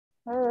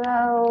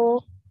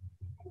Hello.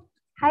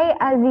 Hi,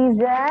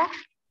 Aziza.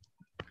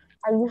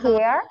 Are you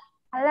here?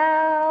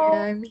 Hello.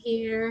 Yeah, I'm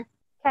here.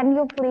 Can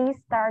you please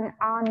turn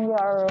on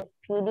your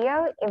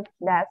video if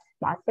that's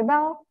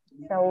possible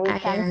so we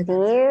can see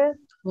you?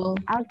 Well,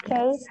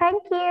 Okay, yes.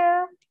 thank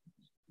you.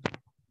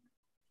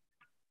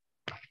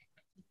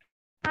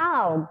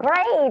 Oh,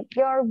 great.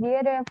 You're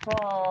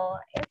beautiful.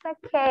 It's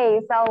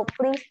okay. So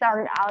please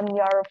turn on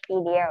your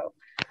video.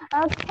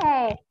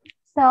 Okay.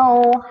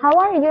 So how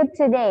are you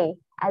today,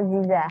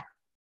 Aziza?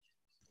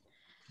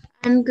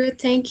 I'm good,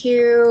 thank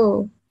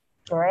you.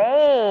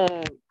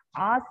 Great.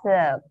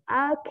 Awesome.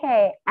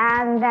 Okay.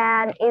 And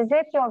then is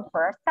it your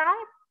first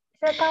time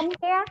to come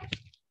here?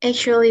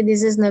 Actually,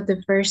 this is not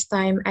the first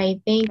time.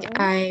 I think Mhm.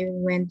 I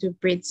went to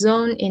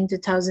Britzone in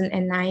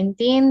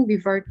 2019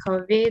 before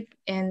COVID,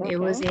 and it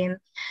was in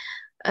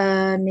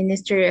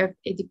Ministry of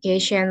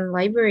Education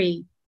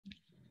library.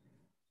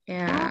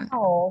 Yeah.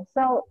 Oh,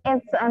 so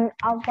it's an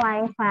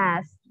offline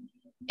class.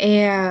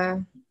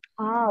 Yeah.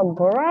 Oh,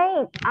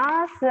 great.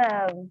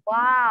 Awesome.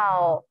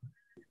 Wow.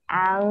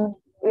 And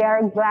we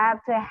are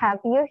glad to have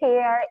you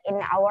here in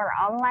our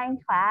online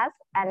class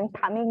and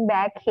coming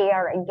back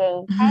here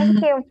again. Thank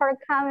you for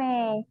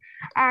coming.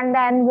 And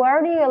then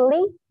where do you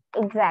live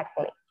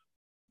exactly?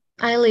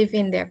 I live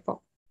in Depok.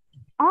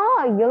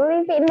 Oh, you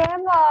live in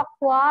Debunking.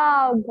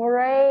 Wow,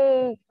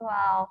 great.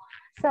 Wow.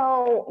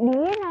 So do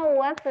you know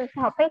what's the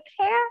topic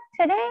here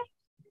today?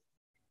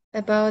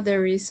 About the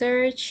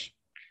research.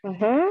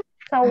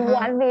 So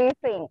what do you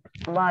think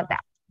about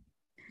that?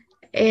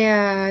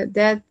 Yeah,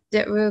 that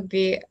will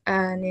be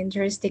an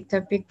interesting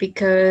topic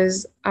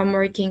because I'm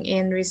working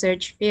in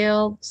research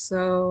field,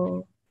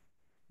 so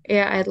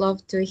yeah, I'd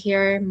love to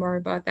hear more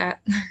about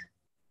that.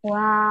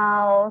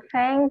 Wow,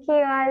 thank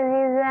you,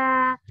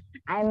 Aziza.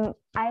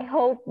 I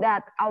hope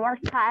that our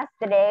class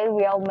today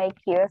will make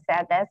you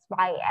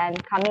satisfied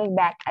and coming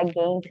back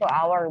again to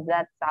our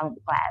blood sound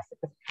classes.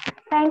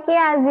 Thank you,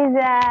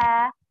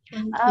 Aziza.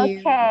 Thank you.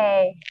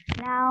 Okay,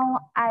 now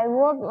I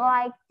would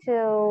like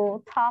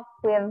to talk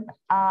with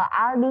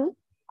Aldi.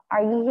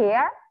 Are you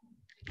here?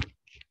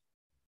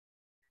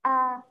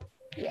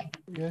 Yeah.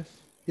 Yes.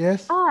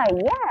 Yes. Oh,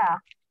 yeah.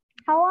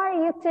 How are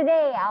you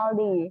today,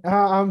 Aldi?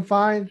 I'm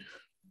fine.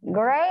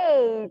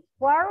 Great.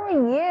 Where are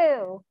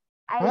you?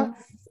 Huh?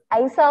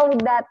 I saw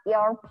that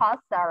your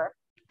poster.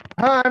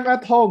 I'm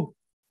at home.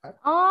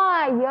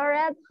 Oh, you're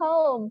at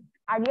home.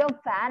 Are you a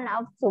fan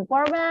of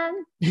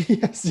Superman?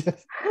 Yes,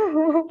 yes.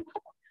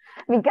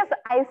 Because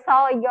I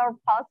saw your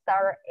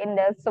poster in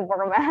the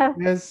Superman.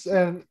 Yes,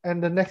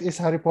 and the next is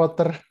Harry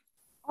Potter.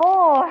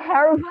 Oh,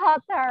 Harry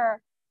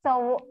Potter.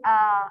 So,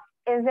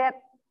 is it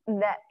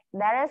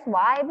that is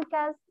why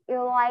because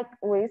you like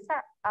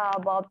research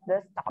about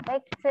this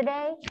topic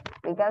today?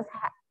 Because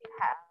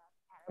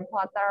Harry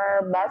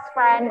Potter best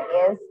friend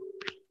is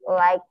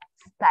like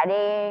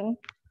studying.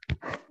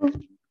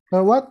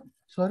 What?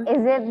 Sorry.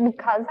 Is it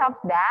because of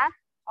that,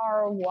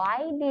 or why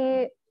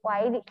did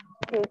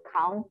you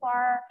come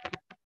for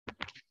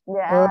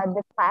Uh,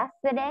 the class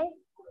today?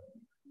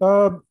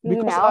 Do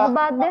you because know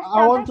about this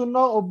I want topic? to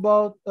know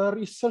about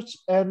research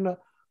and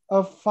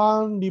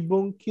found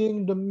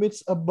debunking the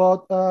myths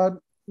about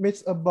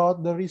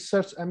the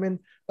research. I mean,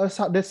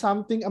 there's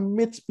something a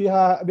myth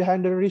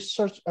behind the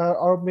research,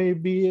 or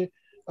maybe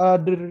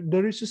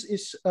the research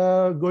is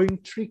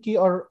going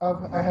tricky or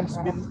has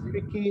been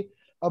tricky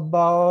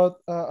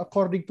about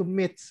according to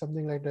myths,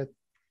 something like that.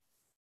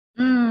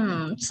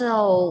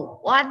 So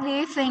what do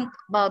you think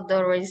about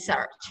the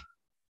research?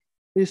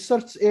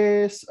 Research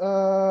is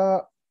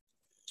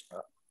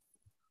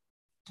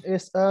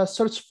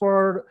search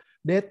for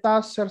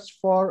data, search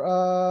for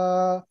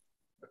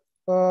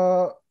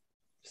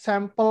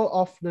sample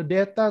of the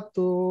data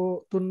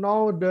to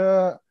know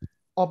the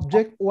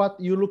object what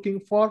you're looking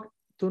for,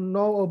 to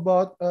know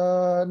about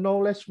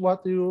knowledge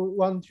what you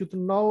want you to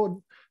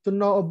know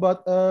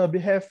about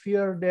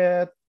behavior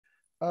that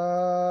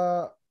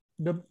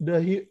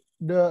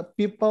the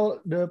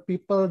people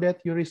that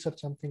you research,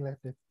 something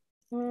like that.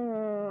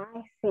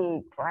 I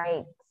see.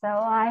 Great. So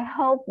I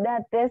hope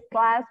that this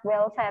class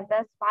will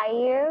satisfy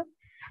you.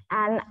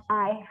 And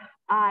I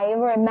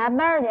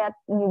remember that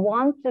you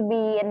want to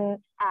be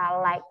in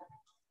like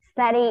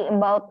study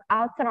about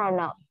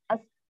astronaut,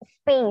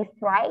 space,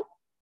 right?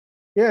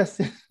 Yes.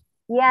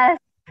 Yes.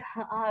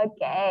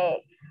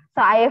 Okay.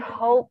 So I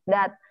hope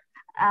that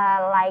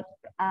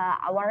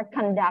our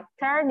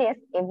conductor this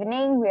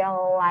evening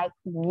will like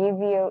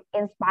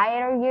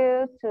inspire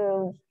you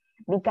to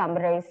become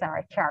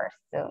researchers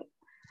soon.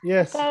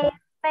 Yes. Okay.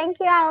 Thank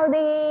you,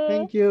 Aldi.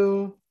 Thank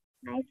you.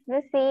 Nice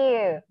to see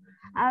you.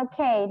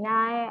 Okay.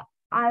 Now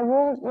I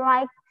would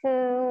like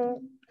to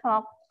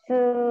talk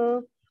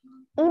to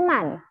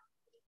Iman.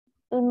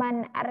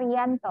 Iman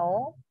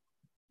Arianto.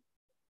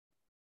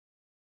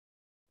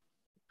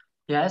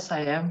 Yes,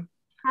 I am.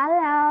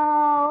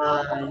 Hello.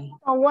 Hi.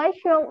 So what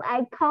should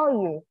I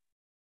call you?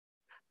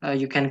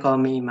 You can call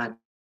me Iman.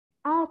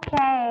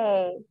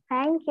 Okay.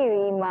 Thank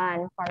you,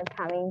 Iman, for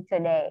coming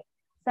today.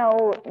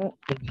 So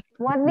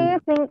what do you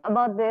think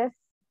about this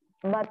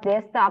about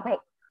this topic.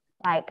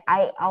 Like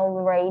I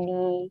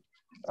already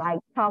like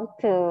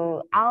talked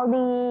to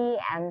Aldi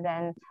and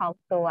then talked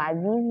to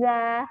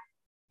Aziza.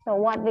 So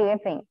what do you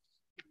think?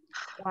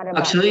 What about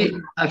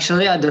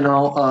Actually, I don't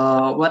know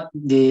what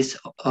this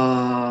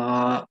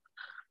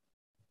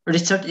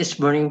research is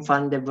burning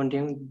fun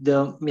debunking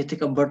the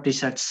mythic about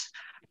research.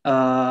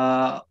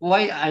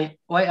 Why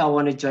I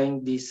want to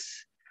join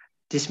this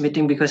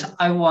meeting because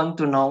I want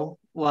to know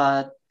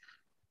what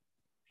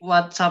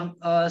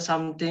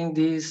something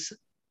this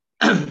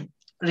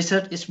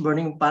research is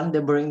burning fun. They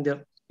burning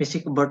the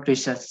mythic about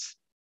research.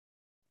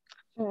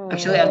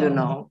 Actually, I don't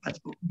know.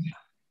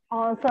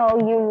 Also,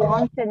 you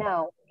want to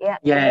know? Yeah,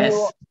 Yes.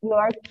 you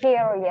are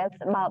curious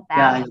about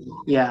Yeah. that.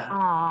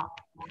 Yeah.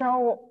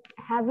 So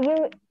have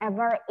you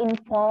ever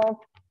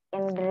involved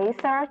in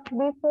research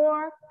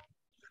before?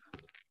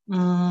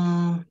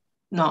 No.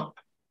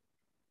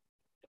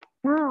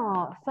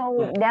 No.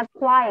 So that's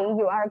why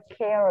you are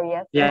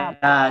curious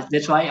about that. Yeah.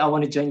 That's why I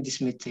want to join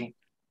this meeting.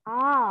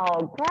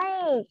 Oh,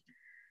 great.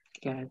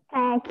 Okay.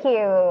 Thank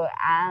you.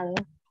 And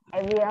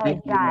I'm really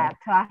glad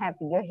to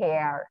have you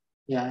here.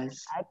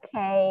 Yes.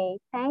 Okay.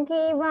 Thank you,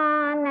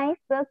 Ivan. Nice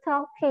to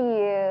talk to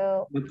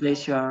you. My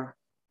pleasure,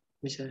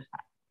 Mister.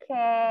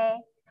 Okay.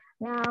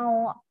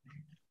 Now,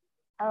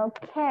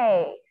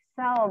 okay.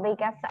 So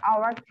because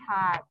our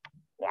time,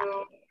 yeah.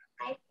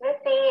 Nice to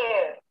see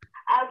you.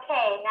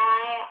 Okay.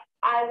 Now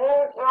I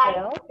would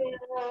like to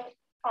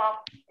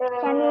talk to.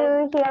 Can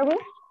you hear me?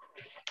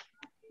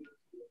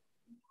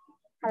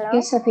 Hello?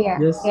 Yes, Sophia.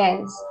 Yes.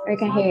 Yes, we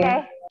can hear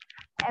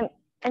Okay.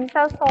 I'm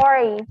so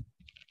sorry.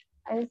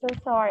 I'm so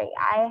sorry.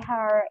 I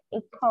heard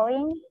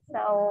echoing.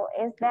 So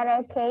is that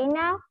okay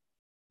now?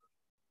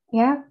 you.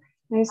 Yeah,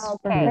 it's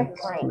Okay,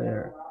 perfect. great.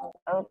 Clear.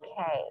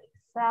 Okay.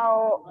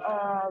 So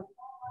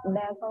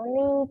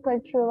Beverly,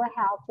 could you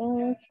help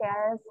me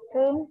share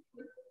screen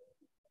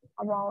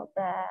about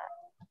the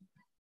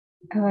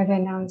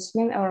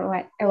Announcement or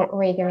what? Oh,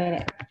 wait a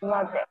minute.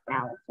 about the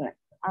announcement?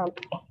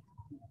 Okay.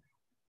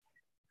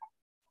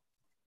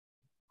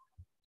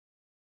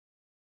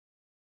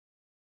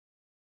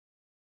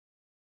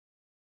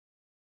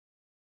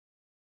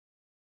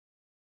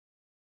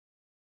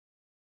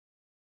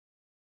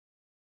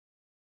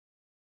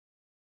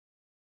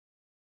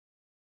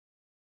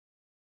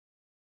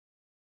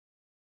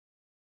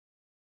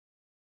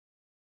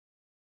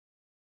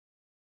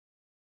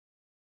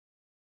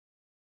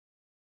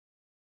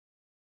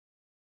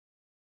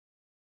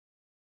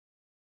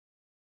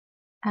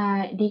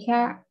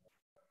 Dika,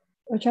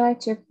 would you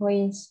like to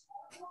please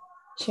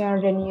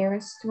share the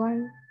newest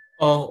one?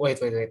 Oh, wait.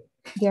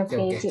 Dear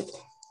Okay. Petri.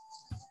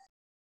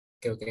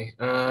 Okay.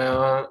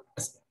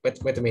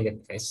 Wait a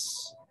minute,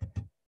 guys.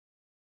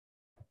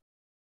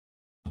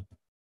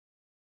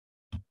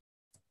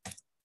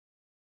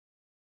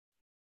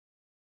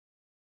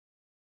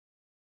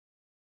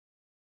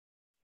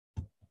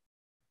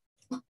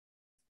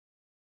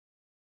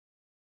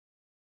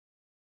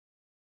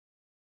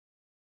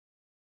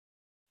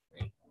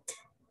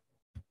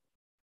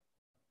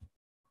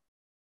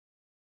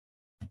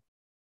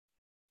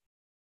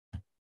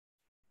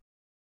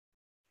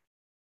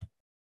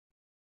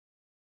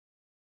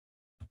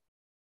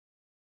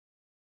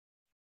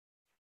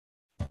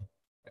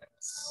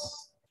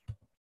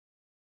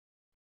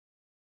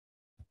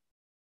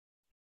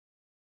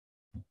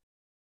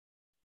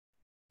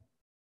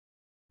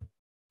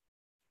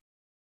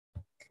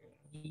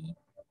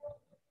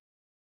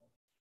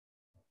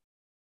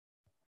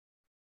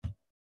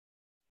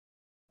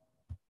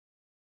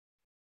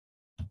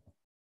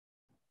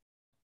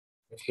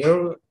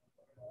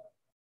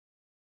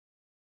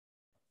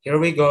 Here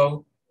we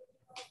go.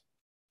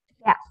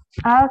 Yeah.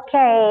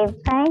 Okay.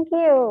 Thank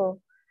you.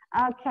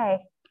 Okay.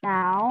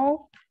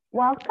 Now,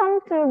 welcome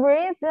to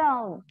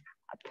Britzone,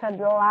 to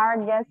the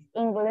largest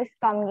English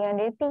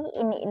community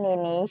in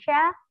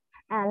Indonesia,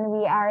 and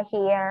we are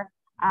here,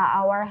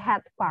 our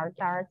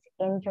headquarters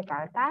in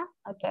Jakarta.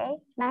 Okay.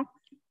 Next.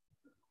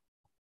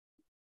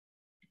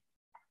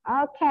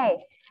 Okay.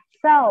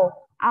 So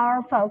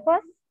our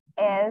focus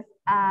is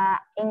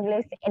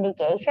English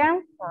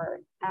education for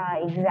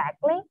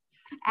exactly,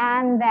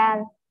 and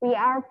then we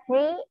are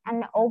free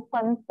and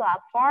open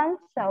platform,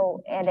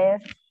 so it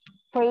is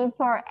free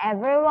for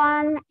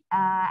everyone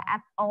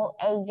at all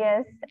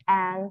ages,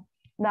 and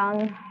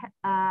don't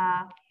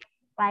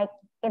like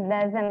it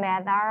doesn't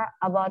matter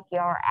about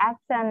your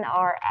accent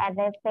or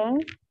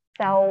anything.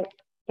 So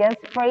just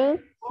free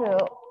to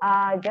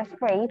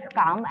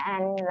come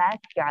and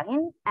let's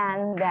join,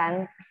 and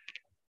then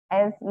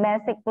it's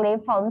basically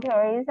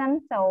volunteerism.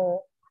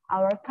 So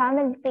our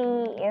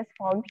community is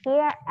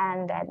volunteer,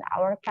 and then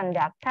our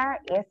conductor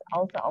is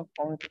also a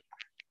volunteer.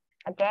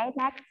 Okay,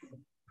 next.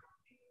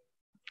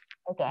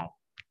 Okay,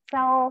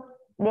 so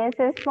this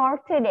is for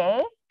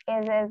today.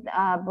 This is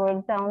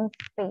Britzone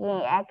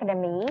Speaking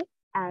Academy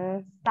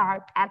and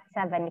start at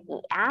 7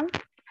 p.m.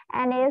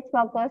 and it's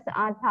focused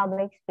on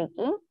public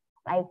speaking,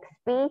 like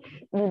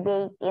speech,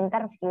 debate,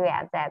 interview,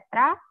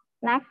 etc.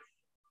 Next.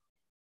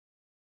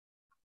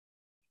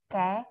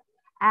 Okay,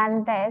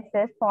 And this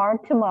is for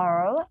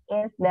tomorrow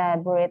is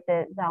the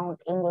Britzone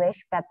English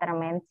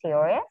Betterment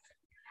series.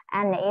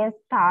 And it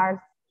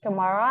starts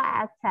tomorrow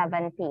at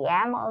 7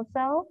 p.m.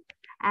 also.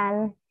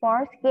 And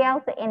for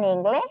skills in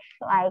English,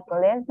 like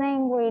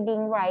listening,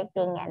 reading,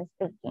 writing, and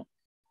speaking.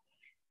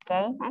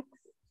 Okay, next.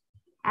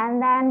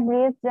 And then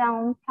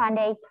Britzone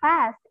Sunday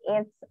class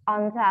is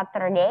on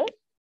Saturday,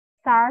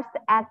 starts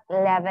at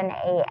 11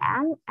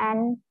 a.m.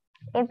 and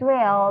it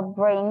will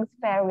bring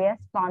various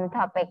fun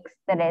topics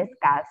to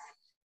discuss.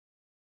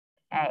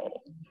 Okay,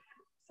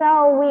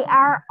 so we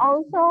are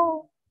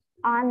also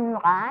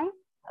online,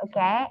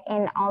 okay,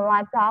 in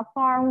online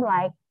platform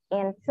like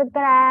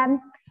Instagram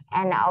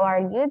and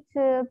our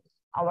YouTube,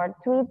 our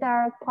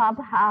Twitter,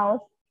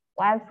 Clubhouse,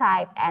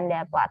 website, and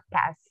the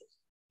podcast.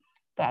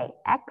 Okay,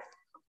 X.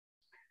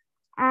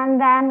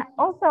 And then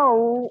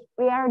also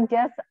we are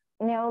just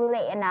newly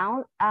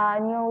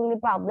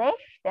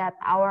published that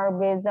our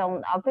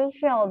Britzone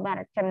official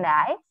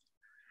merchandise.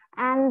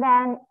 And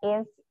then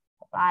it's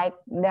like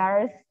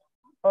there's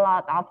a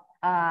lot of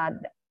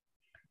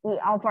we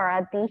offer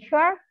a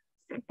t-shirt,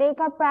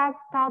 sticker pack,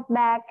 tote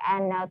bag,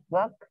 and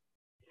notebook.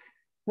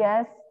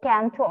 Just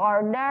scan to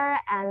order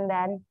and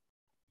then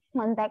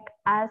contact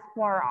us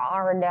for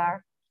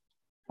order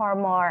for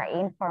more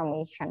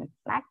information.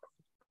 Next.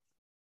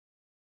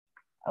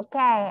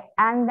 Okay,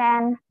 and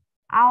then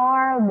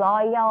our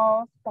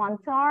loyal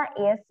sponsor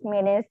is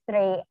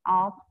Ministry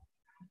of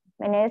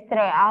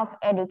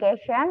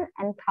Education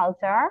and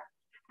Culture,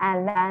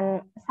 and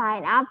then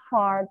sign up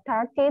for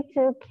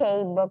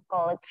 32K book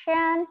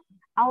collection,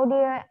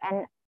 audio,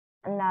 and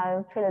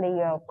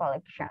video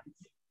collections.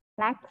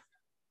 Next.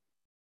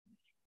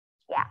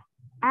 Yeah,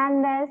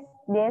 and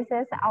this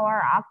is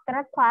our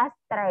after class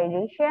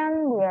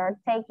tradition. We are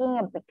taking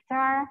a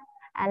picture,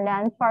 and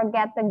don't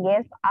forget to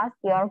give us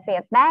your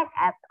feedback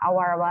at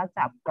our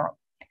WhatsApp group.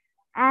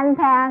 And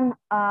then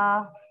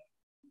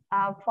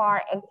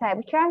for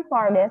exception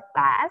for this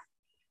class,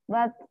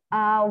 but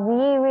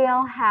we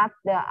will have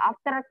the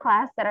after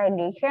class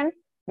tradition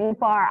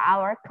before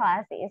our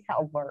class is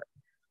over.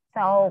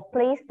 So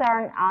please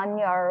turn on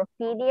your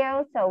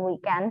video so we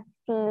can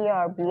see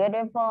your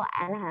beautiful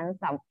and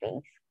handsome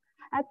face.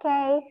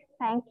 Okay,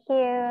 thank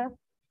you.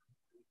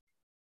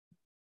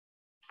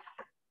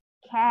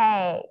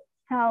 Okay,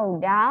 so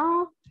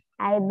now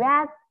I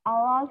bet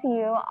all of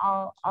you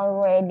are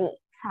already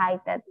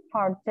excited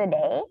for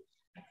today.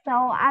 So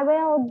I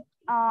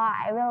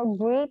will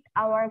greet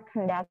our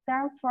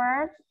conductor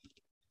first.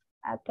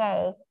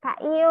 Okay, Kak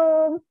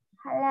Yum,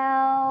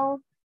 hello.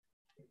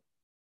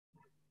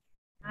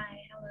 Hi,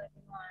 hello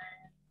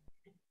everyone.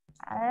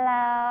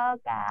 Hello,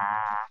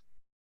 Kak.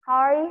 How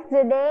are you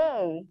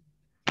today?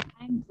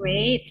 I'm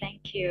great,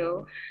 thank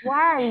you.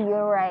 Where are you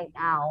right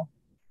now?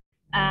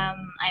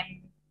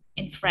 I'm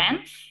in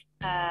France,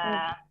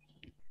 at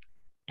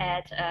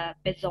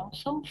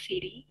Besançon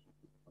City.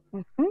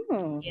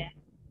 Yeah.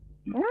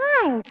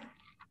 Nice.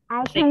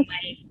 I Doing can.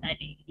 my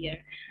study here.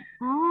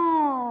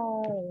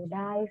 Oh,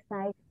 nice,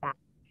 nice.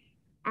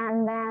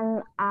 And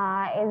then,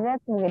 is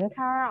it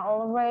winter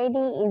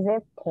already? Is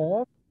it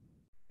cold?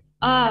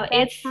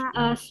 It's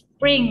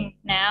spring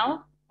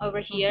now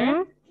over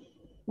here.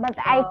 But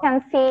I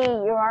can see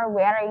you are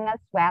wearing a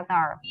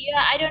sweater.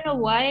 Yeah, I don't know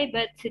why,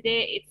 but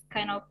today it's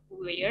kind of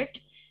weird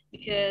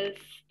because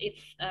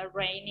it's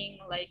raining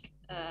like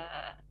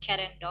cat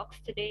and dogs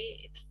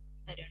today.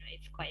 I don't know,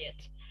 it's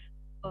quite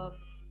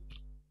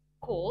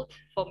cold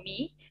for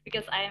me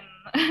because I'm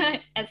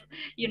as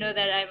you know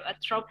that I'm a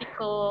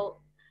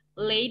tropical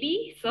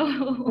lady,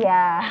 so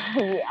Yeah,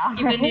 yeah.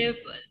 even if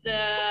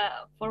the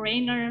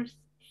foreigners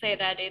say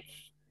that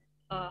it's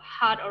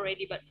hot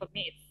already, but for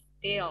me it's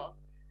still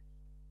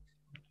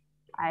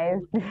I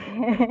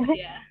see.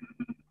 yeah.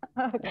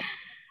 Okay.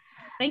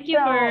 Thank you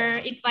So, for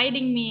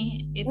inviting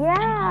me. It's an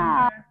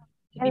Yeah, honor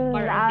to be and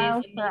part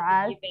of this for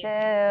us amazing event.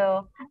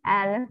 too.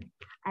 And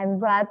I'm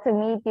glad to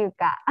meet you,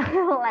 Kak.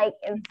 Like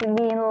it's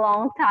been a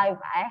long time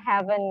I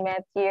haven't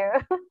met you.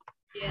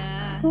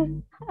 Yeah.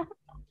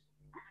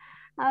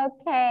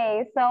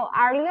 Okay, so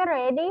are you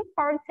ready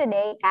for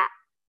today, Kak?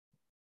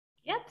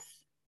 Yep.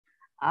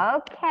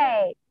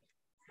 Okay,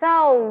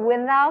 so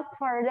without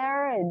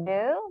further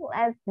ado,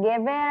 let's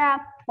give it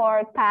up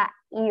for Kak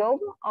Yum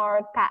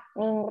or Kak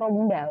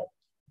Ningrum though.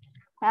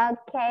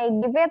 Okay,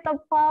 give it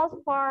applause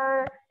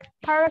for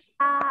her,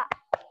 Kak.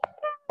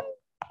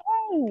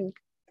 Hey,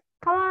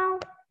 come on.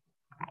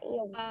 Kak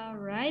Yum. All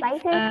right.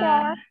 Stage is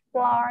yours,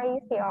 floor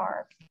is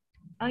yours.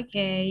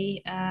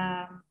 Okay.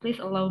 Please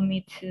allow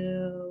me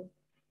to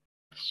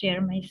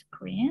share my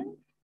screen.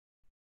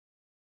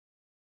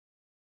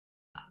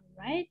 All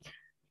right.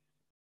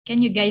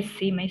 Can you guys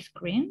see my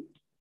screen?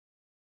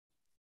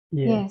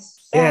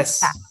 Yes.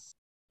 Yes.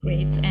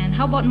 Great. And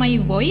how about my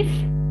voice?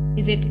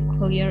 Is it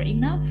clear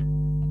enough?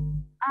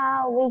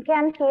 We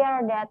can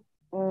hear that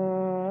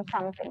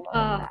something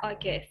like that.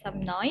 Okay.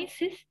 Some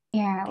noises.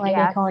 Yeah, like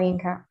Yes. echoing,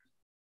 Kak.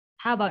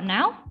 How about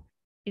now?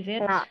 Is it?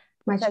 No,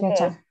 Much it's okay.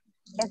 better.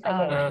 It's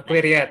okay.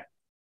 Clear yet?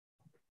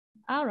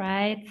 All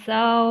right.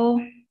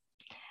 So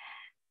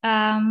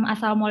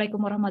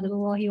Assalamualaikum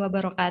warahmatullahi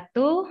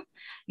wabarakatuh.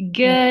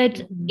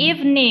 Good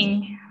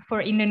evening for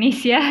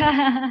Indonesia.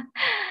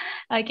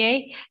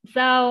 Okay,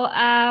 so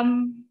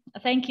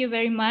thank you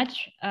very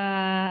much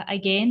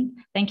again.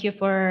 Thank you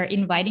for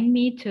inviting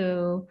me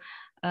to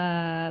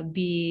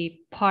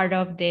be part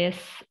of this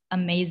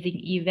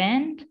amazing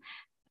event.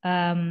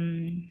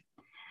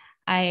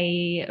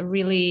 I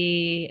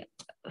really,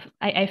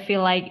 I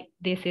feel like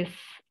this is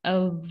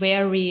a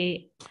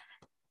very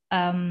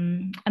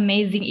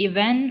amazing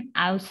event,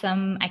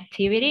 awesome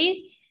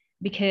activity,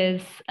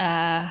 because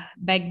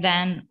back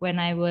then when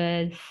I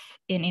was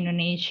in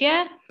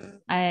Indonesia,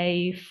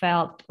 I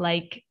felt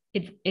like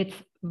it's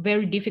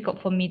very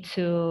difficult for me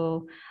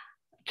to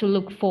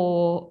look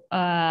for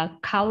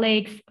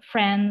colleagues,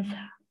 friends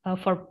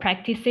for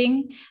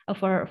practicing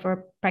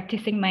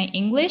my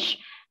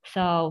English.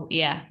 So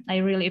yeah,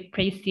 I really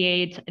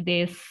appreciate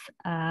this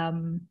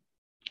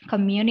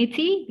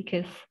community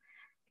because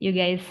you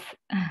guys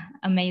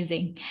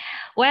amazing.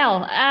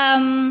 Well,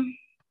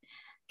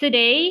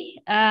 today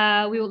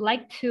we would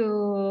like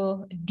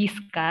to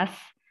discuss,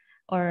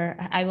 or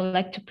I would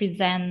like to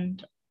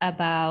present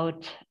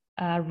about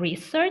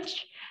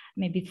research.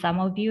 Maybe some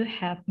of you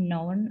have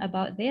known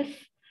about this.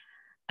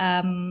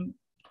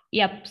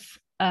 Yep.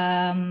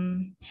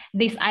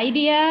 This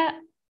idea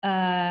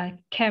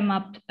came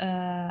up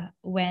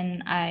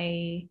when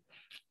I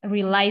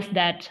realized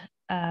that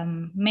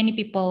many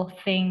people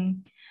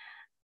think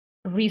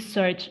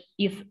research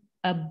is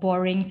a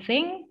boring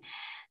thing.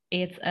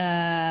 It's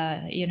a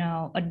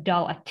a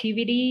dull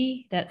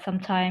activity that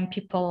sometimes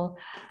people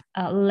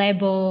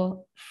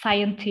label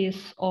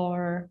scientists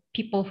or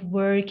people who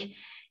work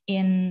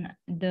in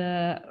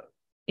the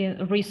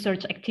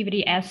research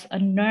activity as a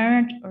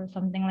nerd or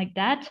something like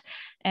that.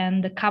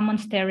 And the common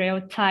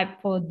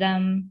stereotype for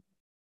them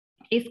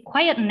is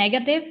quite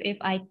negative, if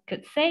I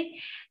could say.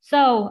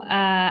 So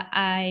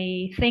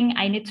I think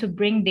I need to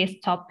bring this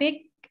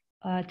topic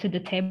to the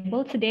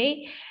table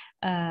today.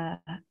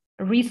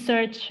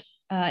 Research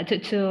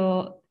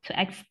to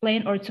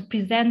explain or to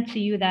present to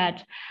you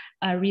that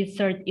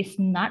research is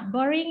not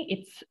boring.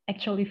 It's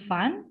actually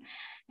fun,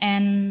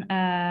 and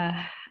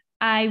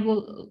I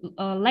will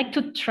like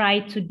to try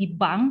to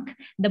debunk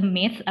the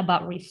myth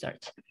about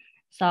research.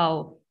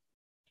 So,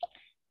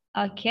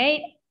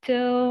 okay,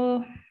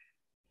 to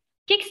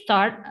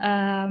kickstart,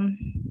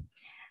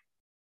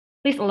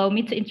 please allow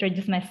me to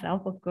introduce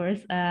myself, of course.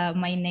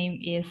 My name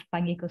is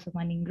Panggih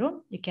Kusuma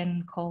Ningrum. You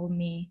can call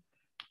me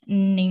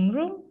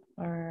Ningrum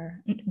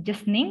or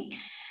just Ning.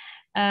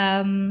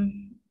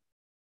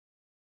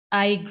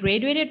 I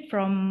graduated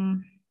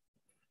from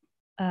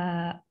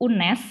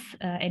UNES.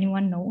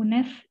 Anyone know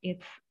UNES?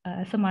 It's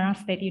Semarang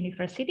State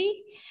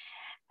University.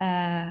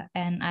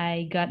 And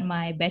I got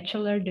my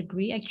bachelor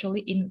degree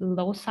actually in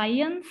law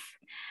science.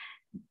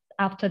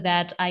 After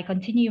that, I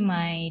continue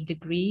my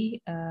degree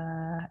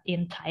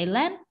in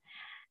Thailand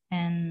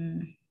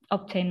and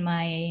obtain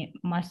my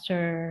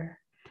master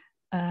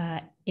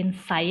in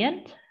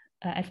science,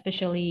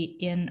 especially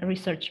in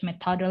research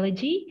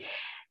methodology.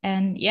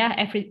 And yeah,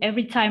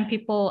 every time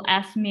people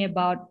ask me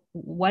about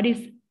what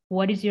is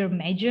your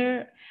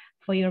major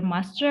for your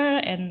master,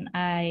 and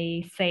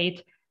I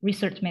said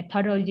research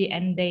methodology,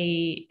 and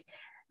they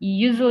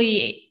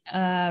usually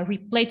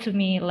reply to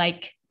me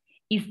like,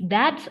 is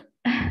that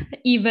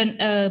even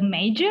a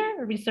major,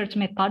 research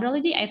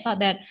methodology? I thought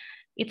that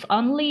it's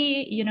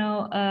only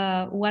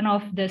one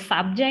of the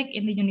subject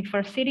in the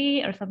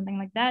university or something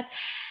like that.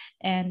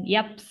 And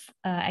yep,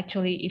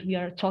 actually, if we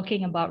are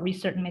talking about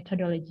research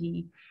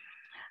methodology,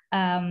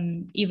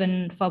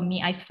 even for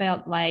me, I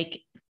felt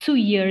like 2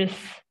 years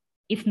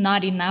is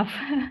not enough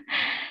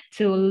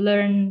to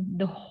learn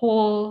the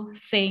whole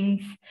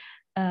things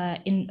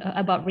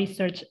about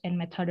research and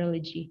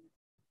methodology.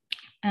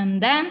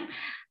 And then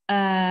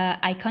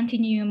I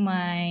continue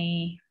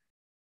my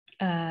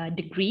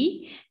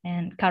degree,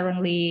 and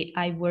currently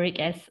I work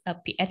as a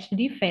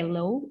PhD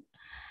fellow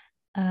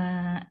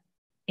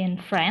in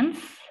France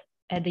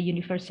at the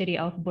University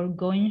of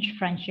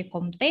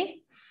Bourgogne-Franche-Comté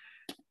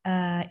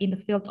in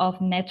the field of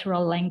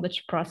natural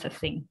language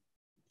processing.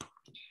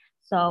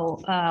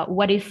 So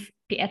what is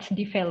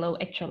PhD fellow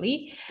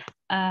actually?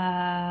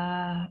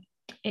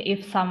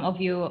 If some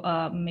of you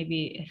may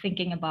be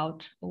thinking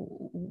about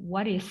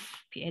what is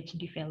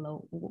PhD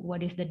fellow,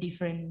 what is the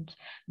difference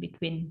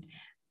between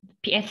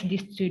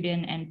PhD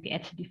student and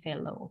PhD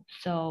fellow?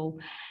 So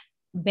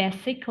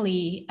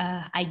basically,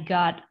 I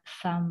got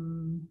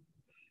some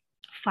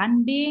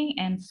funding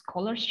and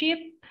scholarship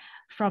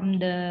from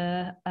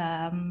the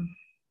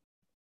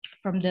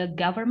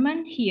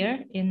government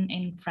here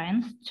in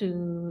France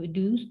to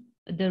do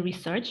the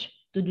research,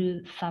 to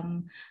do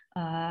some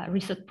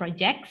research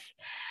projects.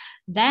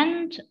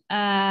 Then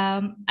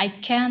I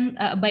can,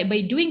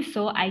 by doing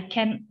so, I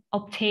can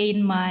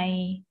obtain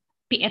my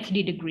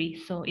PhD degree.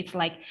 So it's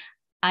like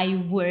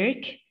I'm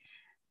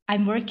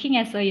working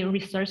as a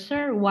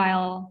researcher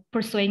while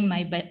pursuing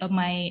my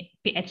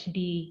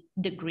PhD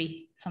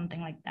degree,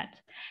 something like that.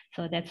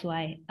 So that's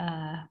why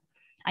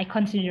I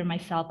consider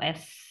myself as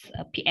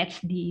a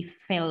PhD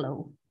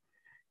fellow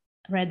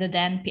rather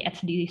than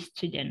PhD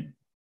student.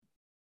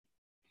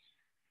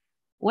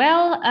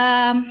 Well,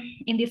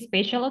 in this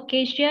special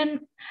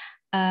occasion,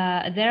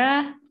 there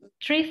are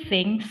 3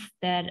 things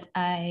that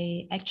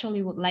I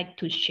actually would like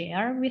to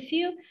share with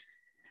you.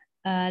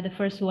 The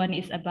first one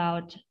is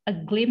about a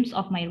glimpse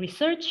of my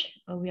research.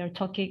 We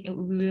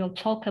will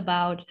talk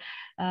about,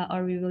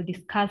 or we will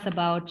discuss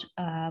about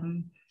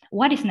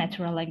what is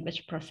natural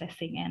language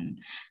processing and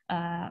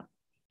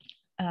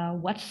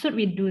what should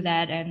we do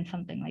that and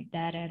something like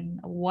that, and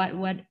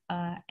what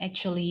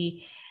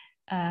actually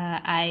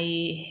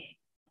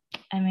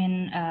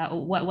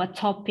what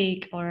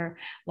topic or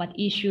what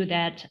issue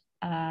that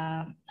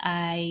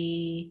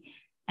I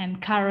am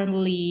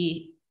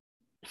currently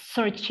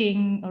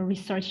searching or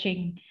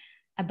researching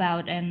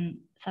about and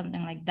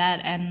something like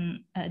that.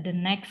 And the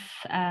next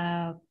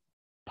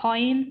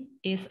point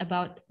is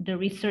about the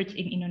research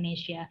in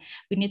Indonesia.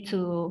 We need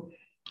to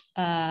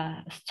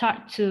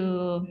start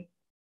to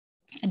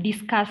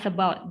discuss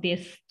about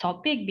this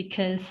topic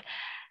because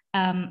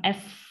as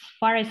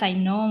far as I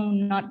know,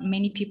 not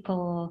many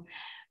people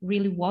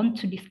really want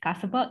to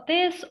discuss about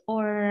this,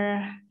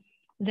 or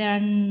there are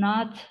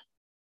not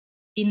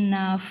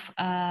enough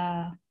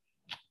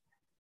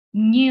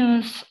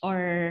news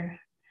or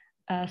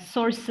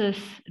sources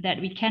that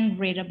we can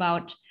read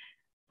about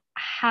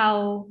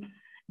how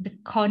the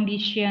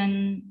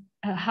condition,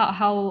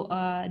 how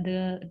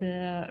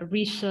the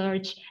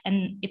research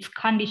and its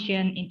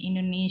condition in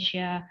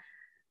Indonesia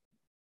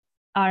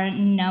are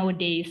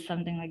nowadays,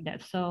 something like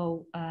that.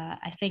 So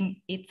I think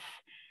it's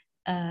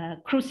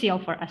crucial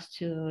for us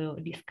to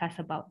discuss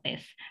about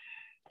this.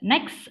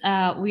 Next,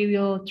 we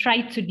will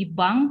try to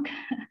debunk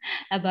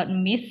about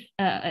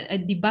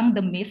debunk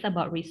the myth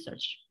about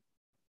research.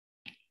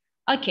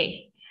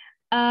 Okay,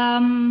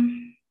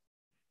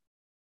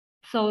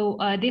 so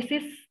this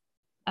is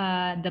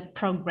the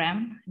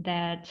program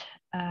that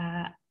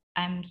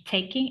I'm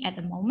taking at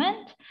the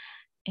moment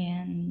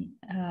in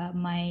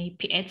my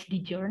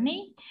PhD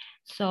journey.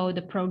 So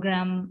the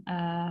program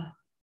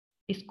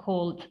is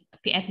called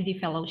PhD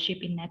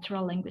Fellowship in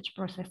Natural Language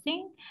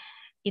Processing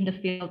in the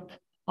field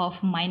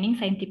of mining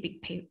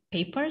scientific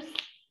papers.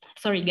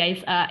 Sorry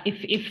guys,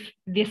 if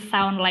this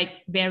sound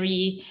like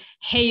very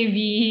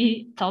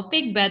heavy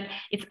topic, but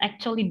it's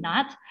actually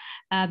not,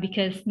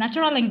 because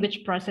natural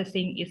language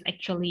processing is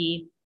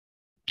actually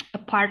a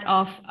part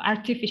of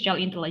artificial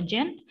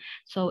intelligence.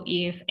 So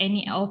if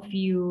any of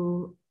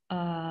you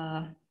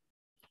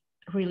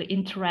really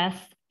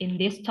interested in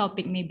this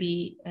topic,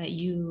 maybe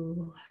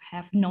you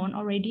have known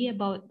already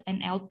about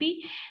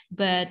NLP,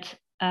 but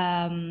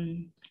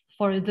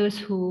for those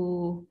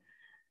who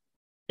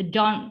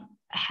don't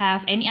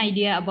have any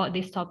idea about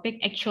this topic,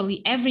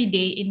 actually every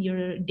day in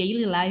your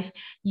daily life,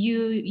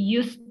 you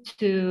used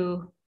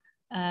to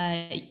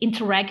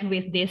interact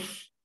with this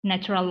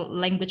natural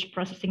language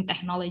processing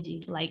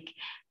technology like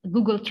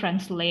Google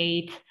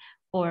Translate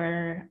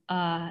or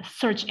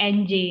search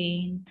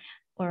engine,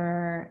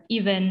 or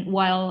even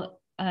while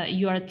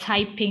you are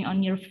typing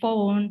on your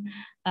phone,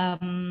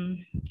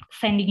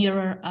 sending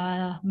your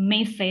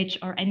message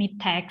or any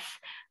text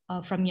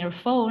from your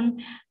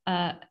phone,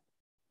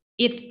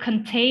 it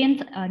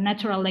contains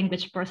natural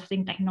language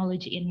processing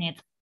technology in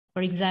it.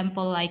 For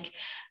example, like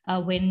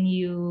when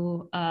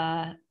you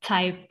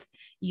type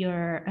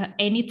your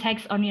any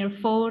text on your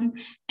phone,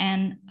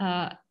 and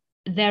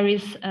there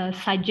is a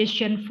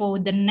suggestion for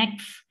the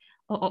next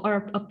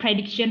or a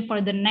prediction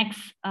for the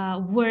next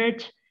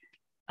word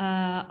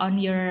on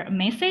your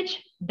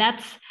message,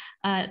 that's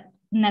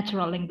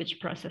natural language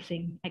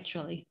processing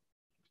actually.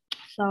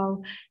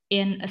 So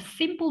in a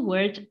simple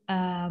word,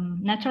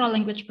 natural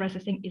language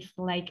processing is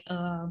like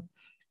a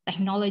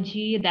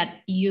technology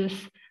that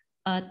use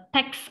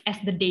text as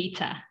the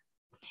data.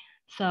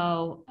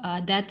 So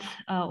that's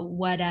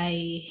what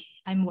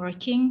I'm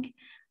working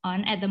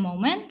on at the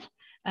moment.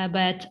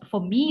 But for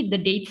me, the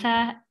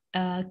data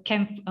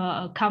can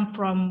come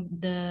from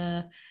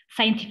the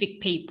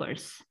scientific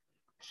papers.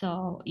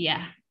 So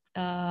yeah,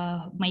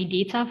 my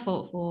data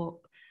for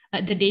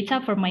the data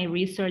for my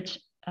research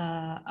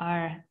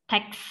are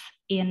texts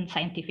in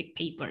scientific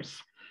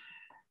papers.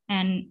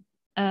 And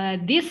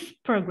this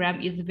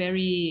program is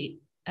very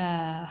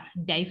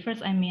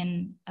diverse. I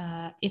mean,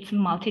 it's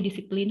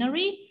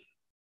multidisciplinary.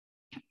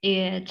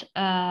 It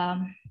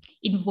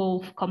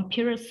involves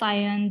computer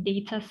science,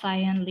 data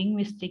science,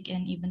 linguistic,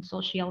 and even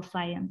social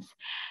science.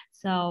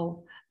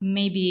 So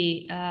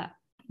maybe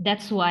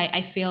that's why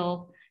I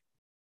feel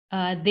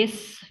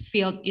this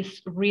field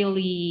is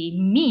really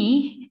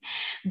me,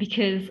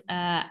 because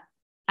I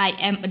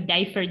am a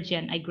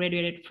divergent. I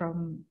graduated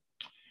from,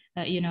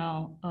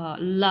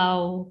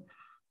 law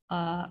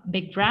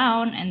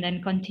background, and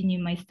then continue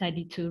my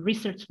study to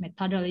research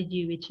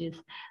methodology, which is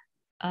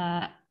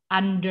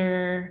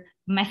under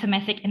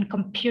mathematics and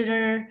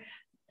computer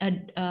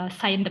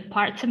science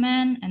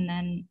department. And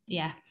then,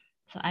 yeah,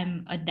 so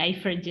I'm a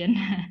divergent.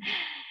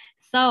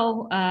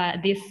 So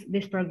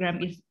this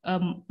program is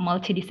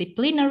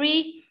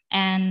multidisciplinary,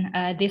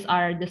 And these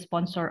are the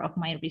sponsor of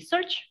my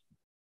research.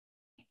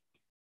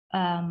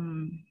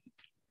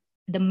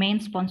 The main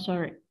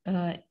sponsor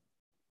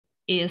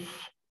is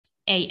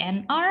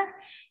ANR.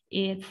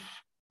 It's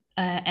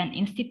an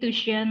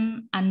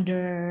institution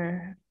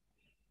under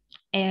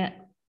a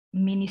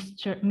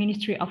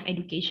Ministry of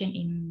Education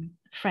in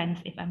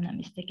France, if I'm not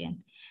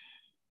mistaken.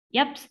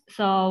 Yep,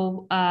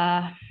 so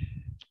to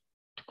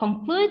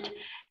conclude,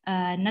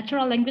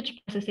 natural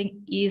language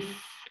processing is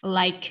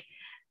like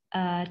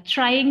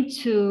trying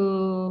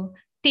to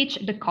teach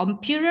the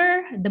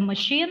computer, the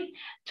machine,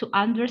 to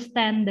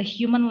understand the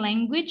human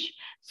language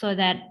so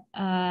that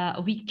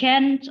we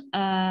can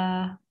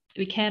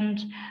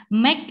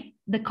make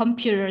the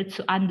computer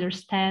to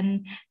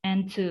understand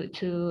and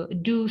to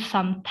do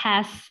some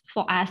tasks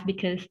for us,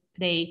 because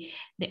they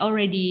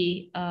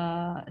already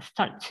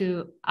start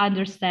to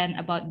understand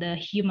about the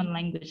human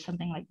language,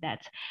 something like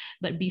that.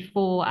 But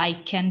before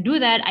I can do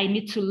that, I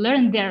need to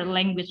learn their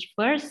language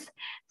first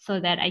so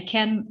that I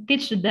can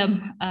teach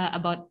them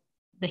about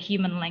the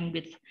human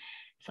language.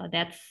 So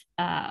that's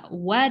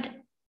what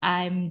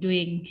I'm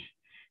doing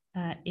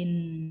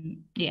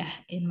in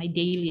my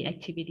daily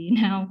activity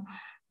now.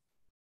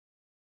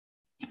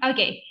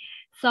 Okay,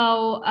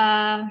 so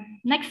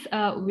next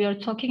we are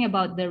talking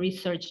about the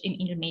research in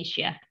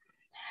Indonesia.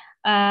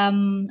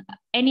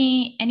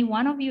 Any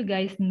one of you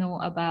guys know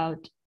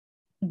about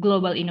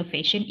Global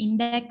Innovation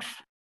Index?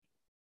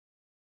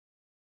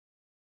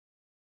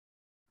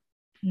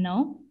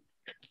 No?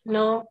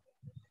 No.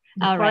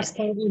 All right. First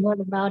time we heard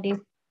about it.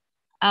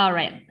 All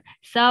right.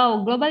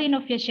 So Global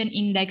Innovation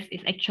Index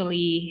is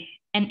actually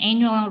an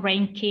annual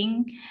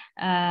ranking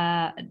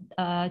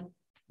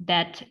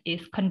that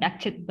is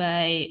conducted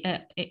by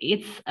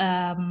it's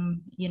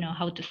you know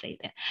how to say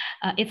that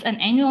it's an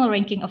annual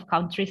ranking of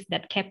countries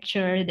that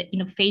capture the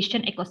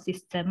innovation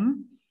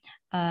ecosystem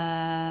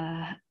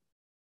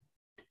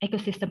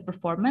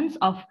performance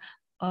of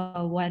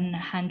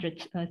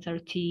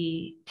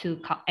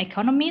 132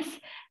 economies.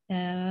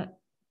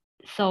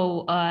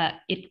 So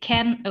it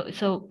can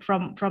so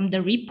from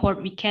the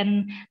report we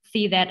can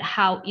see that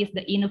how is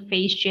the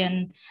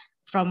innovation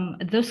from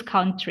those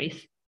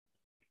countries.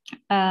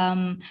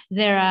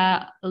 There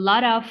are a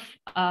lot of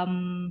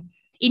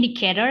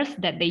indicators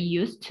that they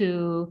use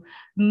to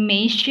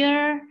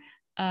measure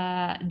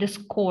the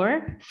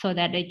score so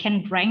that they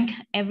can rank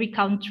every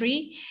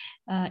country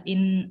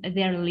in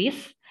their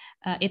list.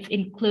 It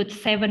includes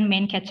 7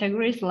 main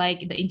categories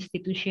like the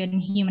institution,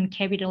 human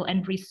capital,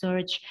 and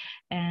research,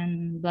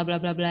 and blah, blah,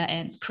 blah, blah,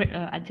 and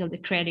until the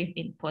creative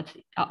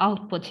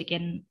outputs, you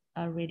can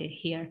read it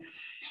here.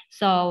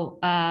 So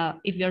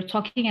if you're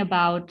talking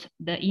about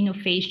the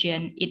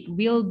innovation, it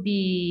will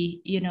be,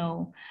 you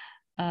know,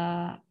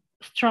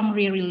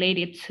 strongly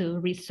related to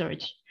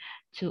research,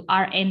 to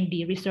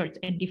R&D, research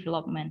and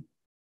development.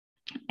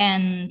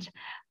 And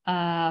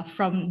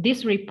from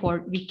this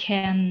report, we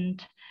can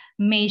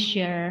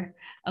measure,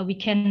 we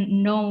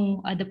can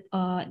know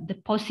the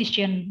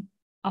position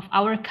of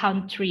our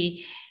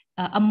country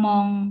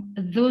among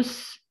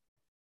those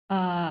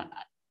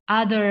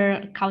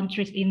other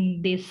countries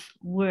in this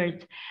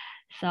world.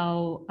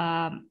 So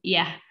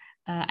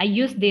I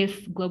use this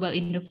Global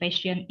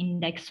Innovation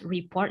Index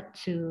report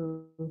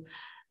to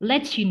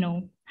let you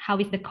know how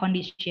is the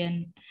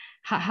condition,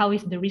 how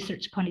is the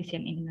research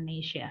condition in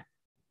Indonesia.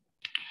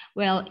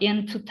 Well,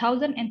 in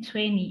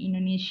 2020,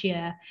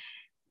 Indonesia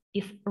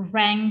is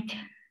ranked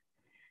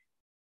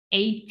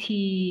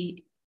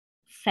 87th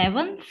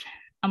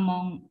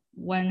among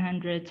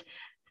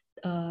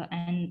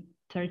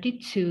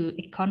 132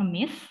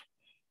 economies,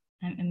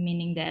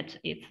 meaning that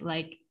it's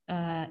like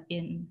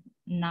in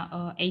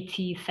now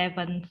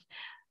 87th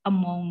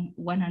among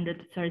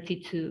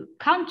 132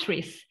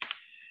 countries.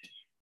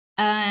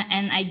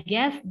 And I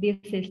guess this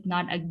is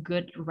not a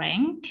good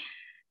rank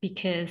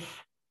because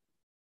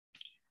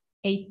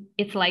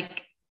it's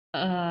like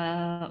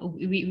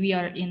we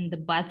are in the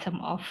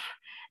bottom of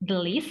the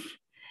list.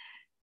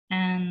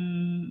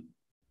 And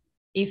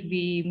if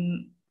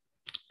we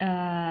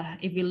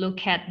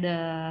look at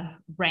the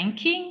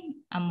ranking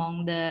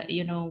among the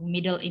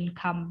middle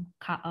income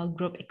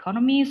group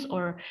economies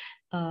or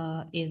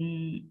among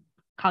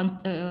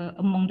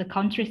the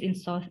countries in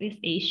Southeast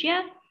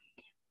Asia,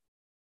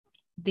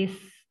 these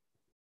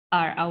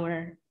are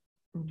our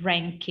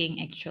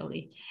ranking.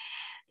 Actually,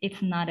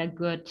 it's not a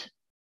good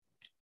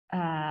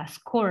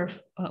score.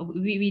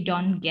 We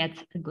don't get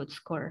a good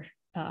score,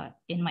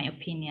 in my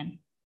opinion.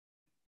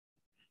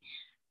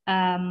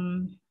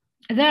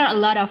 There are a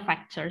lot of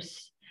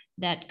factors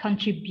that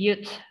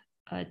contribute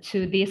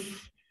to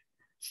this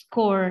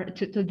score,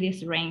 to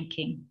this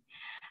ranking.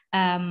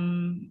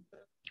 One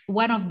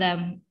of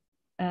them,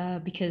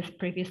 because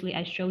previously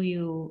I showed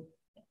you,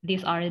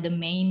 these are the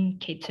main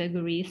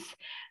categories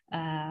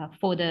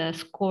for the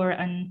score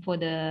and for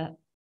the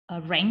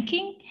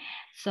ranking.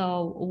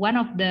 So one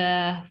of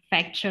the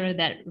factors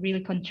that really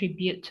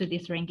contribute to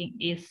this ranking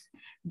is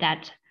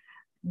that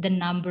the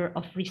number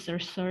of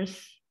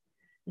researchers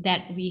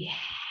that we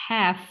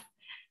have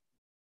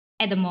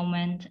at the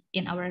moment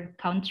in our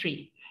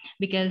country.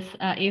 because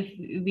if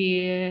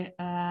we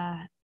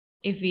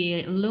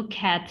look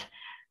at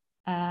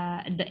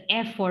the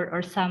effort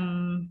or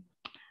some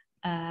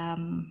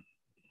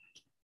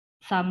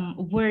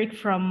work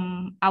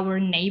from our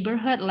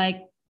neighborhood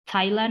like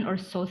Thailand or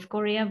South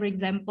Korea, for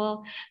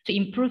example, to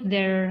improve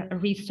their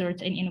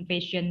research and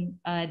innovation,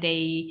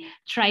 they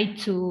try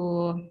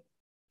to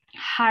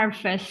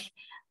harvest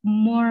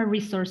more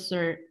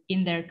resources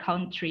in their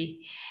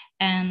country.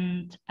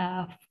 And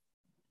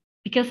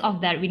because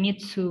of that, we need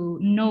to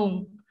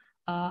know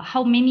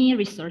how many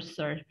resources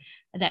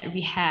that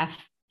we have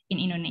in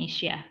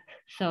Indonesia.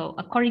 So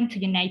according to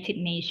United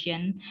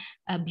Nations,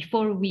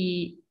 before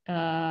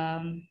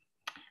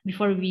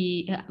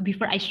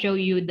I show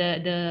you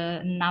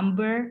the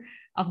number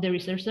of the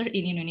resources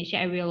in Indonesia,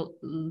 I will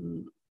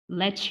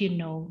let you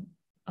know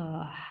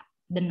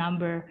the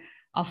number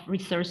of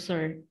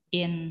resources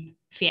in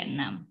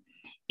Vietnam.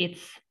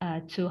 It's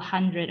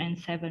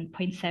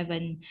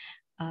 207.7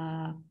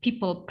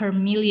 people per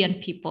million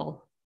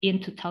people in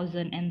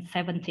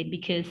 2017,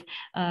 because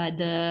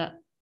the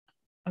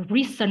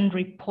recent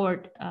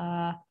report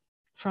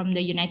from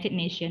the United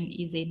Nations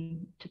is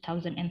in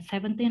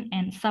 2017,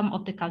 and some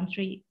of the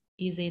country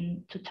is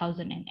in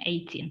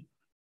 2018.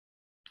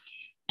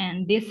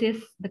 And this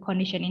is the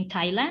condition in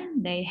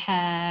Thailand. They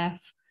have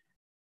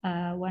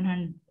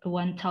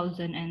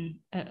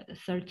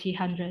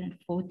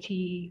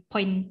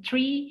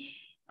 1,340.3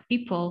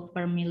 people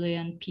per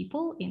million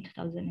people in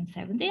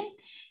 2017.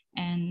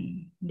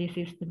 And this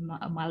is the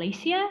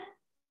Malaysia,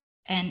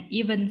 and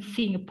even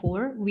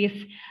Singapore with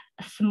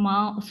a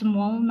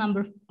small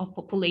number of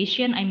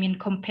population. I mean,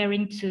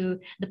 comparing to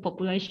the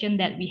population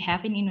that we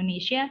have in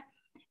Indonesia,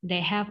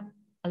 they have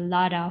a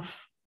lot of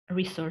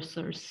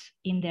resources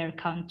in their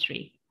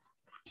country.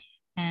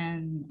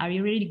 And are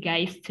you ready,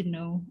 guys, to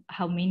know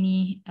how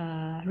many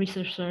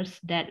resources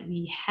that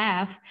we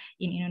have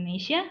in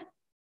Indonesia?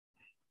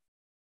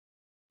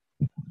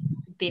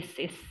 This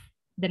is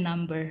the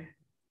number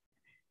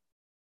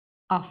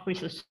of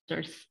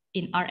resources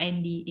in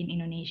R&D in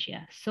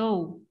Indonesia.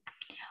 So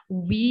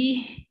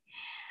we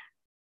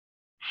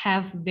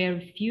have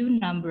very few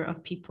number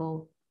of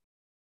people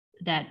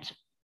that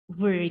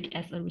work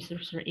as a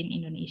researcher in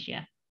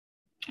Indonesia.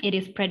 It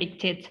is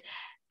predicted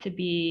to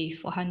be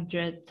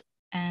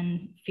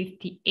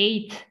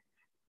 458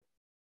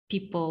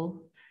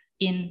 people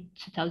in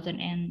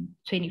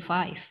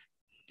 2025.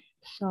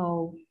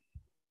 So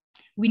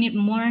we need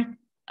more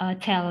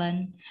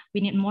talent.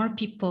 We need more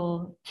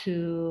people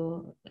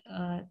to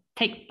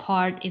take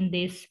part in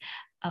this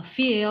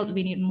field.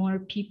 We need more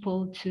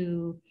people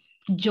to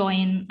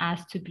join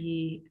us to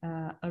be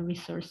a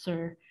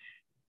researcher,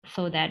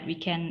 so that we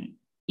can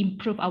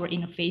improve our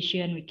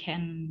innovation. We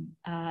can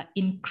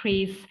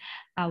increase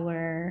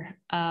our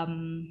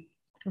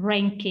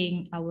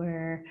ranking,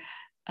 our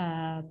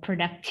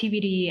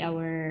productivity,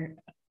 our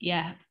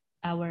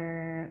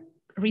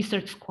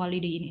research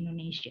quality in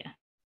Indonesia.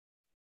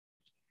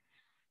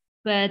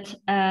 But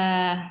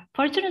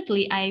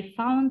fortunately, I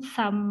found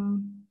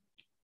some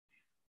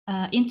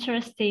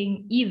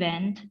interesting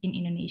event in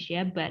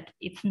Indonesia, but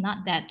it's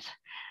not that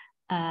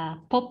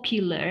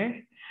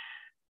popular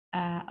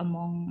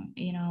among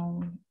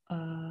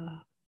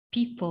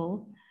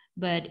people.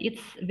 But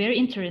it's very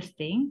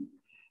interesting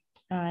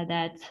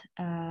that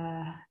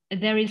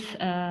there is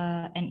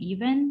an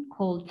event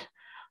called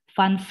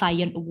Fun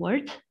Science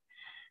Award.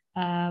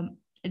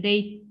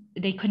 They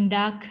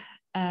conduct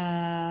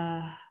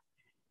a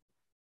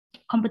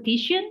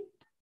competition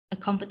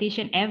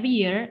every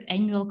year,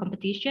 annual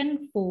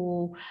competition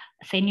for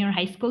senior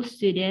high school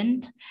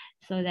student,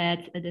 so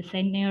that the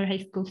senior high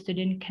school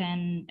student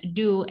can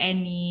do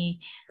any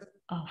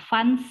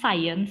fun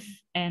science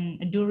and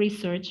do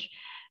research,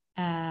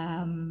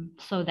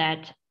 so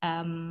that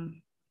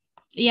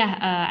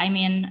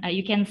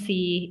you can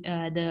see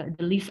the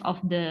list of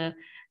the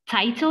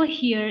title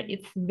here.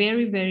 It's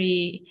very,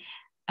 very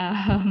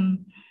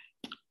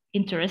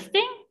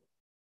interesting,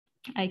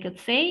 I could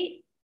say.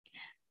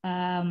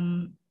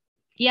 The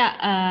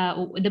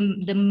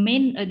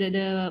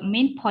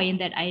main point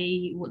that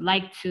I would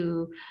like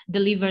to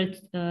deliver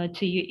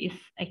to you is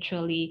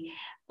actually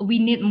we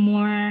need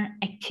more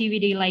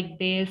activity like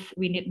this.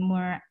 We need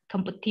more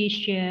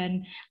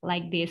competition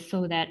like this,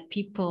 so that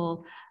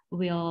people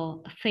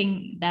will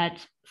think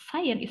that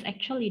science is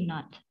actually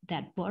not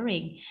that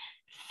boring.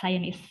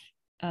 Science is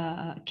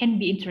can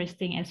be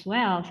interesting as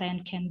well.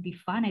 Science can be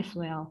fun as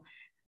well.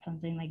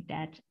 Something like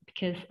that,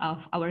 because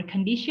of our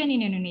condition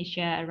in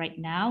Indonesia right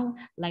now,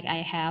 like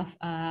I have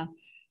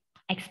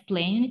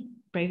explained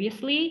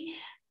previously.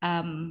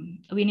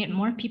 We need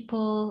more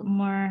people,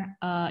 more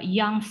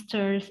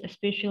youngsters,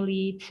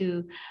 especially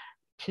to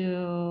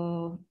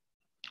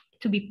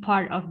be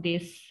part of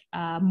this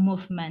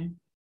movement.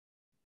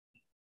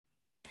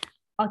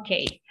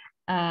 Okay.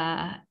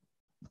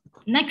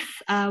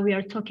 Next, we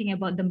are talking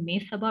about the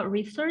myth about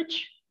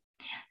research.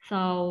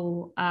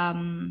 So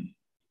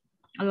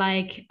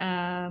I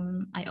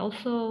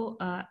also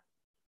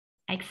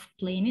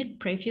explained it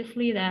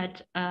previously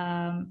that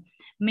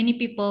many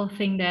people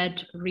think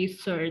that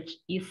research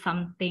is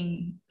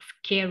something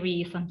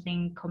scary,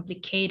 something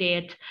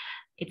complicated,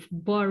 it's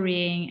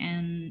boring.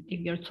 And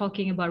if you're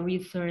talking about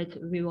research,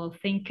 we will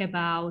think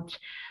about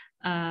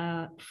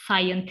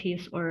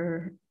scientists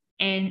or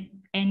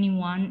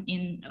anyone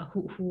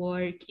who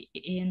work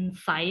in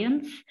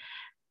science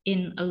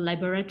in a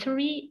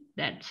laboratory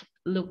that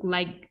look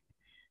like,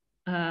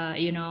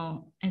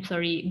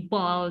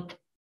 bald,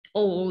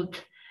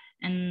 old,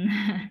 and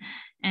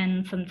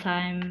and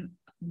sometimes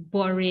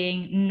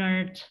boring,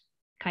 nerd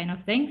kind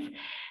of things.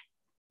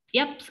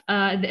 Yep,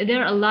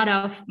 there are a lot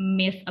of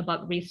myths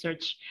about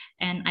research,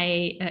 and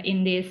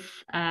in this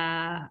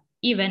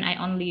event, I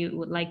only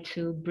would like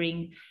to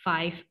bring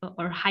 5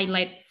 or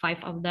highlight 5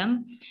 of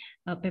them.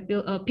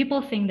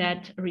 People think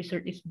that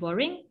research is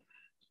boring,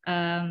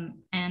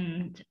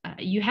 and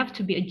you have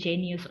to be a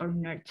genius or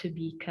nerd to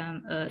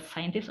become a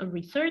scientist or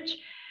research,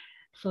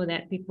 so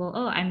that people,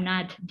 I'm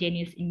not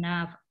genius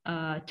enough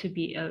to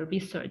be a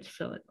research,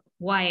 so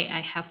why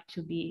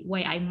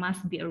I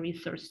must be a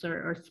researcher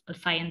or a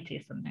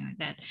scientist, something like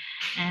that.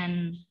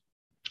 And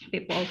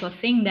people also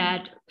think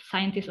that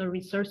scientists or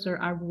researchers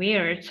are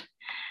weird.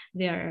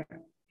 They're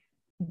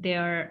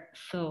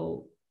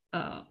so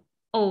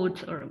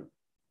old or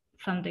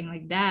something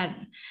like that.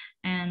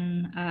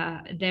 And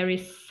there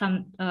is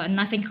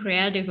nothing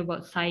creative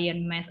about science,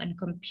 math, and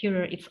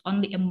computer. It's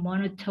only a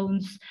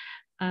monotone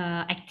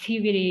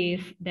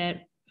activities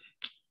that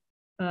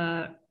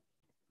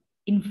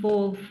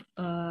involve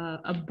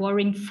a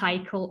boring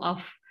cycle of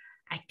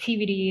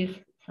activities,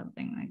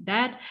 something like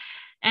that.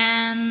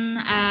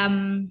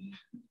 And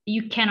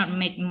you cannot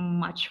make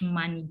much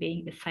money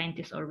being a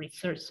scientist or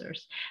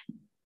researchers,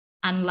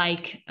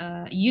 unlike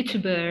a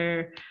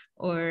YouTuber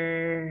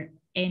or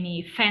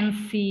any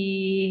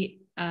fancy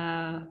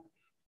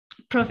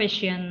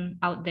profession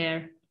out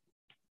there.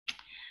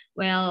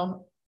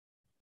 Well,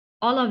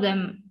 all of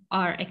them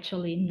are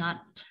actually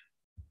not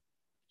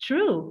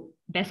true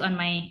based on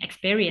my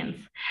experience.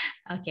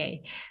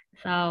 Okay,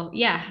 so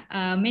yeah,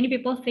 many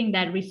people think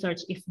that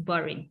research is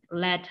boring.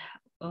 Let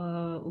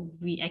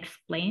me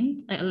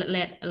explain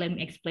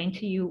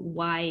to you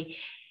why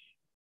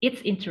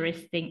it's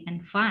interesting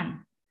and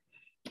fun.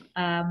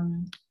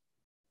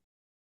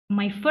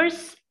 My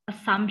first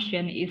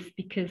assumption is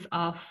because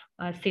of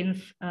since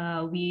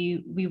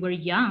we were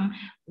young,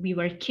 we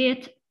were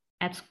kids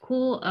at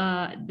school,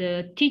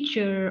 the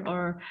teacher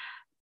or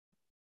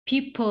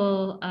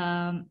people,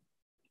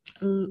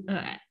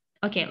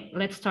 okay,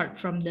 let's start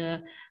from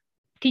the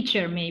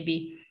teacher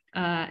maybe.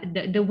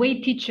 The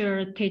way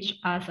teacher teach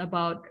us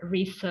about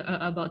research,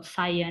 about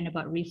science,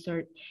 about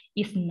research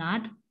is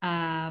not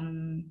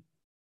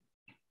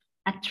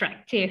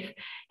attractive.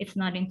 It's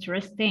not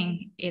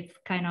interesting. It's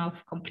kind of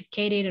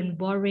complicated and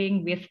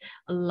boring with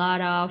a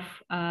lot of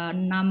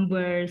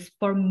numbers,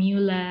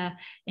 formula,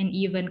 and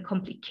even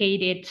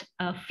complicated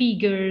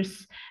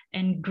figures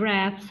and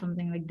graphs,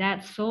 something like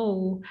that.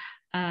 So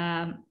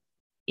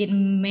it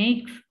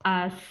makes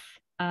us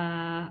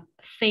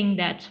think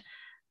that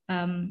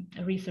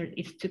research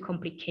is too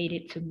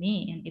complicated to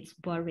me and it's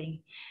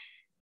boring.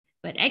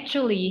 But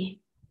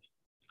actually,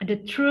 the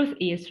truth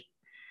is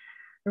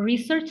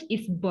research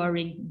is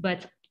boring,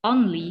 but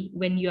only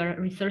when you are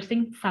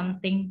researching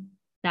something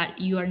that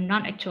you are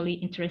not actually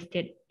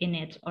interested in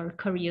it or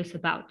curious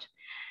about.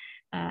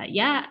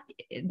 Yeah,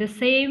 the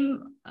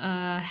same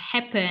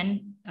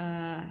happen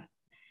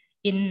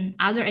in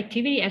other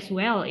activity as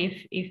well.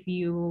 If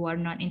you are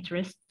not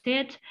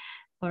interested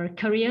or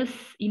curious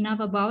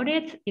enough about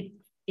it,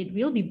 it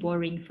will be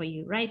boring for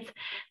you, right?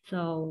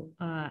 So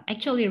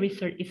actually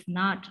research is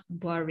not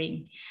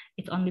boring.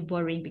 It's only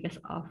boring because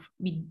of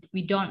we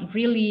don't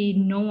really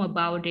know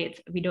about it.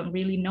 We don't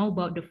really know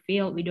about the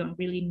field. We don't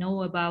really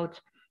know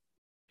about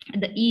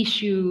the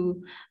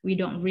issue. We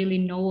don't really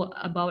know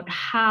about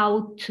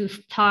how to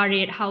start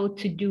it, how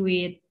to do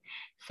it.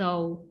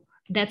 So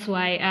that's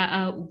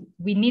why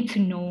we need to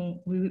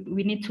know,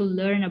 we need to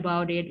learn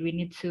about it. We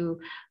need to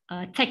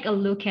take a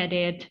look at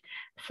it.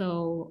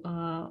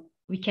 So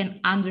we can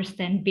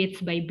understand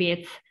bits by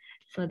bits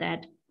so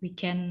that we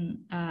can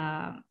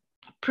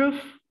prove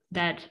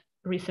that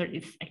research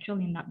is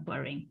actually not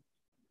boring.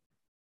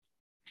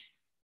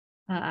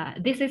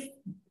 This is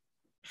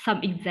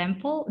some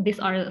example. These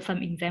are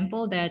some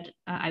example that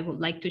I would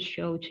like to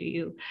show to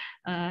you.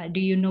 Do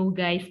you know,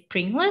 guys,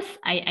 Pringles?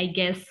 I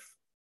guess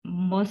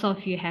most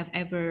of you have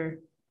ever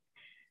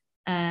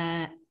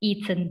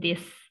eaten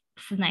this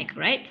snack,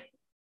 right?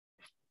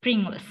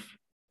 Pringles.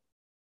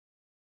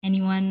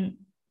 Anyone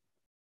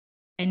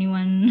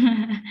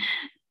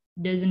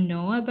doesn't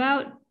know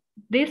about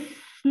this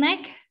snack?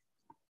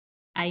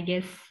 I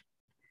guess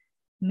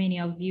many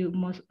of you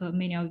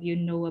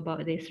know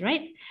about this,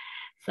 right?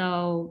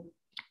 So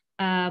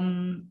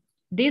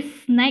this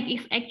snack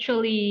is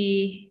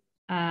actually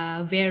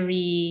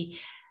very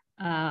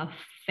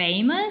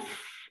famous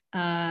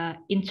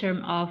in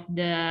terms of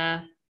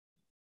the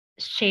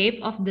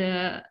shape of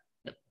the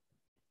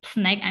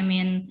snack. I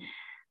mean,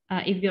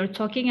 if you're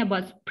talking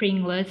about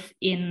Pringles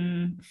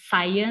in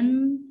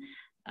science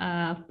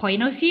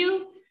point of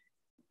view,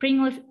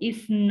 Pringles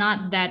is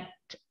not that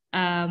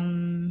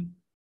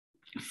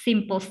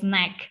simple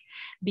snack,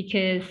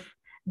 because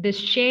the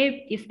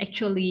shape is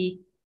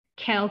actually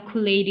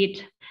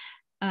calculated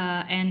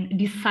and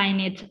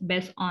designed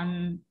based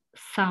on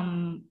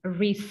some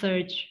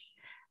research.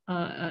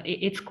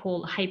 It's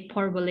called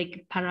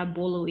hyperbolic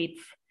paraboloids.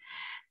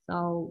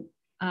 So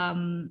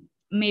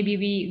maybe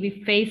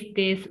we face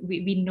this,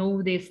 we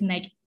know this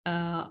snack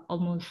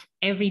almost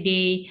every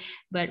day,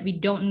 but we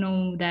don't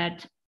know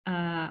that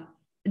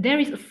there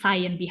is a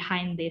science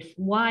behind this.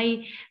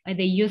 Why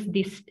they use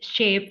this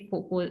shape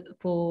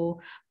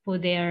for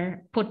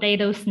their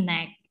potato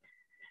snack?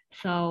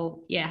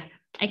 So yeah,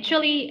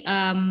 actually,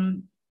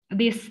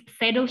 this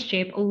saddle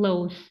shape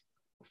allows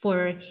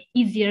for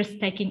easier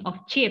stacking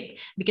of chip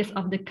because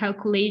of the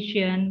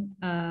calculation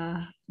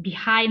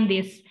behind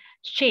this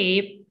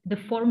shape, the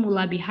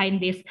formula behind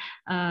this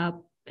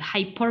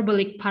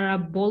hyperbolic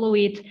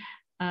paraboloid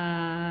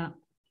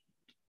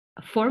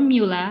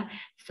formula.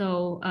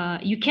 So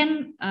you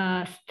can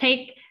stack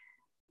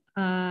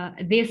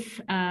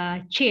these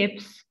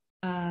chips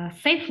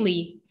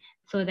safely,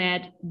 so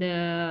that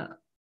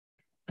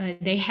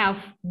they have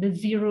the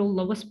zero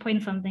lowest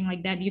point, something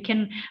like that. You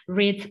can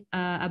read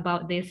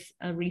about this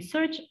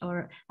research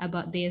or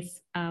about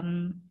this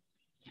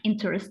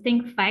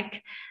interesting fact.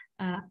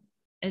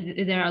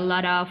 There are a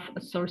lot of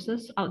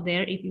sources out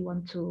there if you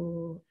want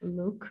to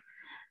look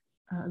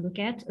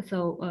at.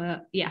 So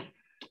yeah,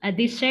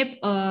 this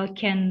shape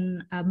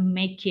can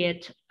make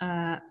it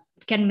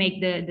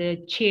the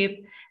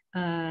chip.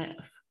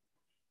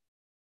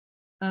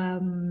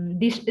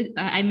 This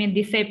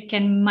shape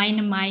can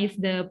minimize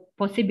the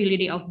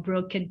possibility of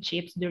broken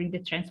chips during the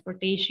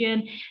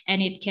transportation,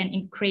 and it can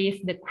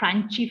increase the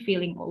crunchy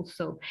feeling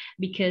also,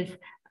 because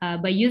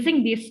by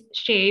using this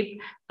shape,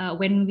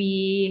 when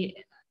we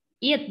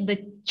eat the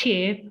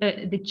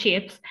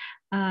chips,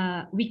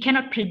 we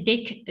cannot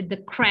predict the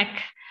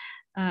crack,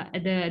 where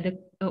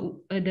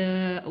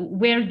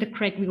the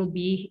crack will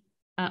be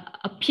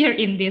appear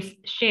in this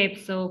shape.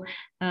 So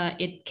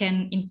it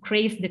can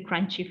increase the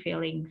crunchy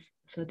feelings.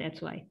 So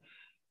that's why.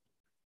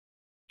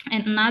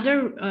 And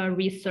another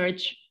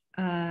research,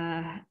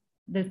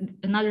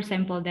 another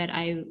sample that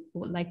I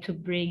would like to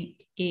bring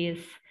is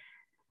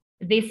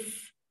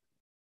this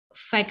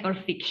fact or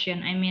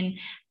fiction. I mean,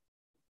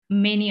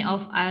 many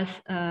of us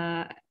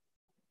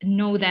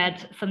know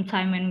that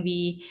sometime when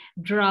we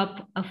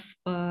drop a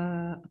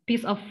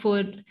piece of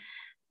food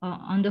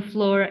on the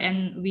floor,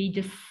 and we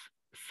just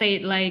say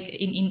it like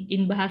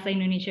in bahasa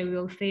Indonesia, we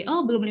will say,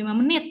 oh, belum 5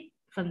 menit,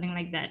 something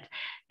like that.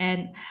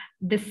 And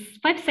this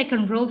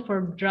 5-second rule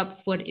for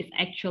drop food is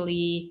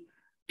actually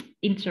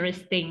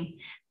interesting,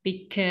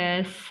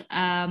 because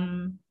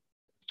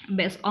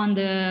based on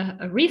the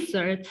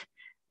research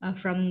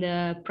from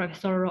the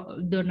Professor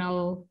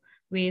Donald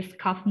W.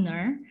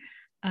 Kaufner,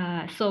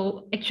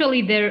 so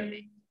actually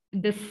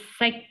the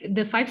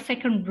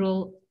 5-second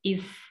rule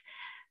is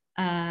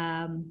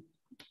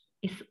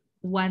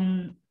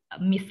one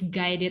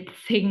misguided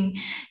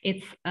thing.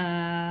 It's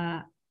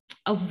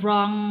a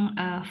wrong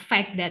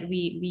fact that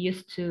we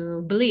used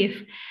to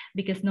believe,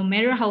 because no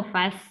matter how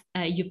fast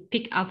you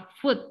pick up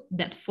food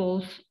that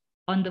falls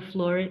on the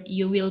floor,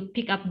 you will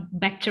pick up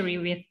bacteria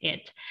with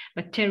it.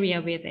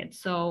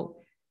 So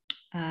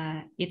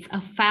it's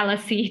a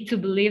fallacy to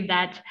believe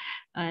that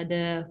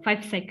the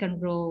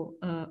 5-second rule,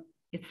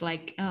 it's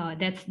like, oh,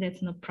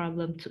 that's no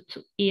problem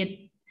to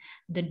eat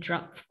the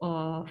drop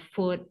of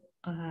food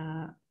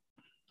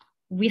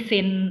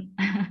within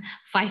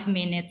 5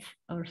 minutes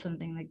or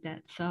something like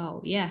that.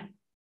 So yeah,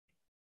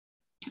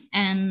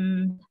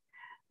 and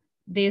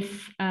this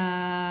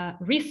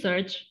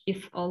research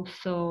is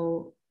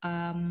also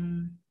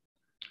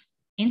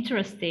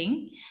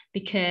interesting,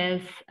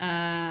 because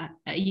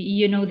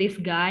you know this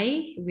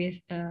guy with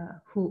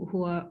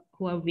who are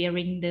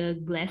wearing the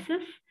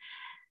glasses.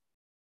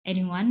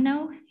 Anyone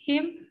know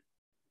him?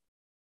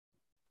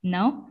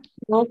 No?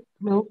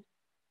 No.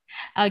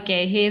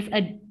 Okay, he's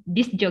a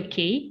disc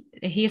jockey.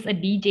 He's a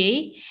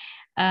DJ,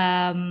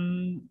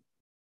 and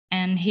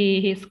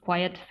he's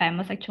quite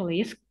famous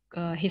actually.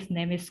 His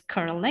name is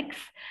Skrillex.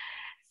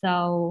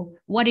 So,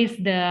 what is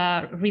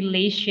the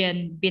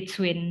relation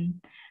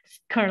between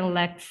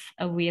Skrillex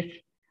with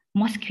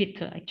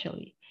mosquito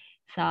actually?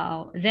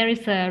 So, there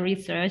is a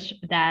research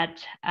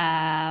that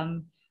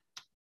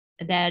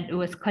that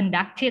was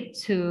conducted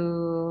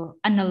to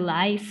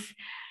analyze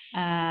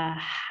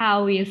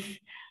how is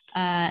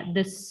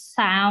the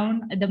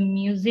sound, the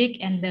music,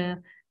 and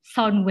the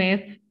sound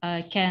wave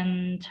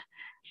can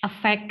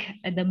affect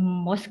the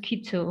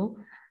mosquito.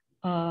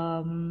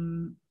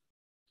 To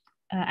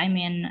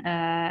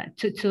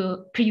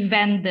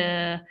prevent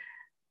the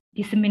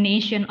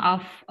dissemination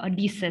of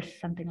disease,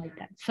 something like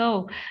that.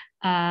 So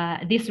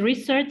this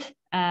research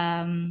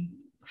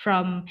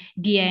from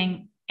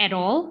Dieng et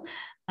al.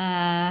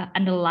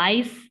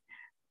 Analyzed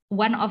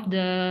one of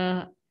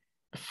the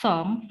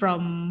song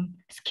from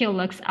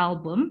Skrillex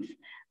albums,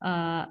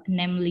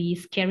 namely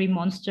Scary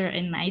Monster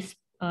and Nice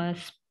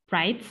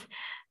Sprites.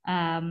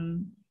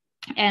 And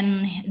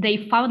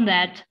they found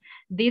that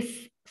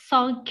this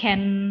song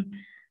can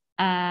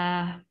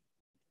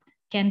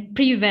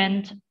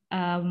prevent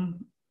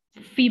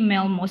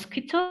female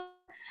mosquito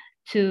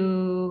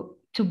to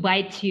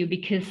bite you,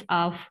 because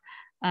of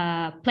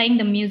playing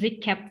the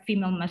music kept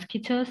female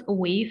mosquitoes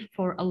away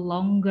for a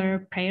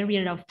longer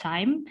period of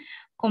time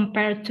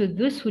compared to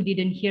those who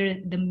didn't hear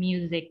the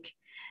music.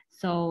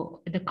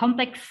 So the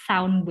complex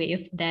sound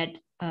wave that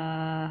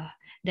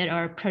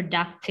are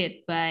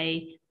produced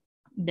by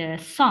the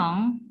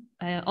song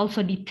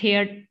also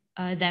deterred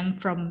them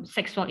from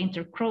sexual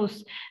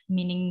intercourse,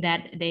 meaning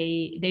that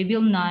they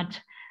will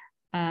not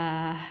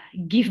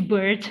give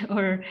birth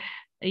or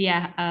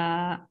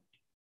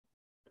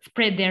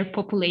spread their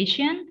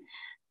population.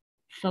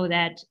 So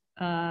that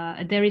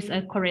there is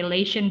a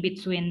correlation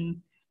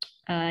between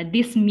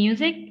this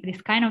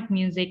kind of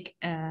music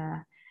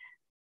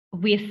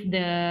with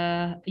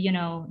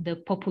the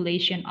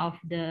population of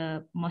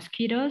the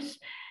mosquitoes,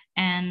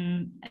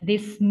 and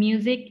this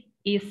music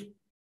is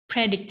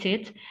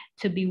predicted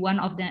to be one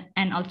of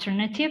an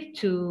alternative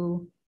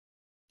to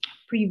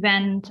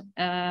prevent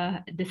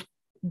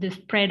the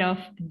spread of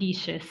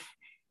disease.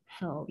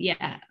 So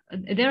yeah,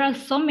 there are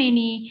so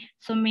many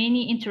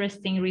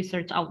interesting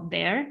research out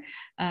there.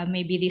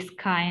 Maybe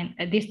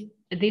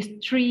these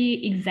three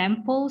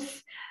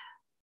examples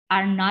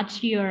are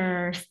not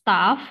your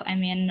stuff. I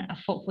mean,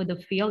 for the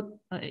field,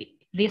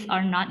 these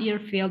are not your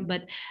field,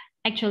 but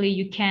actually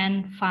you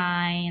can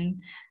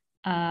find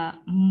a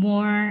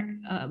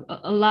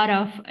lot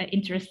of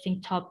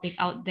interesting topic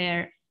out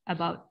there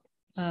about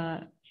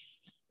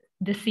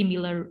the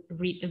similar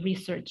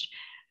research,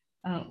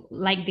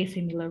 like the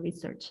similar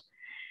research.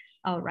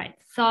 All right,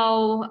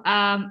 so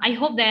I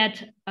hope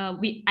that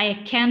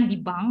I can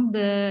debunk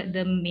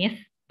the myth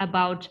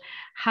about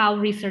how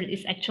research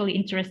is actually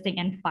interesting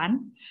and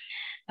fun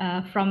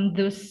from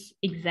those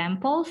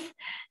examples.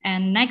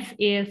 And next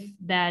is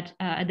that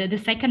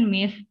the second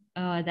myth,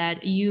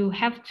 that you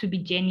have to be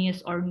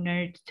genius or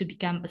nerd to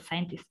become a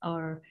scientist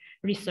or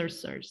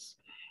researchers.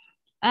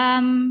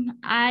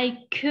 I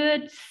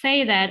could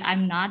say that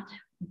I'm not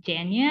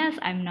genius,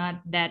 I'm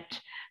not that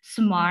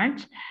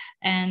smart,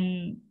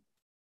 and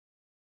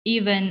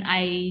even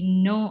I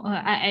know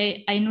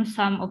I know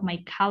some of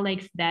my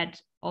colleagues that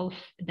was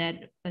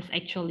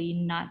actually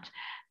not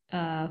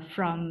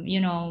from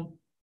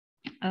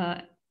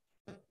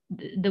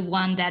the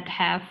one that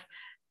have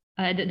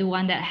the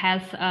one that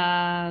has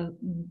a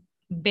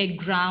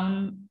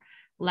background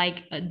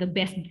like the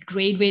best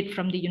graduate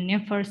from the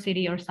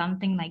university or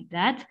something like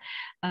that.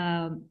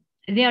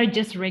 They are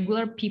just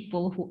regular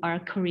people who are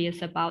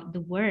curious about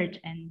the world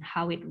and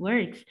how it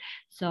works.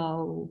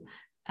 So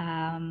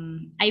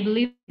I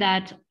believe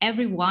that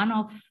every one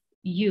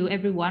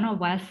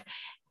of us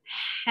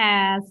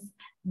has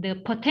the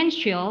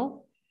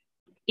potential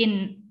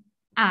in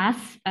us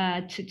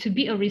to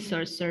be a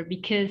researcher,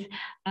 because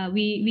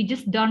we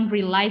just don't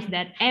realize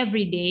that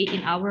every day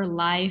in our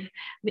life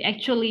we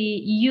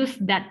actually use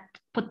that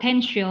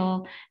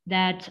potential,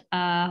 that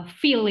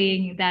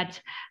feeling, that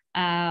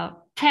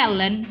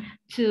talent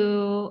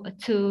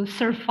to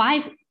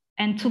survive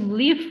and to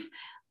live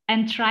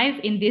and thrive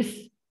in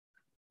this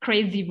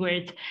crazy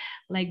world.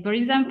 Like, for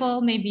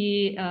example,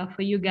 maybe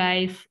for you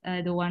guys,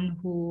 the one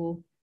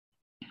who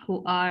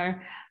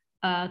are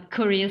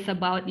curious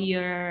about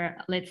your,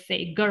 let's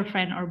say,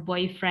 girlfriend or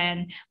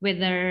boyfriend,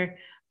 whether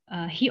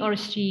he or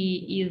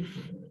she is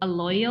a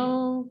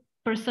loyal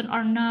person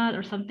or not,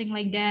 or something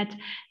like that.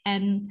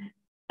 And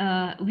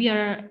we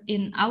are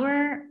in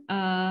our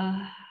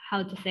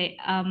how to say,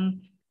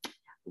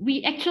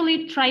 we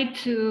actually try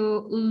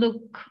to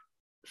look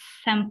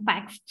some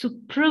facts to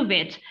prove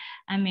it.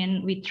 I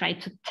mean, we try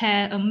to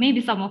tell,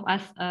 maybe some of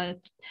us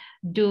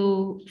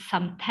do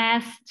some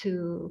tests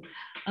to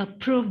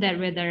prove that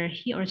whether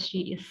he or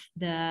she is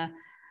the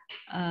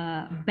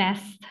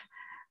best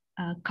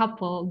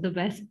couple, the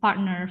best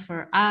partner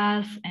for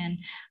us. And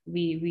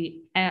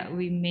we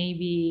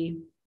maybe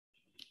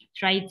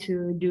try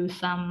to do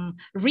some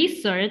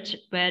research,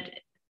 but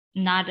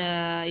not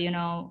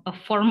a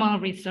formal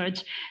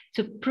research,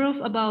 to prove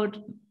about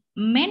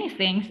many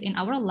things in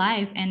our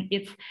life. And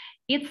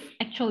it's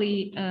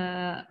actually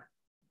a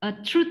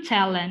true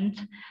talent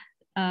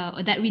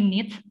that we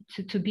need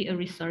to be a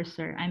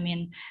researcher. I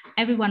mean,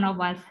 every one of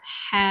us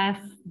has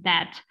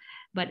that,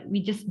 but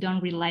we just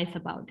don't realize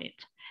about it.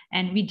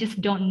 And we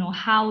just don't know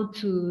how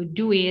to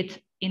do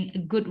it in a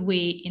good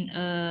way, in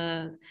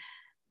a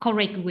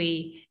correct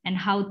way, and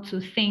how to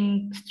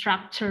think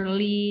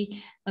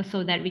structurally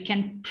so that we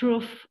can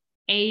prove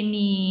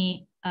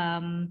any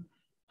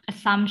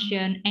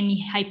assumption,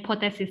 any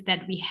hypothesis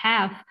that we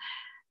have.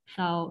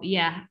 So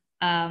yeah,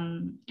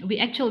 we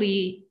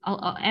actually,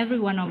 every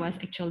one of us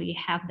actually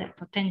have that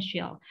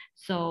potential.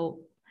 So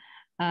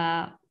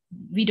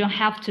we don't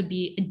have to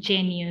be a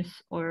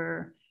genius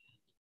or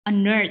a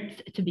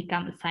nerd to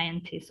become a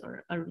scientist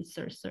or a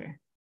researcher.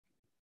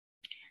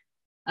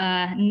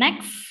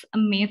 Next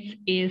myth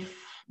is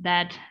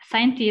that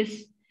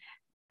scientists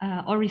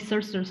or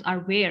researchers are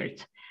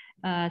weird.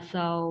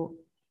 So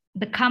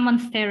the common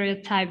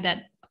stereotype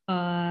that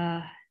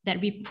that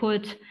we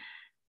put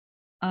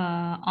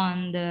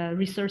on the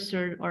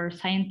researcher or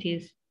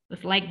scientist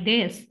was like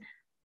this: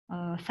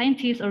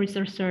 scientists or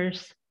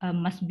researchers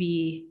must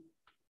be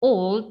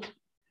old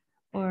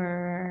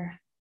or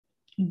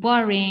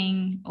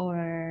boring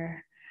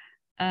or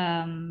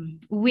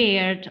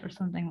weird or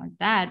something like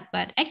that.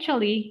 But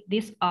actually,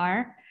 these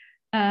are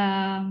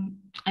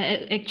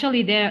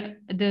actually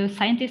the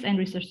scientists and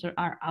researchers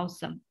are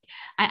awesome.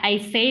 I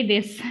say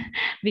this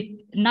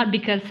not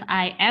because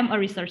I am a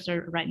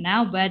researcher right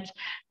now, but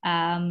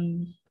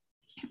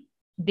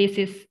this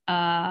is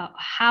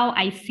how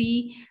I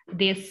see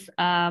this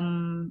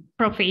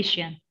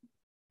profession.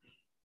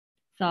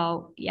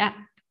 So yeah,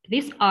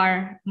 these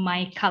are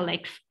my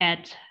colleagues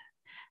at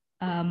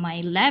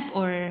my lab,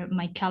 or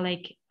my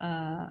colleague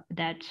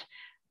that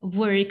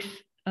works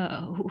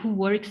who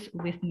works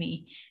with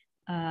me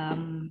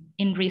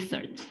in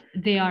research.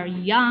 They are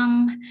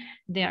young,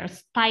 they are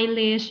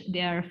stylish,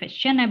 they are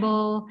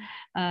fashionable,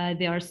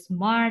 they are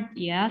smart,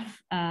 yes,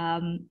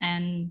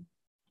 and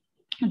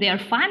they are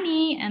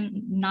funny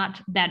and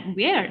not that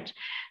weird,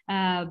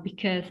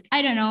 because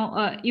I don't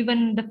know,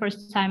 even the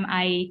first time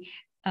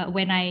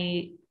when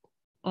I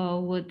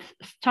would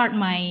start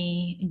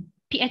my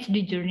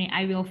PhD journey,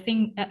 I will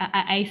think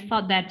I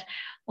thought that,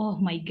 oh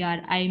my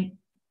God,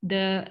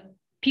 the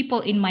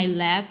people in my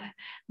lab,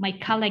 my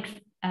colleagues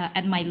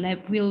at my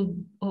lab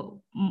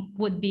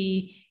would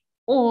be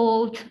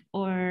old,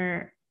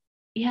 or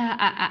yeah,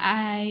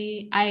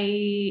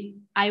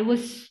 I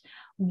was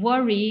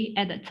worried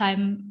at the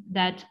time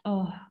that,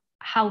 oh,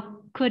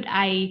 how could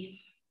I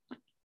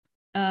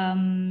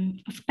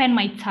spend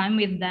my time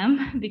with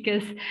them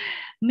because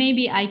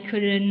maybe I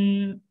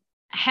couldn't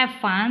have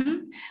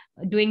fun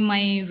doing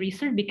my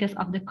research because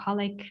of the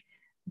colleague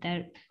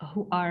that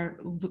who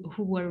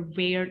were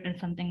weird or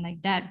something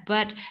like that.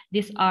 But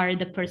these are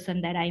the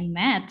person that I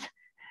met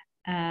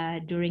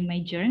during my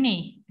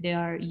journey. They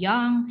are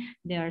young,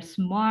 they are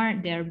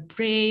smart, they are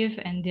brave,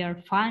 and they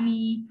are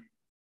funny.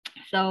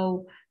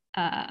 So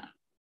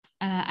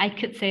I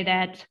could say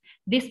that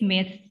this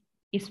myth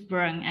is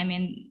wrong. I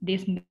mean,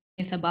 this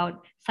myth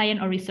about science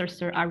or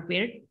researcher are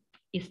weird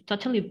is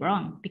totally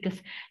wrong, because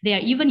they are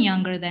even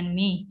younger than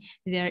me.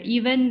 They are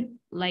even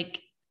like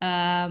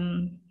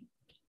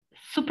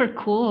super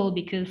cool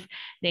because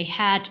they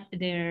had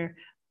their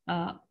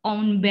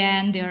own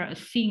band. They're a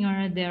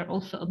singer. They're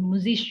also a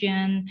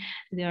musician.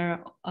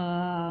 They're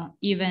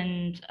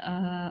even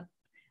a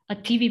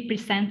TV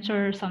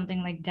presenter,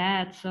 something like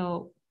that.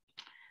 So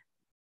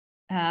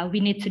we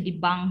need to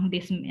debunk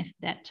this myth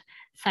that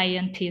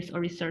scientists or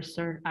researchers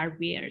are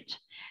weird.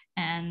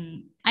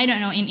 And I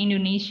don't know, in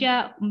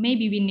Indonesia,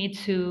 maybe we need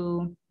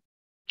to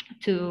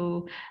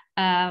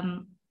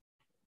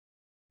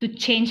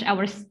change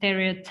our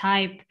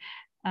stereotype,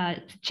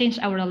 to change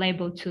our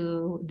label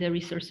to the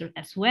researcher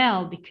as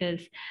well,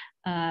 because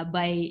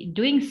by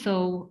doing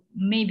so,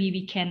 maybe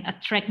we can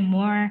attract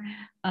more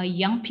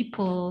young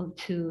people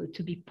to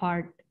be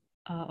part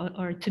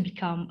or to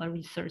become a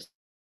researcher.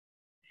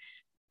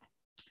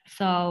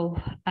 So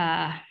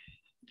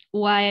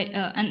why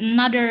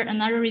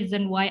another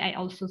reason why I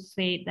also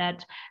say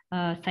that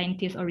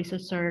scientists or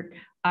researchers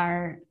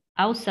are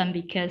awesome,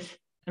 because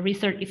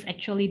research is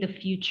actually the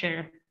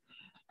future.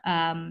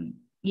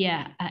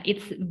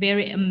 It's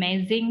very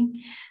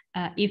amazing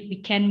if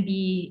we can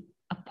be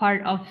a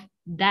part of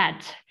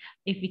that,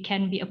 if we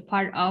can be a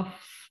part of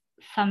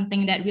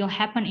something that will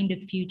happen in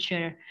the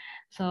future.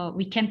 So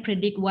we can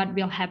predict what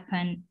will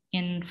happen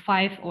in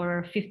 5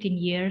 or 15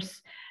 years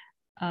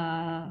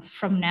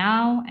from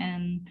now.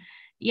 And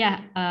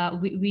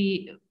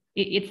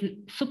it's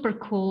super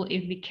cool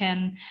if we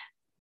can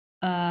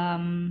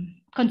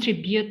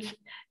contribute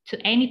to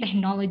any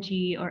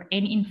technology or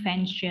any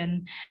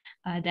invention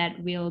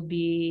that will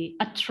be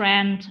a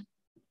trend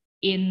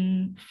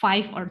in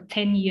 5 or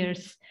 10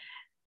 years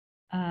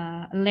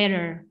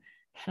later.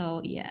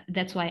 So yeah,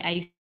 that's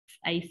why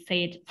I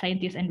said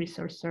scientists and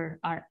researchers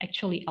are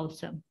actually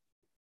awesome.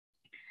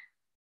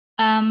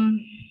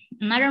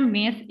 Another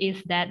myth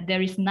is that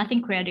there is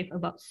nothing creative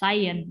about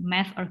science,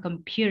 math, or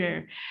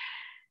computer.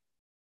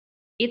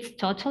 It's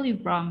totally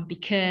wrong,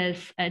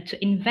 because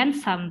to invent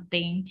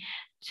something,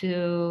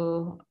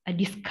 to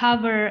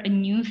discover a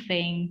new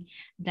thing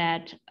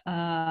that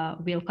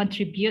will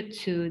contribute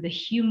to the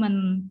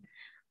human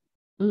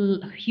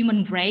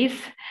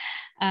race,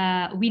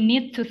 we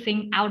need to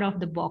think out of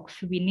the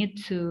box. We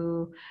need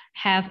to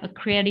have a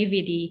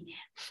creativity.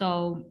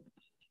 So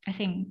I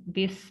think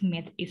this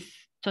myth is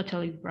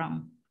totally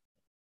wrong.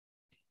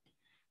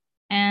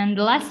 And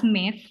the last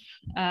myth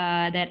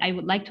that I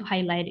would like to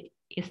highlight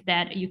is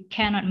that you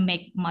cannot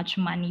make much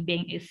money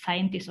being a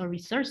scientist or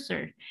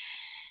researcher.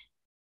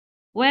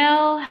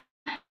 Well,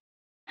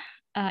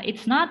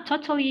 it's not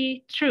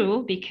totally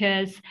true,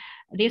 because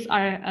these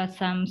are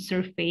some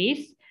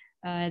surveys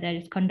that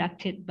is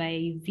conducted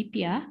by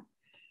Zipia.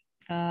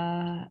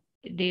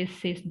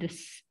 This is the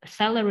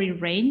salary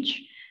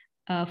range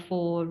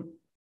for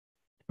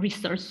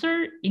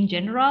researcher in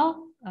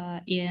general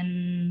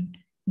in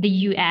the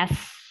US.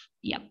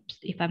 Yep,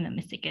 if I'm not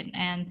mistaken.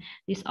 And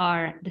these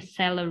are the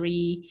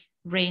salary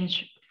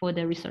range for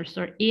the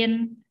researcher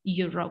in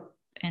Europe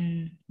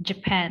and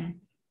Japan.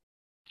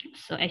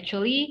 So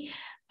actually,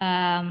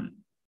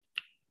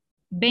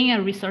 being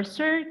a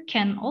researcher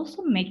can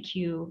also make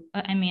you,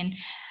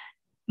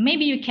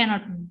 maybe you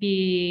cannot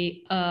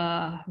be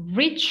a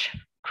rich,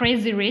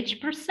 crazy rich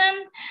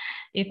person,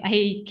 if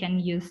I can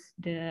use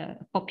the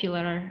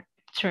popular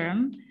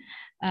term,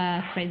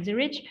 crazy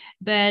rich,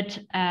 but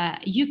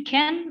you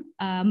can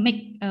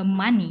make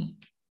money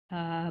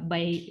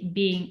by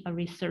being a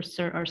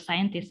researcher or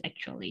scientist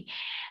actually.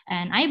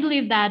 And I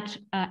believe that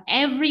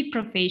every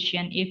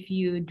profession, if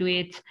you do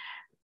it,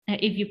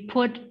 if you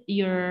put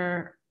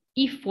your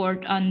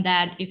effort on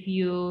that, if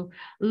you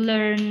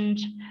learned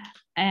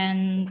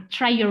and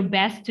try your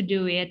best to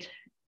do it,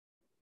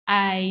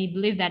 I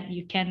believe that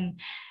you can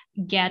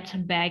get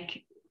back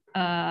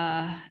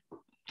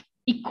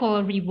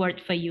equal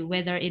reward for you,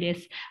 whether it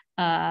is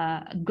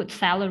a good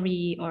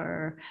salary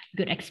or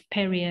good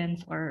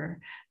experience, or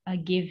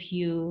give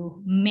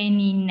you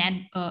many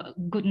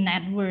good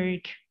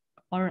network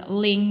or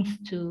links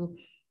to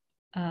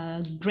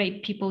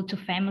great people, to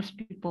famous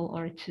people,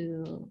 or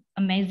to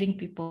amazing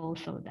people.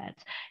 So that,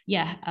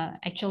 yeah,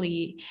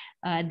 actually,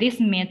 this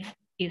myth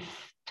is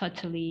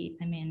totally,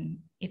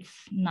 it's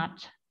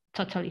not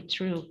totally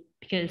true,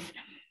 because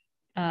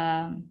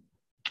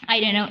I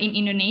don't know, in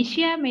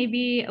Indonesia,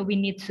 maybe we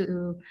need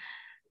to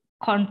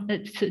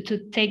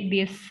take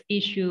this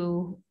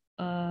issue,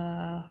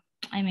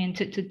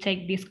 to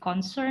take this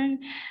concern,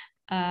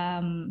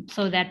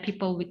 so that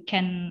people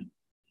can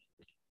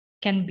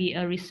be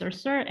a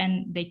researcher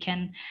and they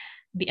can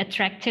be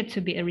attracted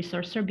to be a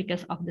researcher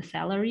because of the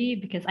salary.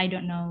 Because I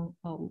don't know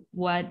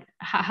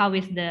how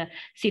is the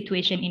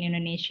situation in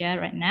Indonesia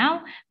right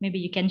now. Maybe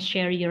you can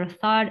share your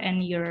thought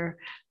and your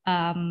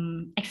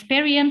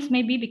experience,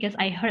 maybe, because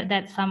I heard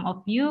that some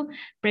of you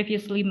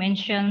previously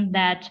mentioned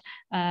that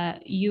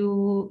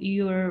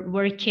you're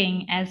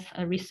working as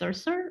a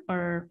researcher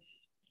or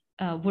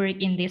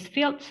work in this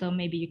field. So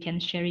maybe you can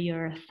share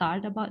your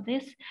thought about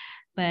this.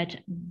 But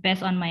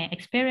based on my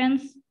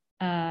experience,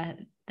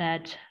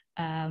 that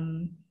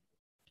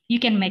you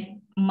can make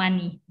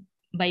money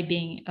by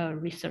being a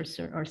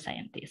researcher or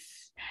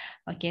scientist.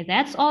 Okay,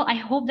 that's all. I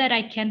hope that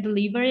I can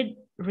deliver it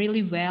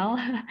really well,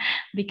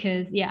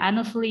 because yeah,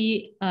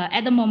 honestly,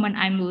 at the moment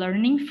I'm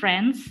learning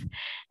French,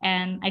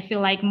 and I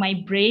feel like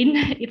my brain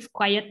is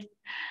quite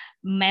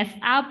messed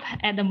up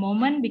at the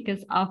moment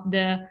because of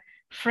the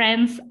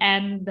French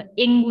and the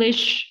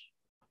English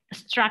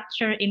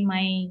structure in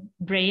my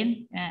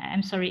brain.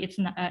 I'm sorry, it's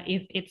not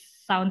if it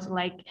sounds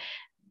like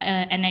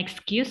an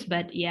excuse,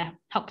 but yeah,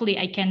 hopefully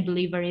I can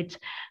deliver it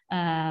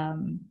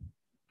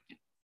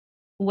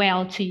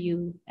well to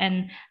you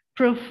and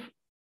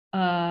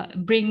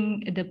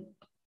bring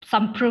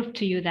some proof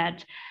to you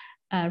that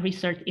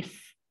research is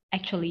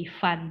actually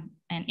fun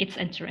and it's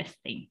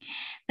interesting.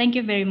 Thank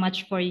you very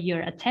much for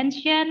your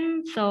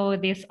attention. So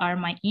these are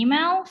my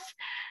emails.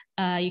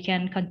 You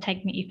can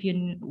contact me if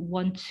you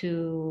want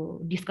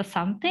to discuss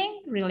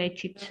something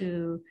related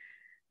to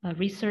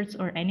research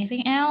or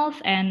anything else.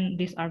 And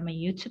these are my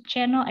YouTube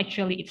channel.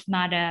 Actually, it's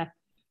not a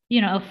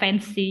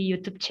fancy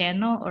YouTube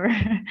channel or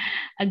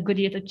a good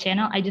YouTube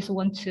channel. I just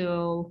want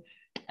to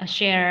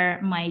share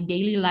my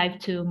daily life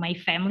to my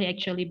family,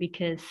 actually,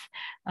 because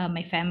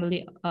my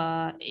family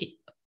are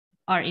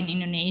in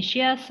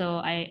Indonesia. So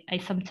I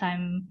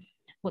sometimes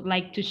would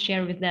like to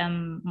share with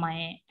them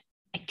my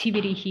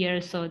activity here,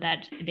 so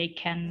that they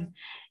can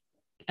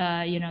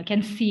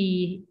can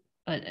see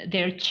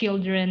their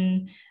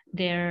children,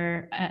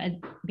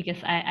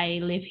 because I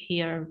live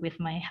here with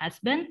my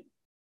husband,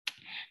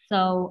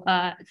 so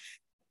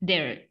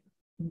their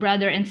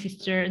brother and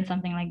sister and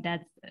something like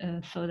that,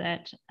 so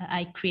that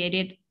I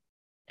created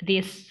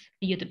this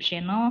YouTube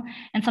channel.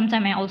 And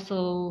sometimes I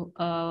also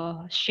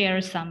share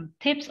some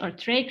tips or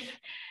tricks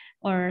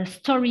or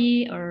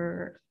story,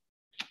 or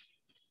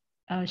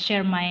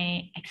share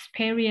my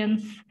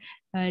experience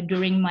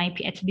during my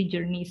PhD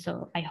journey.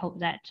 So I hope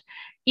that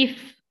if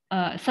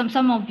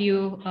some of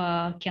you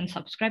can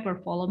subscribe or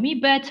follow me,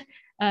 but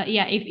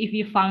yeah, if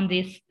you found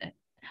this,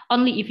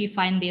 only if you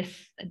find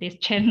this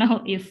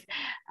channel is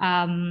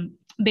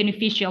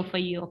beneficial for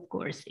you, of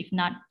course. If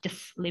not,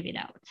 just leave it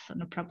out, so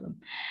no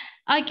problem.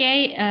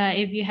 Okay,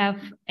 if you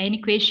have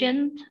any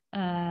question,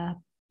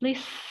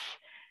 please,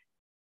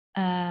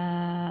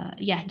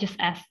 yeah, just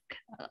ask,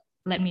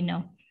 let me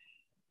know.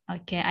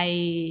 Okay,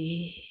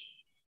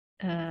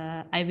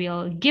 I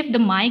will give the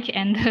mic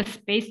and the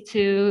space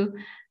to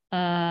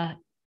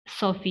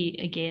Sophie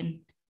again.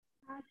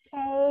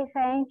 Okay,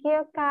 thank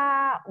you,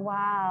 Kak.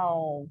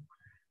 Wow.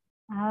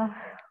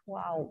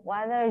 Wow,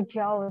 what a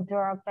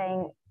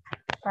jaw-dropping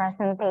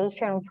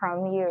presentation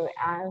from you.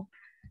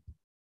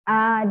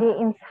 And the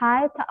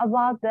insight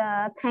about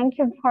thank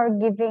you for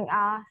giving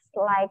us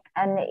like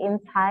an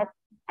insight,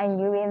 a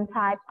new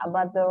insight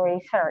about the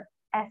research,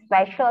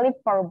 especially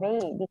for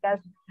me, because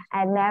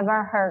I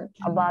never heard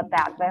about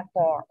that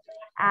before.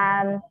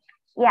 And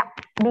Yeah,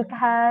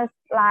 because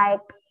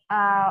like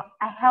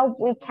I hope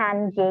we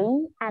can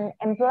gain and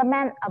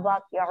implement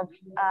about your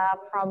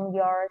from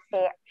your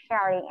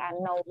sharing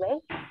and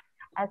knowledge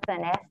as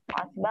soon as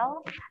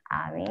possible.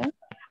 I mean,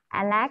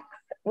 and next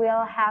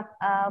we'll have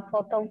a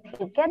photo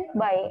taken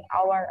by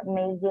our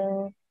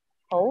amazing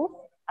host.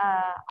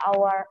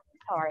 Our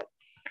sorry,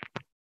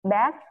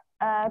 Beth.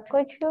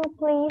 Could you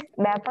please,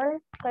 Bever,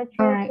 could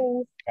All you right.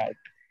 please take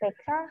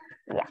picture?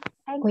 Yeah,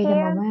 thank Wait you.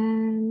 a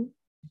moment.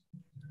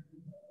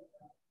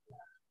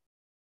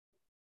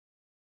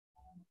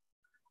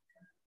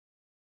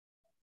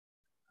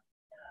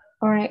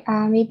 All right.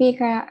 Maybe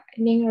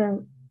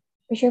Ningrum,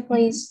 would you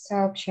please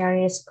stop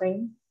sharing your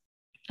screen?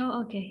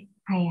 Oh, okay.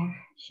 Yeah,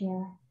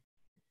 sure.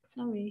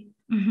 Sorry.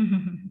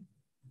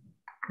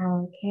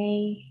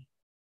 Okay.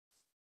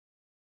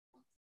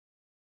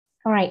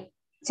 All right.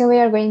 So we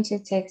are going to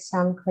take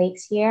some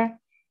clicks here,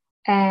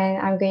 and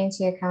I'm going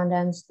to count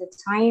down the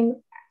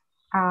time.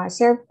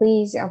 So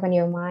please open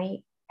your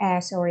mic,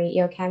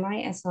 your camera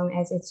as long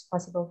as it's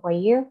possible for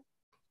you.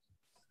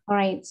 All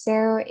right,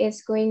 so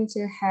it's going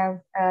to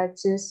have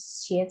two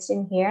sheets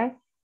in here.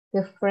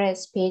 The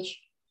first page,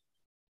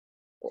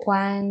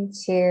 1,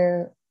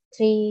 2,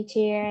 3,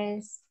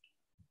 cheers.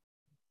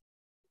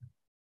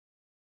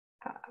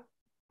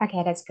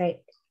 Okay, that's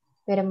great.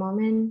 Wait a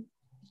moment.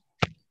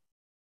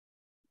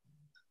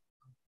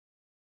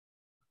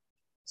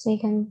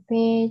 Second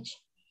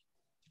page.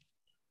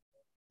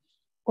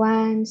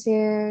 1,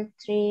 2,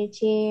 3,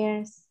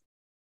 cheers.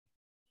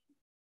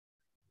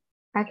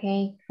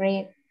 Okay,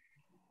 great.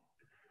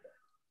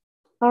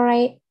 All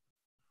right.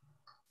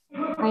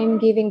 I'm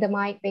giving the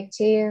mic back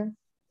to you,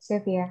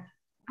 Sophia.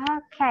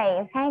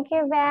 Okay, thank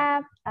you,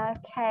 Beth.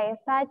 Okay,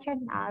 such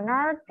an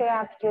honor to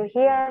have you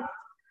here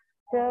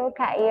to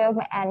Kak Yum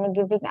and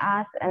giving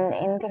us an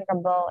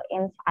integral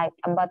insight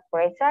about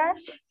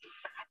research.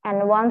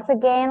 And once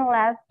again,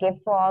 let's give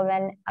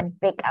Roman a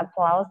big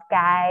applause,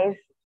 guys.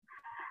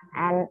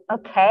 And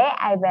okay,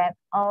 I bet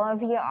all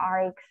of you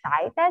are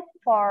excited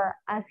for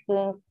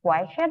asking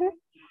questions.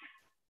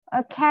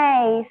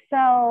 Okay,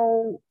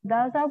 so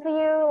those of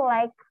you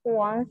like who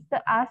wants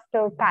to ask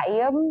to Kak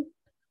Yum,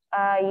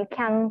 you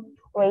can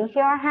raise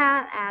your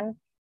hand and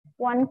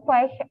one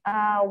question,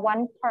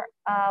 one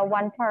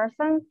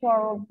person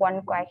for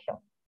one question.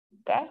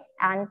 Okay,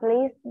 and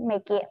please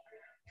make it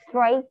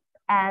straight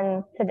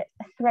and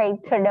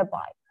straight to the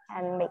point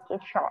and make it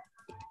short.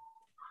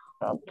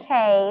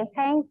 Okay,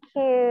 thank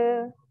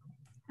you.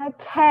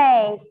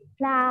 Okay,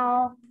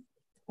 now,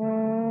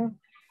 nih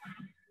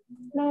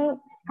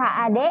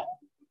Kak Ade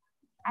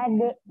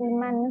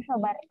Iman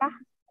Sobarkah.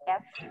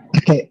 Yes.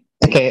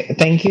 Okay.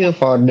 Thank you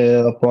for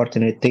the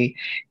opportunity.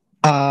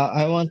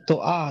 I want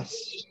to ask,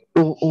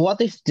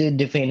 what is the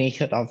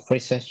definition of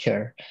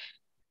researcher?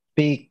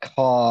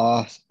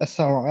 Because as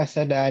long as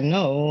I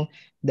know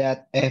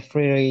that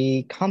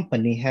every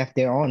company have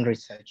their own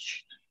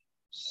research.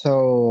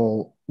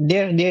 So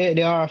there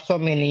are so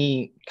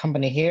many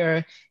company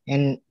here,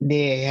 and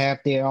they have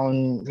their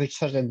own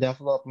research and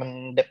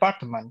development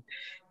department.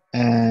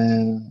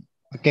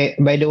 Okay.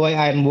 By the way,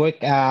 I'm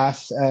work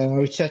as a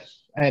research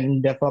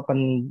and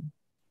development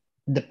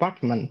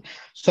department.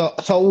 So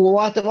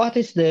what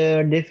is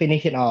the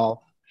definition of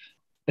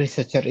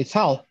researcher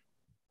itself?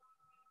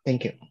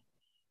 Thank you.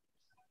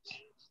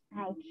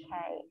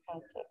 Okay,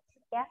 thank you.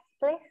 Yes,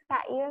 please,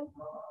 Kak Yu,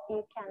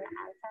 you can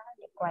answer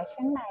the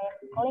question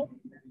directly.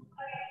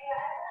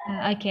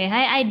 Okay,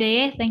 hi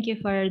Ade, thank you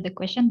for the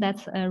question.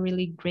 That's a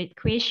really great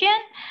question.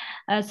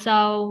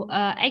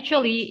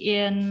 Actually,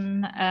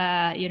 in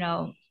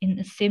in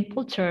a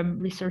simple term,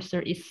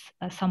 researcher is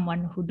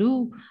someone who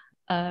do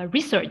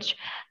research.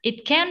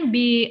 It can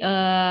be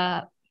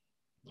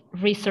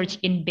research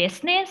in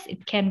business.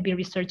 It can be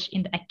research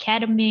in the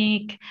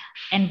academic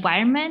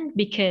environment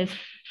because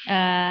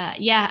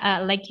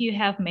like you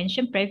have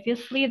mentioned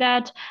previously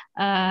that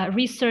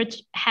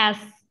research has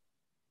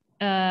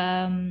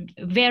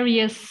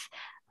various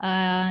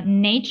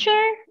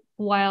nature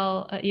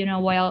while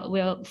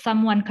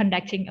someone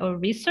conducting a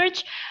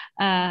research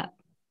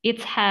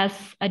it has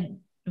a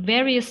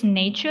various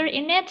nature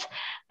in it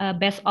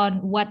based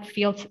on what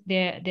field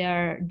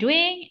they're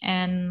doing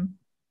and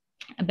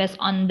based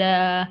on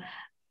the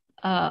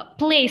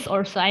place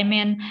also. I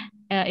mean,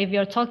 if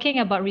you're talking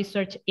about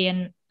research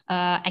in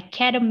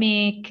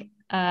academic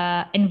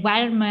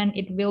environment,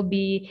 it will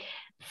be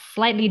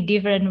slightly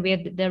different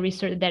with the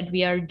research that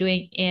we are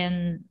doing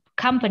in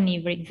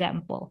company, for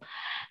example,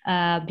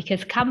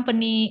 because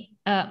company,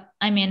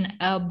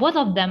 both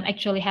of them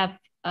actually have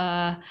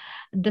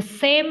the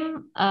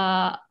same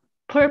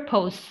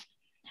purpose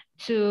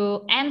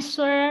to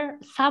answer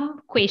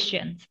some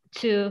questions,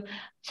 to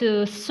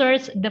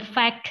search the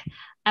fact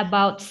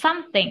about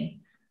something,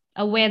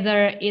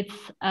 whether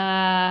it's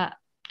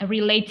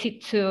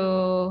related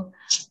to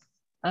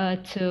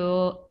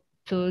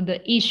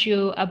the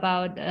issue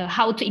about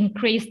how to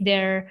increase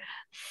their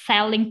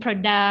selling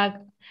product,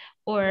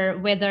 or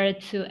whether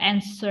to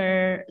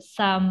answer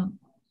some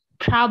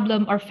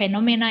problem or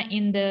phenomena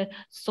in the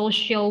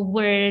social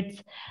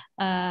world.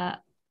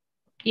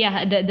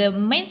 Yeah, the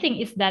main thing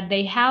is that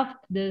they have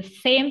the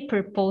same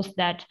purpose,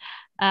 that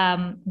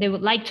they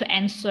would like to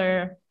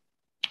answer,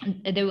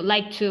 they would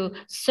like to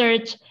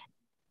search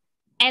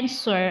an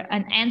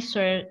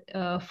answer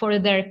for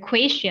their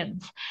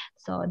questions.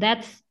 So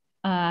that's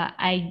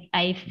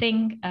I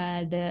think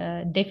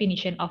the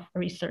definition of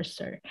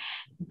researcher.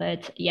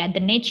 But yeah,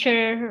 the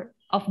nature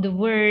of the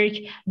work,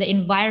 the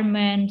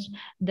environment,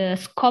 the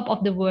scope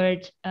of the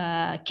work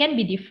can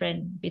be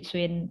different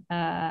between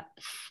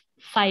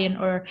science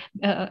or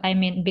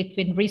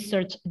between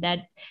research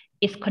that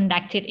is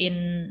conducted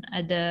in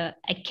the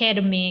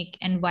academic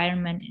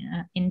environment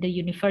in the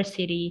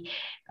university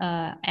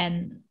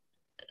and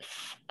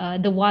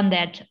the one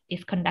that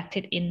is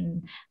conducted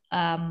in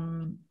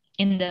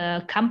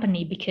the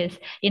company, because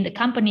in the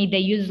company they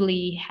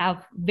usually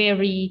have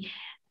very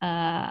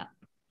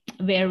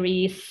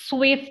very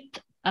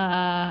swift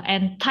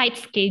and tight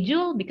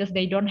schedule, because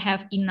they don't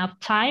have enough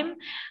time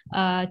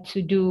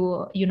to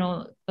do, you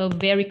know, a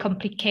very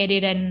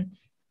complicated and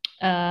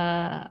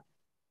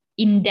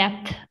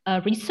in-depth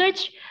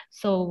research.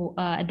 So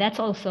that's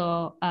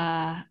also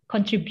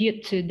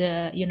contribute to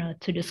the, you know,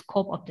 to the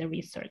scope of the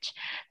research.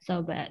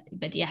 So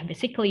but yeah,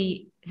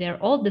 basically they're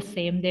all the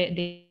same.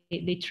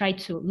 They try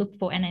to look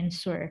for an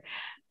answer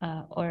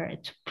or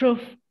to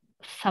prove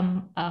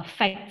some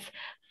facts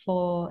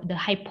for the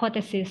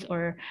hypothesis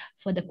or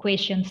for the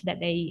questions that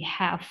they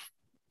have.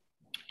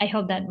 I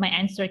hope that my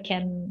answer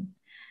can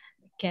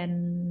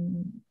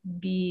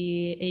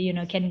be, you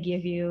know, can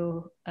give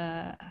you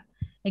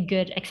a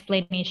good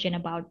explanation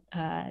about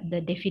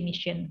the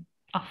definition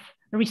of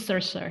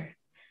researcher.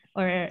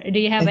 Or do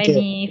you have Thank you.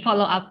 any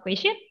follow-up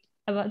question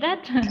about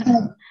that?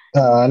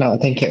 No,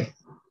 thank you.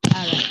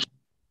 All right.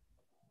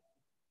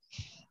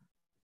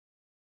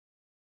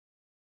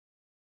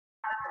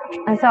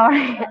 I'm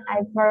sorry,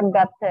 I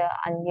forgot to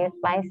unmute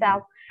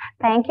myself.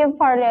 Thank you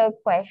for the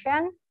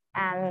question,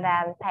 and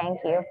then thank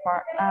you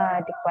for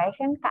the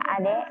question, Kak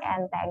Ade,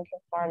 and thank you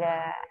for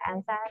the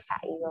answer,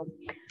 Kak Igo.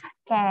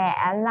 Okay,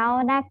 and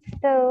now next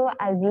to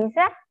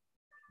Aziza.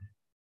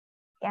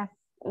 Yes,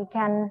 you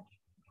can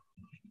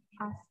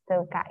ask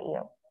to Kak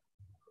Igo.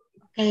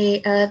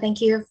 Okay,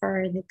 thank you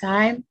for the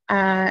time,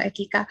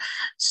 Akika.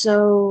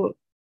 So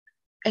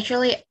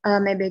actually,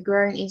 my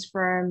background is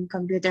from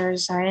computer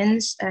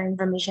science and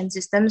information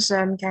systems, so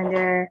I'm kind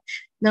of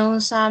know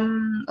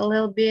a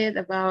little bit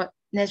about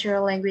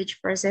natural language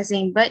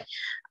processing. But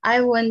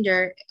I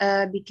wonder,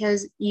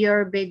 because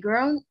your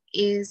background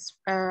is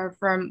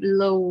from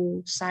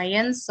low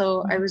science,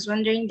 so I was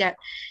wondering that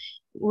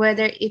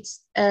whether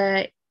it's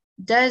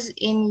does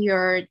in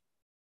your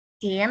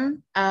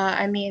team,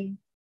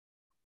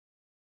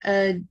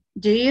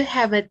 do you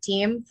have a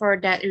team for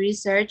that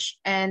research,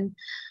 and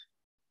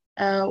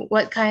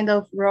what kind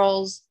of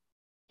roles,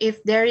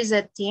 if there is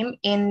a team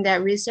in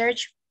that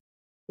research,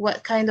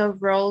 what kind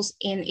of roles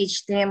in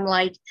each team,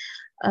 like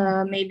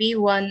maybe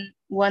one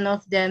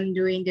of them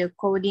doing the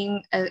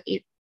coding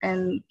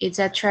and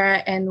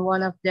etc., and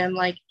one of them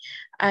like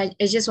I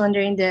just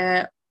wondering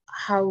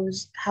how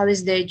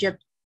is the job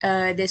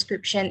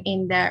description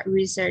in that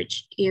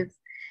research, if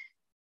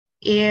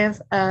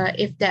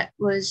that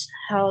was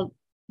held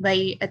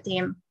by a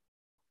team.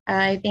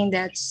 I think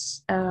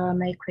that's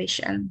my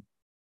question.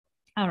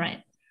 All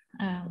right.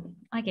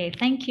 Okay,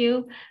 thank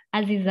you,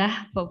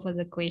 Aziza, for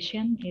the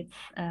question. It's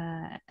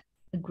a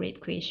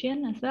great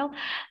question as well.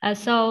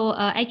 So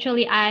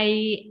actually,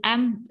 I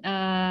am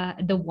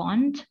the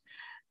one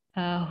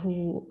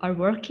who are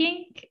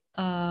working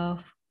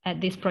at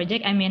this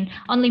project. I mean,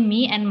 only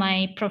me and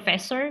my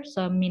professor.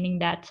 So meaning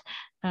that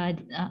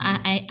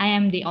I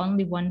am the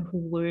only one who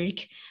work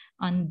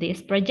on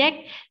this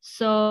project.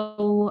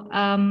 So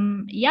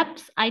yep,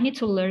 I need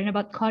to learn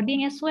about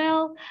coding as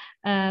well.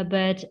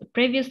 But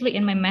previously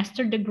in my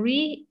master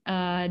degree,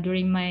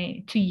 during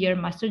my 2-year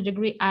master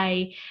degree,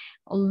 I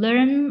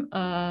learned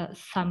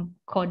some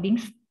coding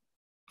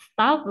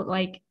stuff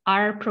like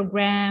R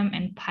program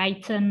and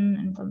Python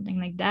and something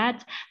like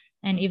that.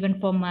 And even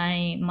for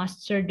my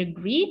master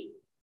degree,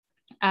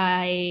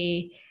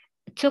 I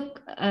took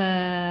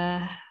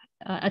a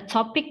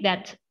topic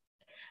that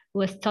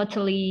was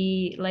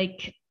totally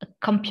like a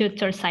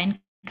computer science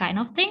kind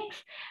of things.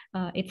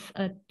 It's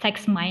a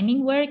text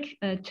mining work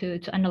to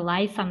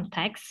analyze some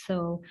text.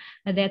 So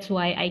that's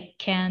why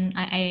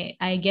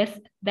I guess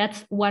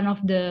that's one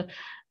of the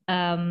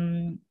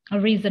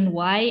reason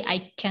why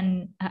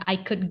I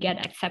could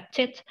get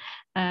accepted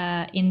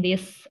in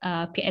this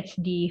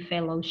PhD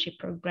fellowship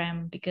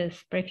program,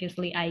 because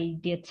previously I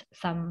did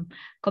some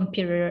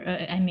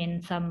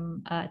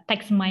some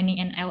text mining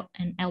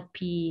and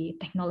LP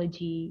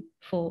technology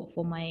for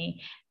my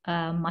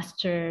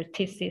master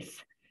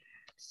thesis.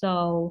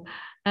 So,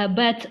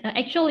 but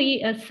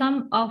actually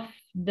some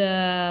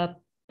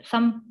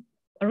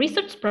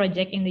research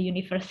project in the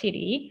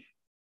university,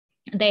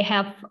 they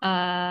have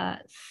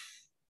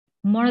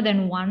more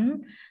than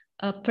one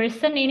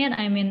person in it.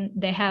 I mean,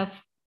 they have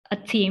a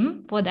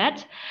team for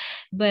that.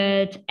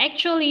 but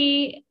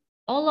actually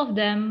all of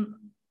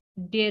them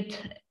did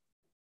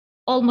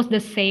almost the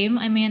same.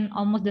 I mean,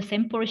 almost the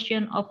same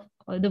portion of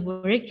the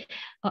work.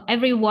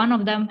 Every one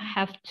of them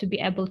have to be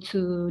able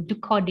to do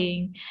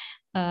coding,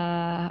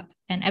 and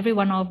every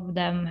one of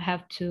them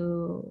have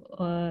to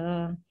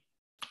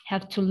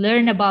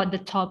learn about the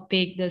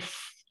topic, this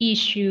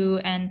issue,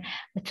 and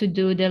to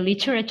do the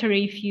literature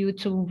review,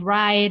 to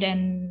write,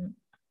 and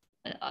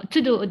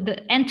to do the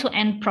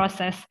end-to-end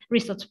process,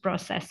 research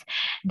process.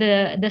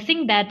 The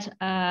thing that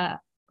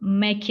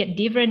make it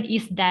different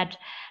is that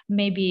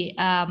maybe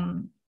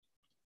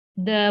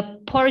the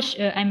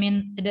portion, I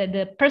mean,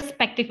 the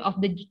perspective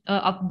of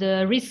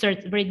the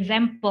research. For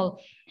example,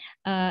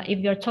 if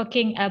you're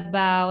talking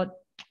about,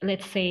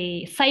 let's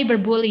say,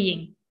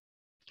 cyberbullying,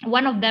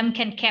 one of them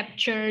can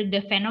capture the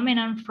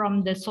phenomenon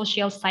from the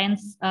social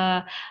science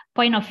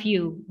point of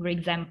view. For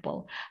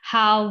example,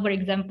 how, for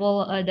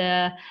example,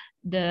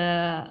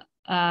 the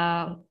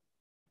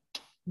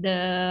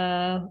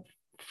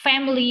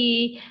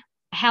family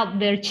help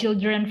their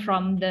children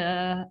from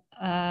the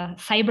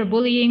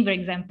cyberbullying, for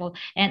example,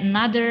 and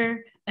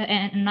another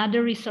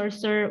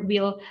researcher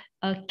will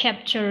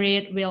capture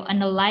it, will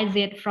analyze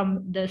it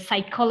from the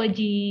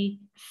psychology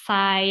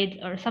side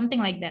or something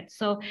like that.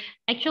 So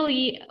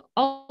actually,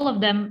 all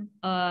of them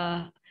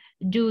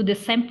do the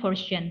same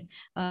portion,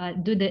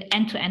 do the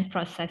end-to-end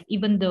process,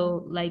 even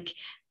though like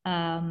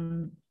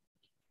the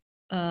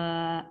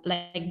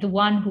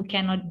one who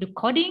cannot do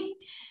coding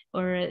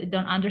or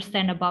don't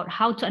understand about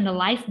how to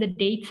analyze the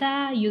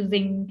data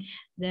using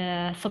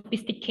the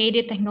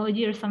sophisticated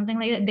technology or something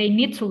like that, they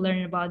need to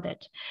learn about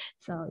that.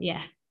 So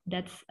yeah,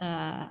 that's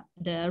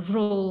the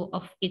role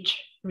of each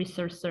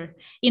researcher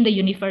in the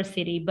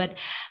university. But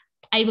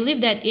I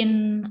believe that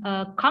in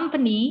a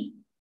company,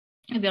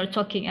 we are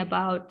talking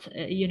about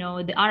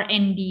the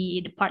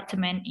R&D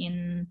department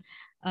in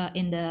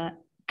the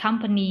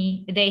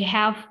company, they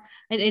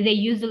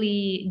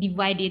usually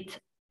divide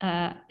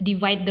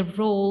the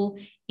role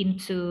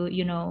into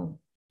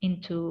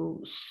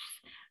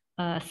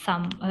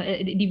some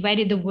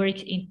divided the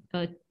work in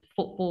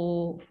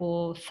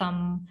for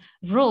some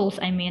roles.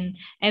 I mean,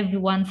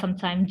 everyone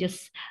sometimes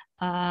just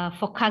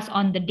focus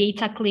on the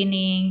data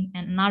cleaning,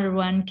 and another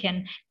one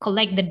can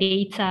collect the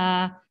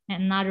data,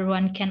 and another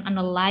one can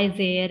analyze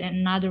it, and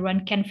another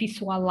one can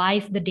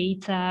visualize the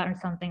data or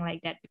something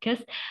like that.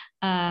 Because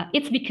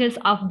it's because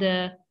of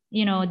the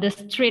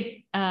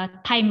strict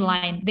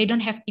timeline. They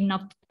don't have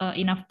enough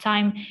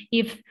time.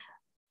 If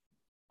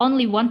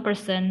only one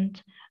person,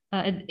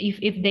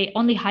 if they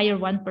only hire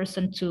one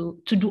person to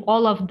do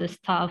all of the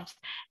stuff,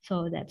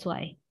 so that's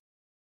why.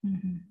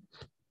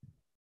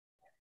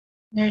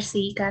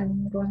 Merci, Kak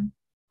Ningrum.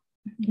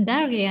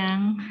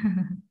 Daryang.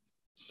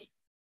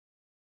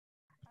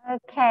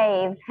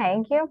 Okay,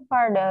 thank you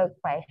for the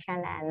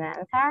question and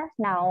answer.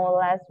 Now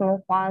let's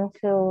move on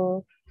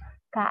to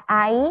Kak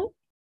Ai.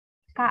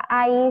 Kak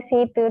Ai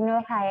Situ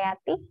Nur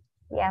Hayati.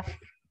 Yes,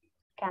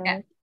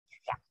 can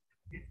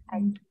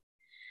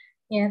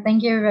Yeah,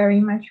 thank you very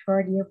much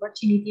for the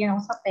opportunity, and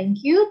also thank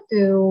you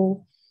to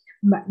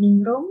Mbak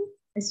Ningrum.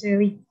 It's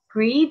really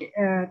great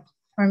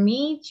for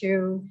me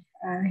to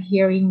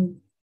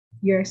hearing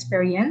your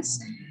experience.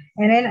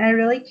 And then I'm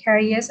really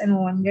curious and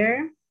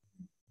wonder,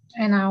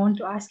 and I want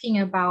to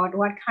asking about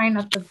what kind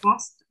of the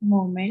best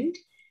moment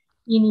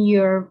in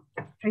your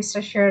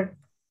researcher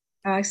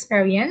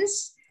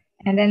experience.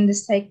 And then the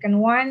second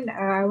one,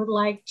 I would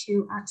like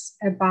to ask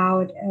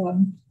about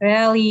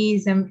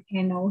realism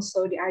and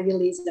also the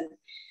idealism.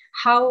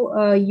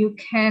 How you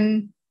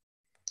can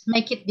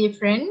make it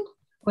different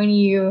when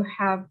you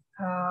have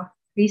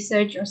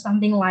research or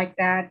something like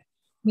that,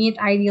 meet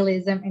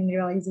idealism and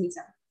realism.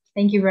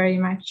 Thank you very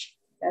much.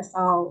 That's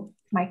all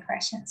my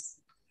questions.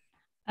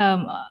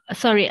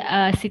 Sorry,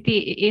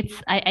 Siti,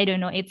 I don't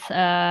know, it's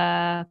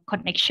a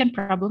connection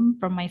problem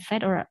from my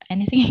side or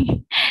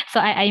anything. So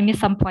I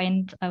missed some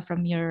point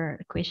from your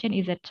question.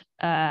 Is it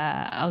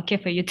okay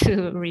for you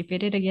to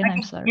repeat it again? Okay,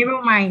 I'm sorry.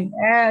 never mind.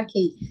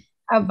 Okay,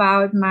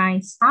 about my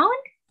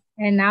sound,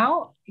 and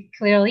now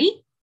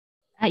clearly.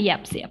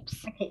 Yep.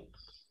 Okay.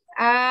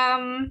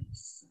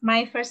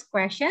 My first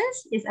question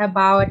is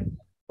about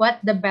what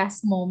the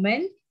best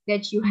moment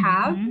that you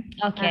have.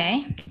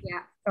 Okay.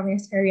 Yeah, from your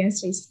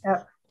experience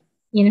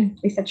in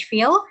research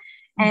field.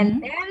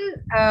 And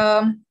then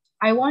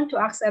I want to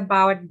ask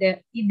about the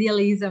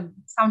idealism.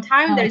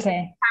 Sometimes there's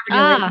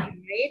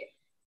idealism, right?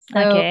 So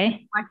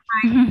what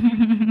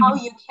kind, how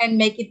you can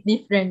make it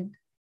different?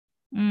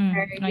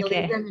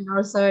 Idealism and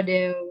also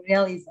the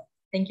realism.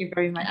 Thank you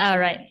very much. All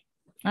right.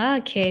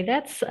 Okay,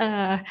 that's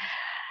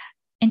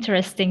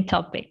interesting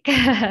topic.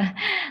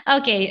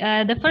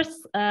 Okay, the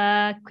first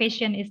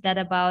question is that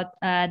about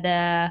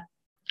the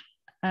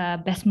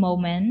best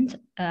moment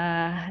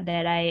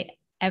that I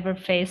ever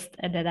faced,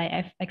 that I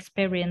have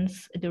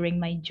experienced during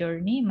my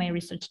journey, my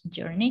research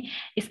journey,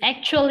 is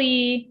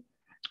actually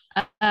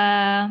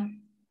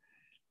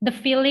the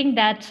feeling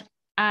that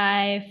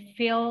I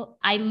feel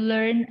I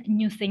learn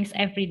new things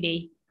every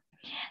day.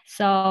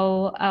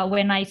 So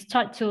when I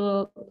start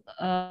to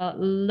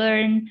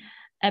learn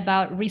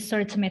about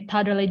research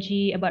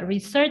methodology, about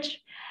research,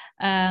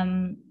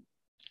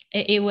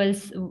 it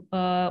was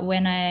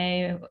when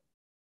I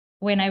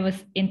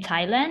was in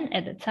Thailand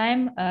at the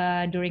time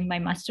during my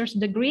master's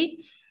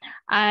degree.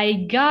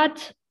 I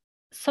got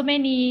so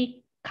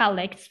many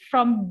colleagues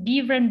from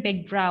different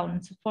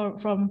backgrounds,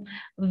 from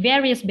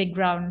various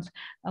backgrounds.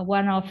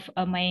 One of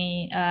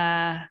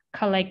my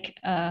colleague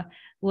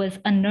was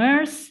a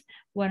nurse.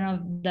 One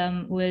of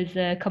them was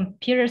a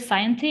computer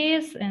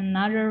scientist.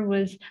 Another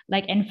was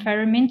like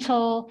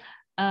environmental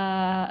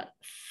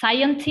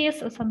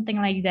scientist or something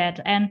like that.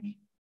 And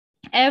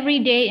every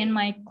day in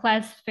my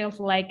class feels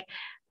like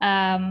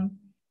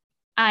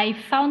I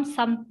found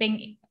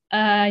something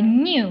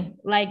new.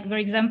 Like, for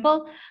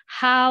example,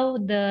 how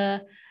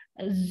the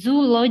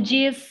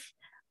zoologists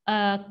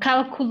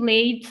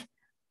calculate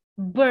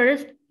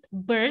birds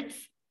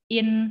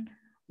in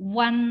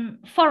one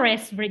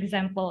forest, for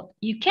example.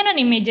 You cannot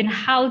imagine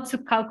how to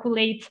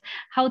calculate,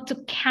 how to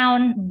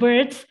count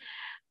birds,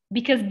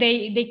 because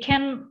they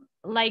can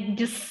like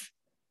just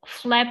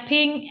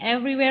flapping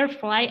everywhere,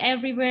 fly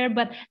everywhere,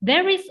 but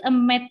there is a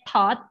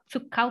method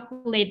to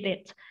calculate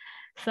it.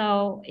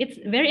 So it's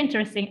very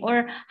interesting.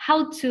 Or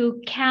how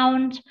to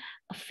count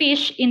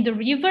fish in the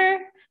river,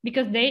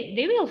 because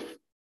they will,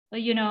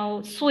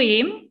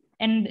 swim,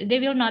 and they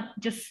will not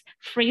just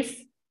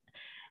freeze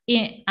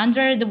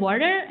under the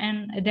water.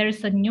 And there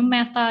is a new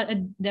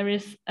method. There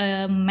is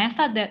a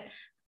method that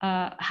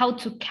how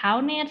to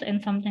count it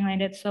and something like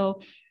that.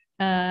 So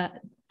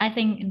I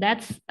think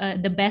that's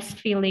the best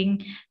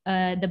feeling,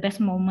 the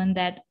best moment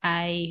that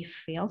I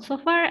feel so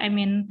far. I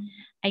mean,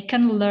 I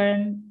can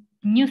learn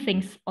new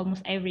things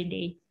almost every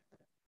day.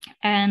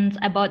 And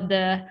about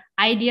the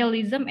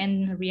idealism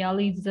and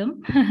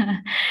realism,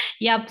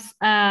 yep,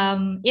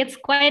 it's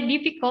quite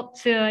difficult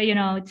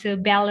to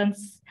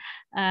balance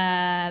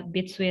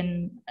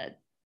between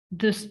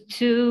those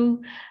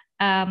two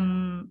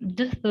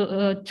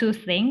two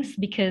things,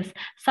 because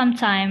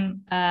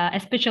sometimes,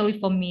 especially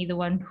for me, the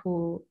one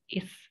who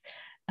is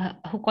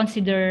who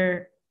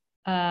consider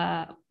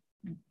herself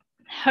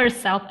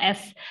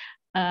as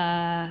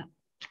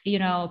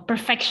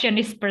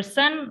perfectionist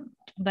person,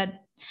 but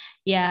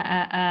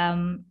yeah,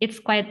 it's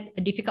quite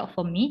difficult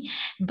for me.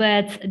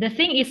 But the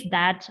thing is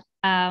that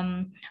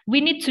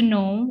we need to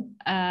know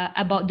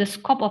about the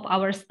scope of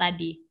our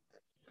study.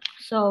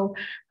 So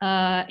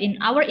in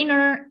our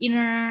inner,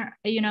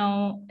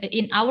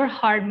 in our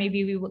heart,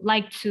 maybe we would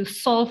like to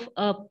solve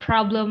a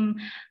problem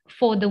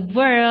for the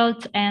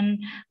world,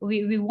 and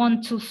we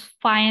want to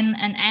find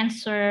an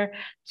answer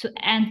to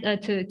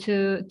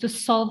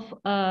solve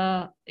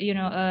a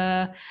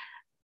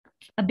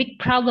big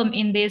problem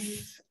in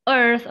this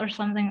earth or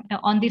something,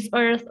 on this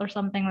earth or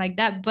something like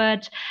that.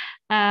 But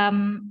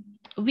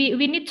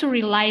we need to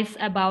realize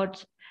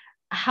about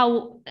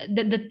how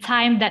the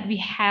time that we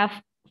have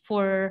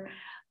for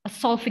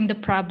solving the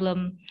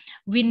problem.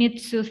 We need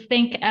to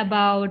think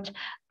about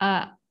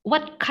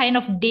what kind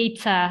of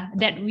data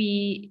that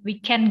we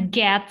can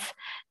get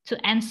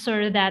to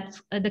answer that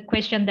the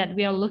question that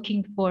we are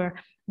looking for.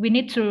 We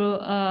need to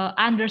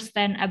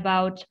understand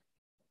about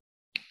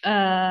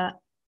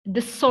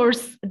the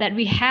source that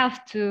we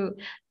have to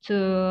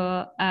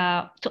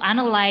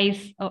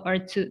analyze, or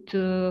to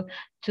do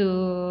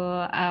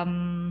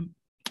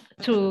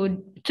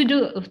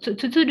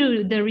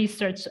the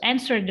research, to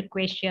answer the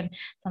question,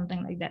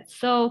 something like that.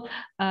 So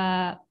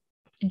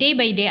day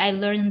by day, I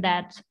learned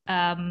that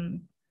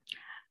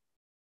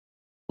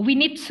we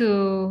need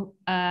to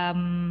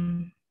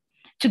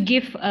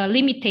give a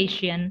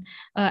limitation.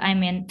 I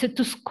mean,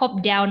 to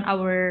scope down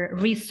our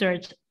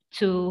research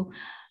to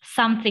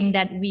something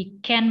that we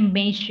can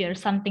measure,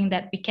 something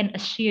that we can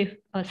achieve,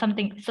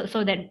 something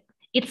so that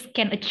it's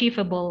can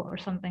achievable or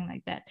something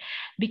like that.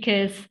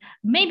 Because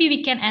maybe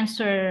we can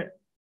answer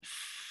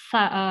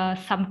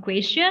some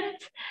questions,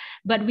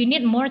 but we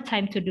need more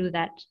time to do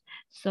that.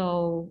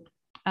 So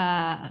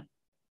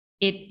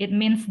it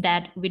means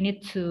that we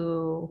need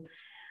to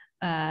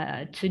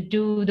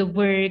do the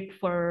work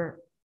for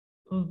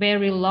a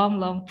very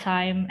long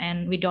time,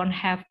 and we don't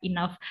have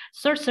enough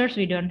sources,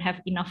 we don't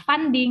have enough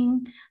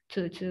funding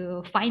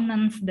to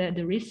finance the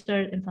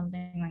research and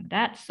something like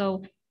that.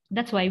 So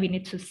that's why we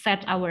need to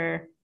set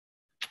our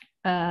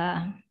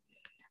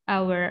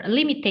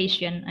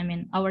limitation, I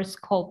mean our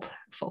scope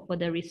for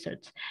the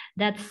research.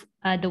 That's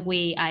the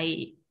way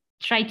I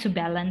try to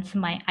balance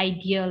my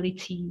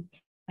idealism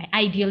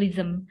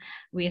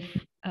with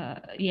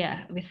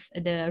with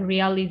the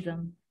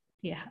realism.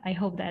 Yeah, I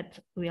hope that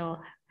the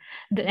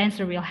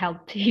answer will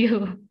help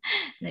you.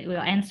 That will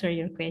answer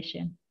your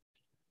question.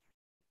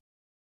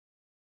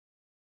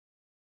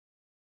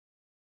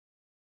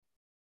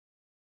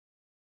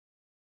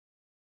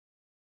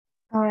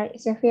 All right,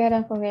 Sophia,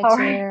 don't forget All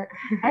to. right.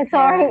 I'm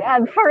sorry, I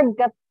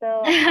forgot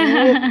to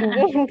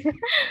mute again.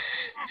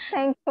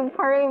 Thank you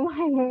for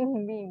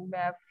reminding me,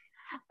 Beb.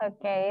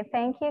 Okay,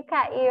 thank you,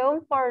 Kak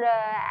Yung, for the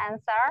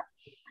answer.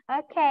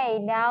 Okay,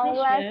 now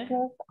let's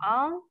move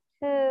on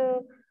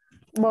to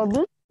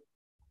Bobby,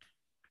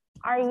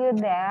 are you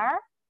there?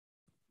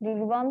 Do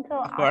you want to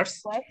Of ask course.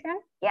 a question?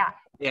 Yeah,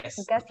 Yes.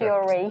 because Okay. you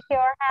raised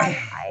your hand,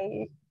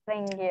 I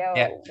think you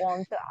Yeah.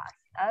 want to ask.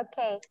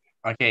 Okay.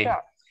 Okay.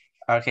 Sure.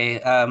 Okay.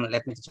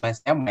 Let me introduce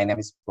myself. My name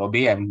is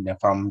Bobby. I'm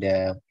from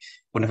the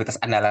Universitas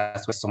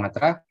Andalas West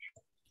Sumatra.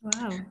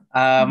 Wow.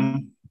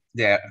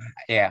 There.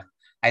 Yeah.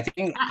 I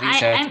think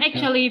I'm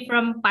actually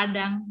from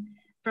Padang,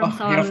 from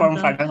you're from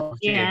Sawalunto. Padang.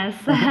 Okay. Yes.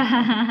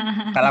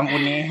 Salam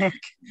Uni.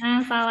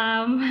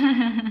 Salam.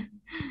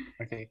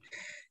 Okay.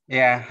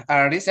 Yeah.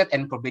 Research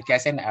and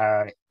publication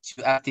are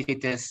two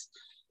activities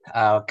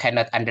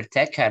cannot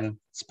undertaken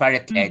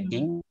separately.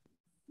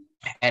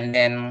 And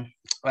then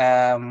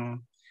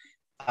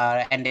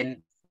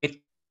with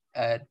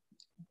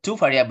two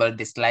variable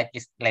dislike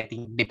is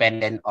lighting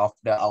dependent of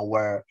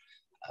our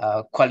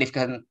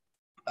qualification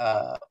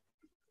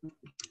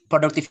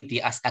productivity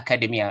as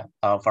academia.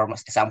 For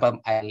example,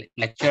 I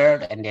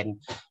lectured, and then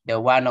the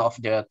one of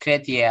the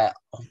criteria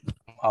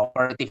of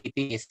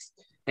productivity is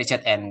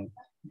research and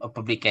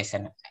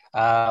publication.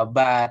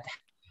 But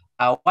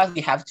what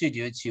we have to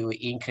do to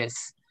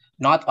increase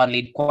not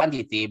only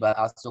quantity but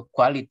also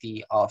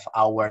quality of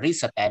our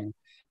research and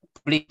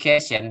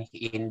publication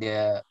in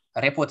the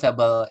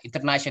reputable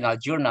international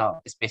journal,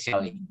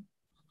 especially.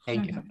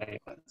 Thank you very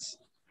much.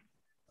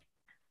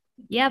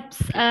 Yep,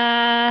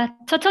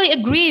 totally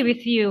agree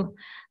with you,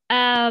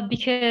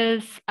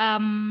 because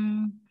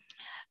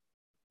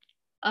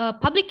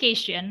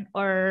publication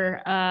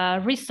or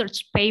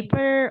research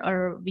paper,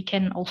 or we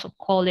can also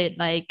call it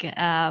like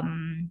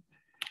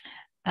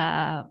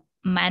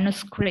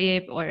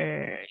manuscript,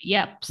 or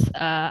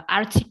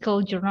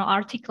article, journal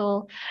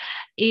article,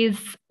 is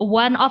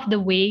one of the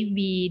way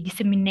we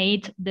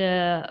disseminate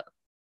the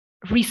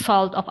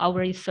result of our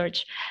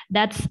research.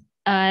 That's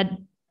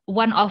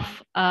one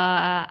of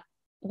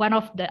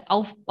the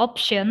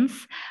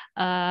options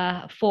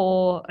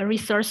for a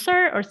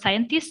researcher or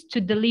scientist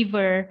to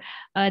deliver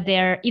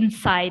their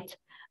insight,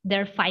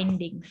 their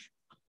findings.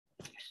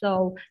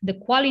 So the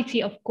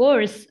quality, of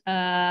course,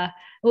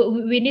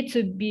 we need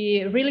to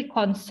be really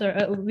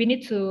concerned. We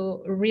need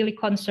to really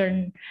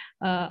concern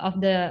of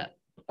the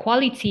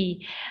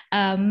quality.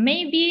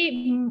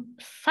 Maybe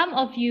some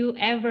of you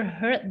ever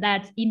heard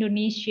that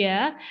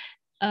Indonesia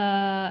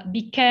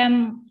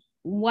became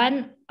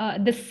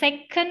the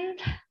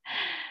second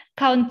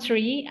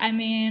country,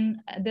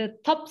 the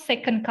top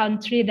second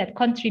country that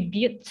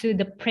contribute to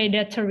the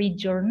predatory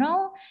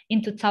journal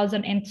in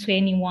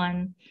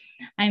 2021.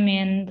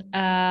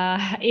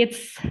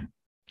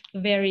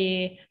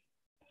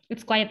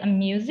 It's quite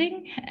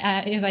amusing,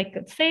 if I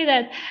could say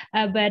that.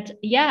 But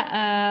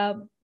yeah,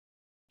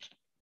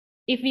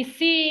 if we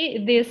see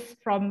this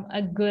from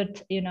a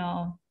good,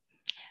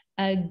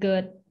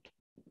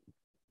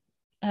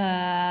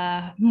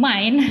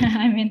 mind,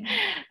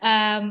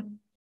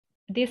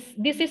 this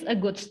is a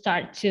good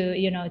start to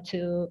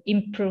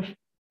improve,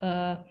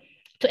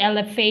 to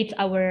elevate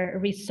our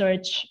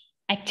research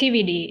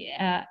activity,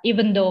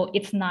 even though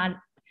it's not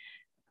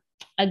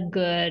a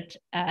good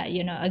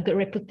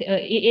reputation.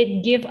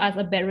 It gives us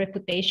a bad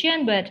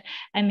reputation, but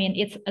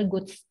it's a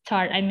good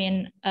start.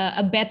 A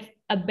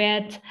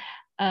bad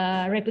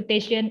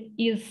reputation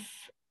is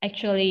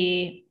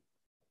actually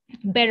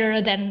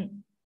better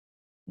than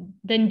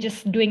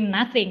just doing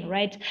nothing,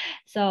 right?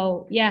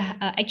 So yeah,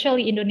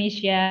 actually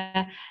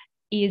Indonesia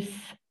was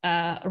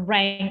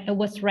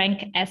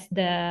ranked as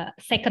the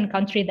second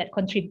country that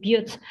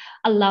contributes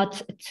a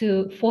lot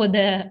for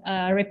the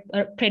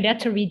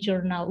predatory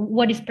journal.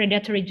 What is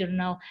predatory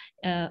journal?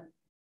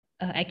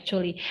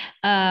 Actually,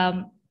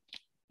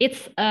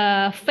 it's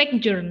a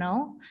fake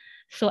journal,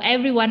 so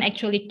everyone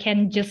actually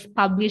can just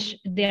publish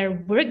their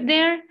work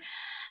there,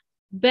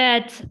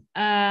 but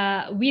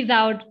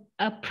without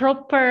a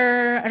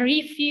proper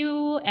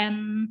review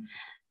and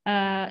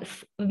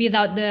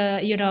without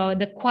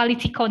the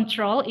quality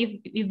control,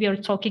 if we're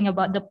talking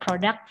about the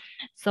product.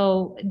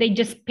 So they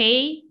just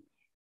pay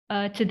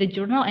to the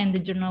journal, and the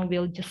journal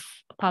will just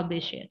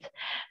publish it.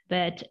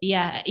 But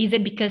yeah, is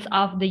it because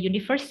of the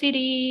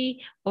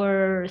university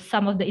or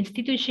some of the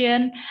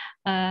institution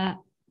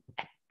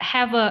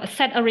have a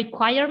set of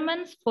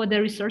requirements for the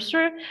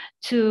researcher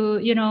to,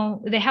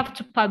 they have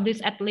to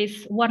publish at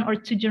least 1 or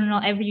 2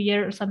 journal every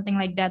year or something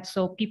like that.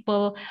 So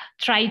people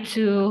try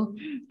to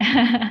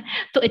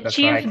to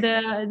achieve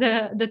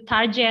the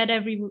target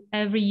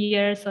every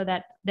year. So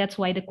that's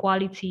why the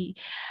quality,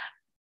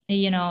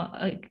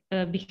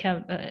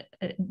 become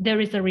there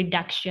is a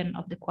reduction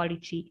of the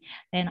quality.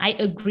 And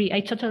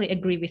I totally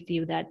agree with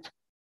you that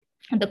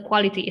the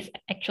quality is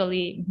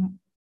actually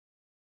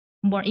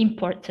more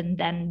important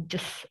than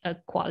just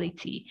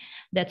quality.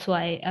 That's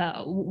why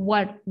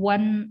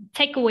one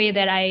takeaway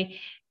that I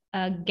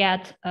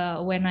get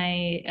when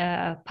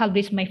I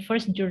published my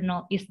first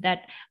journal is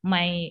that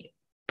my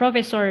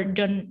professor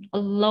don't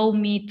allow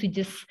me to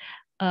just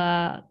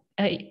like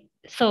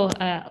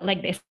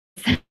this.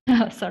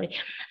 Sorry.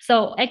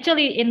 So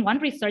actually in one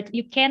research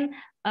you can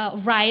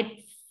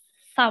write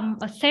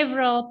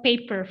several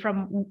paper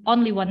from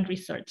only one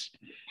research.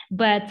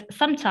 but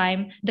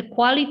sometimes the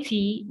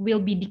quality will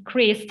be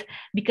decreased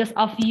because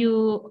of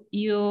you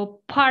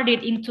part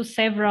it into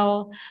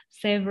several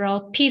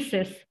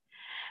pieces.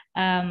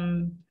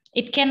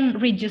 It can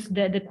reduce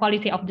the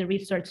quality of the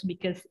research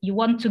because you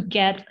want to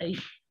get a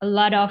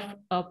lot of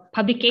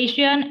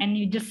publication and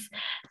you just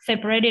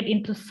separate it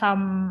into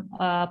some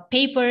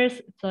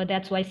papers. So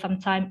that's why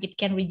sometimes it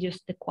can reduce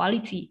the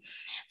quality.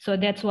 So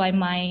that's why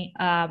my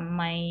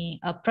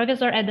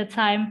professor at the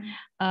time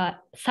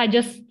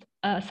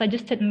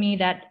suggested me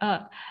that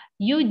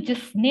you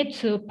just need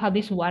to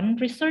publish one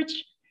research,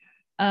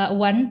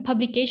 one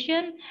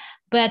publication,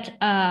 but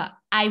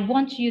I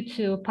want you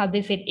to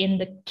publish it in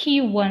the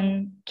key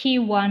one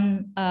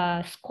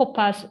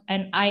Scopus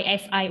and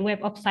ISI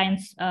Web of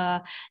Science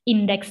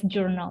indexed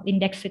journal,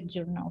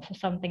 so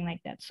something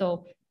like that.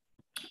 So,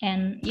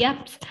 and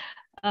yep,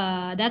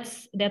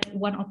 that's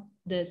one of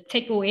the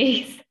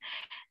takeaways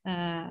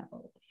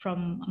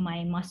from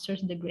my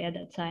master's degree at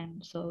that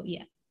time. So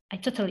yeah, I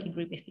totally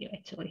agree with you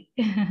actually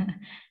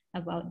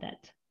about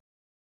that.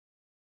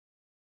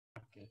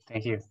 Okay,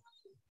 thank you.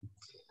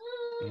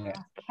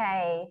 Yeah.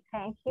 Okay,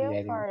 thank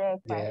you for the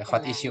question.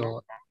 Hot issue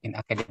in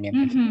academia.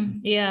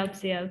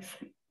 Yes.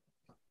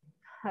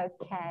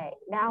 Okay,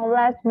 now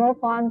let's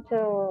move on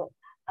to.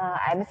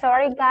 I'm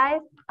sorry, guys,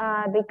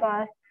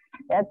 because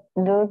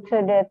due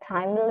to the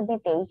time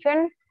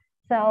limitation,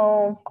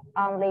 so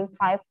only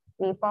 5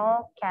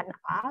 people can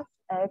ask.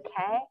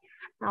 Okay,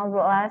 now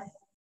lastly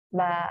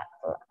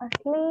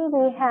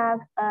we have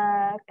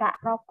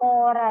Kak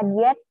Roko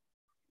Radiat.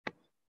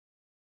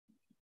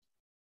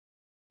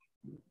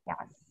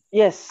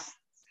 Yes,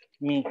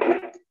 me.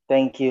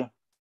 Thank you.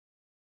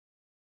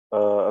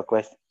 A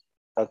question.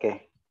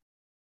 Okay.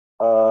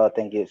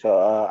 Thank you. So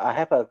I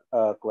have a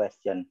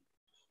question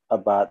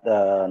about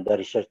the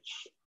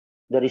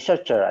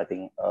researcher. I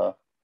think. I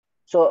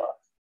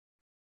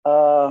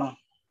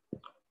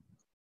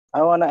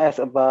want to ask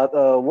about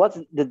what's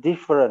the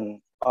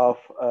difference of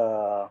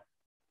I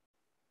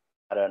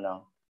don't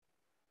know.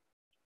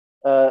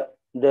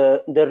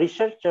 The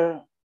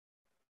researcher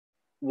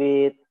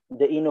with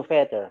the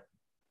innovator.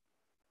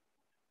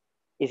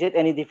 Is it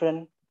any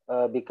different?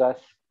 Because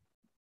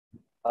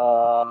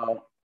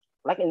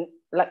like in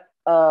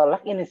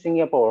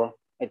Singapore,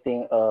 I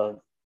think, or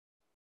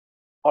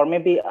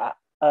maybe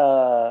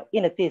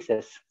in a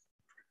thesis,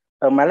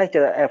 my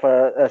lecturer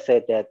ever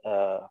said that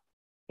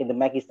in the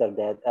magister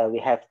that we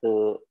have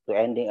to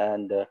ending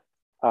and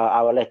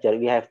our lecture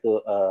we have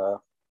to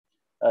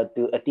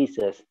do a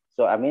thesis.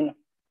 So I mean,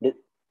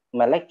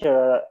 my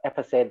lecturer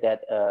ever said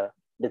that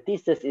the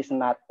thesis is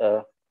not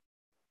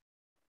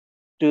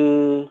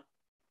the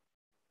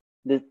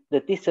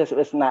thesis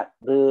is not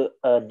the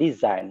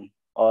design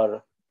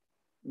or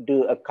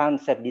do a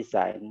concept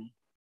design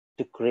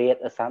to create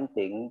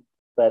something,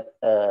 but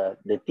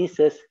the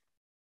thesis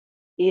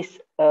is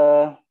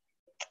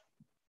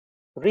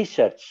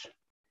research.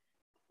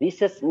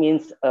 Research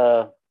means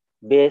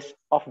base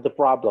of the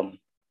problem.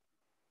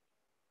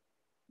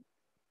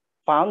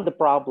 Found the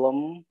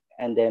problem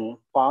and then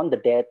found the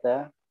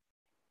data,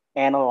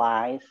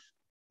 analyze,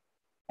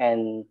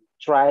 and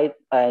try,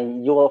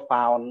 and you will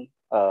find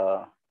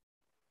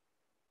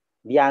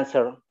the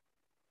answer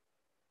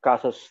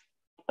causes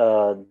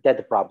that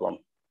the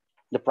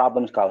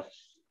problem's causes.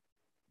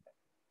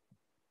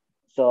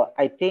 So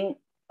I think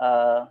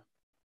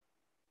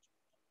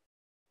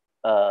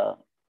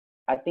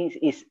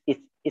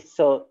it's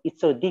so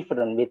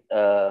different with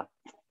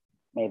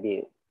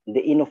maybe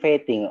the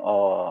innovating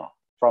or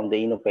from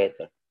the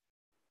innovator.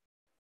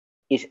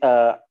 Is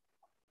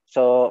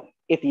so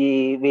if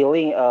you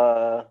willing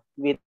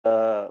with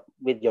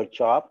your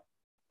job,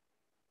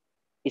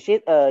 is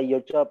it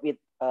your job with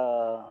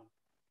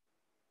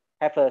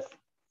have a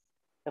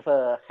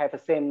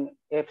same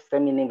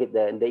meaning with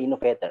the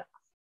innovator,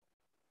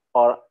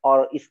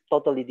 or is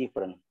totally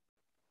different?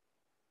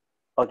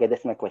 Okay,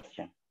 that's my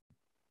question.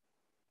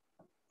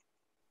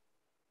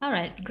 All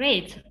right,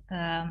 great.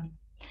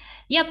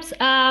 Yep,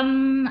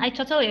 I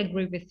totally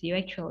agree with you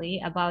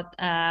actually about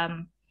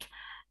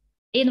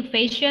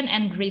innovation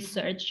and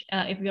research.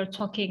 If you're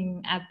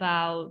talking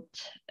about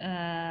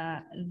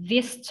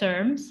these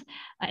terms,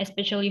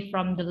 especially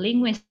from the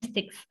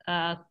linguistics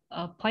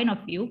point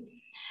of view,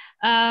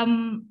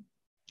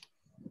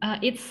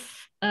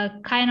 it's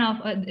kind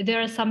of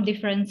there are some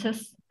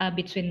differences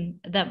between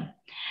them.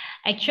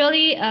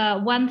 Actually,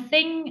 one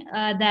thing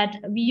that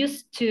we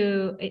used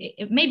to,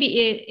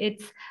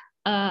 it's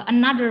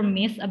another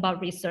myth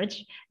about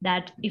research,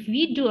 that if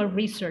we do a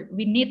research,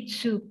 we need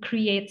to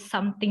create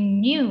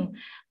something new.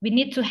 We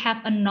need to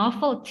have a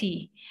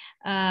novelty.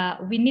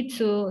 We need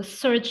to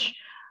search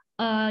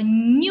a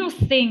new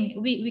thing.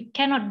 We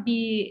cannot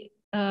be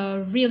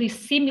really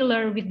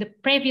similar with the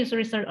previous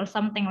research or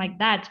something like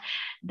that.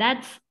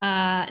 That's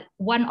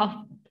one of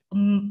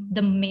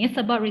the myth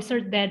about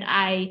research that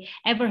I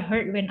ever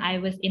heard when I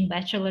was in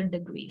bachelor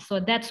degree.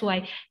 So that's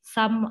why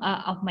some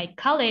of my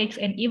colleagues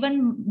and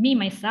even me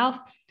myself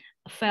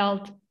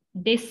felt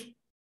this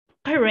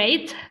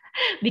parade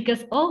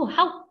because, oh,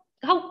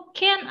 how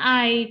can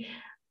I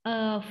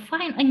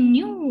find a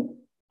new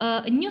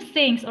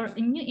things or a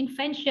new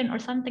invention or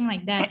something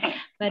like that.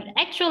 But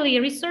actually,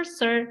 a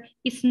researcher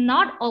is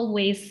not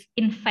always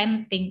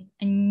inventing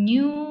a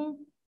new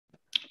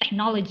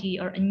technology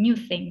or a new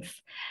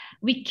things.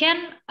 We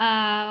can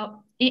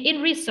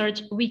in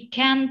research we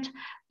can't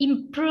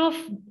improve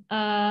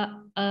a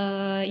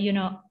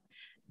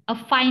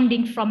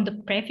finding from the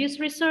previous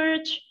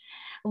research.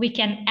 We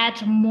can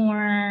add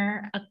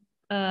more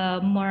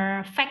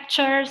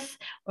factors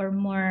or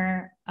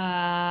more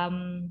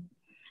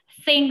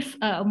things,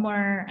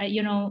 more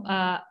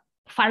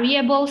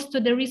variables to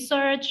the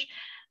research,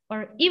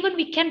 or even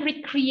we can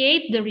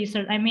recreate the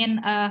research. I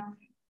mean,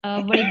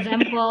 for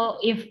example,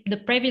 if the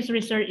previous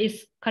research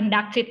is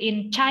conducted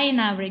in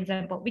China, for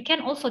example, we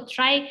can also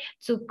try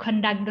to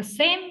conduct the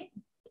same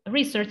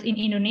research in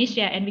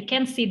Indonesia, and we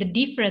can see the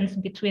difference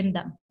between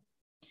them.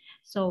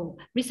 So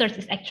research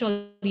is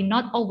actually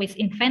not always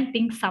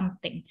inventing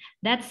something.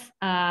 That's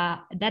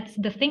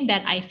the thing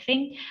that I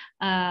think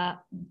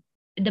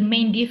the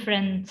main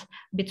difference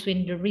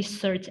between the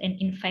research and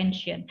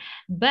invention.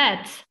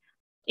 But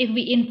if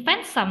we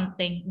invent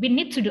something, we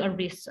need to do a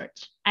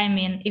research. I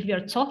mean, if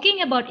you're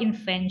talking about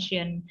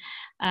invention,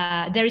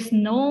 there is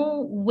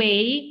no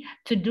way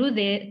to do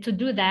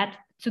that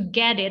to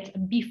get it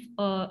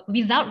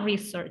without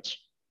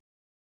research.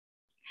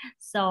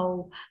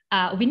 So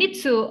we need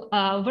to,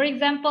 for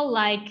example,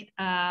 like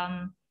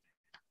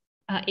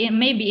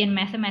maybe in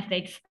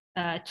mathematics,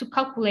 to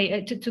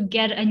calculate, to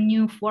get a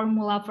new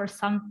formula for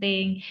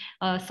something,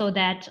 so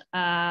that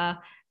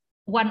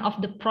one of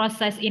the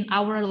process in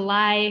our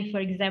life, for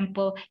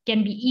example,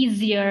 can be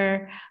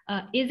easier.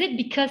 Is it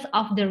because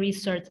of the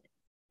research?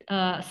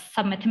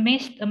 Some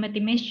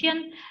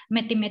mathematician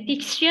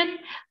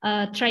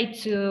try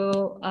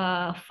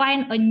to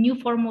find a new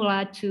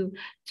formula to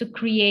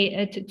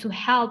create to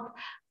help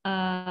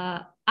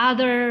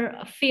other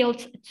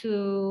fields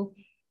to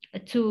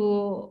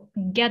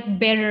get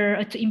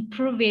better, to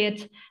improve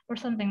it, or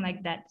something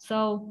like that.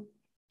 So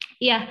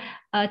yeah,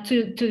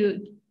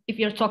 if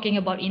you're talking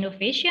about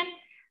innovation,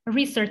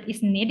 research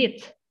is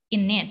needed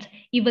in it,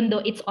 even though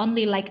it's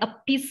only like a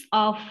piece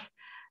of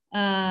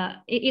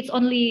it's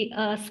only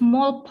a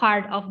small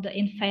part of the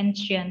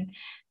invention.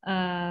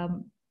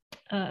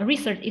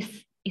 Research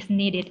is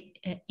needed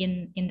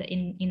in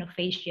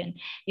innovation.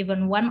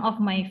 Even one of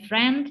my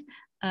friend,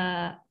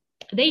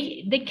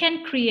 they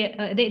can create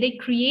they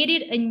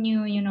created a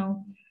new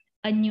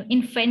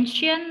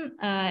invention,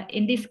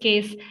 in this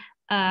case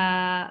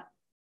a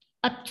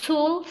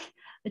tool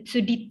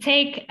to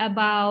detect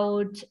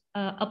about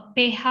a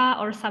pH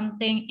or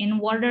something in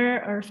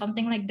water or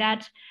something like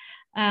that.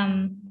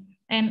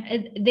 And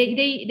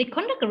they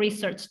conduct a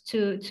research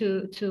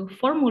to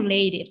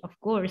formulate it, of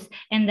course,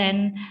 and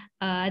then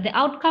the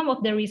outcome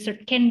of the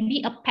research can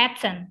be a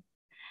patent.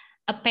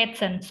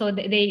 So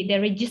they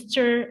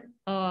register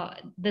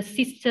the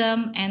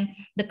system and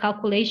the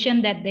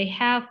calculation that they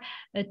have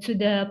to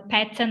the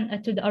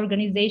patent, to the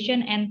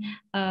organization, and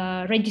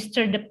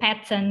register the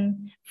patent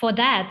for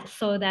that,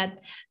 so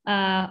that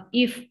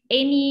if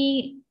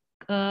any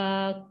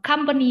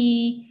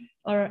company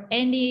or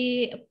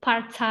any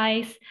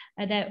parties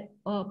that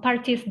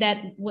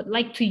would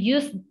like to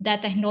use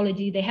that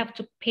technology, they have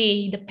to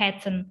pay the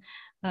patent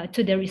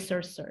to the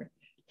researcher.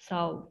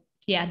 So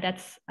yeah,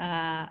 that's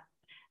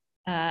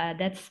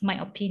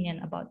my opinion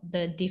about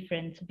the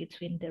difference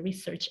between the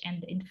research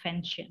and the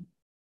invention.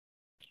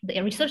 The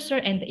researcher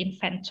and the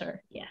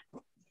inventor, yeah.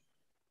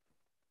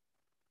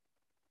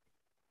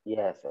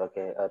 Yes,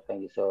 okay.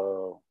 Thank you.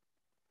 So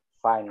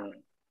find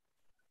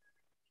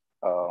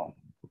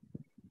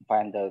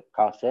the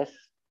causes,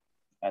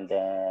 and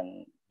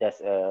then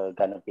there's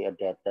gonna be a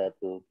data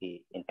to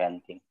be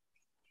inventing,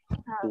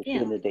 to Yeah.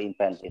 do the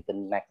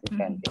next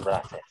inventing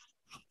process.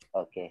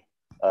 Okay.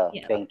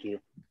 Yeah. Thank you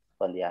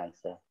for the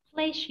answer.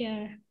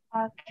 Pleasure.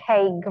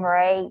 Okay,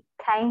 great.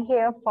 Thank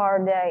you for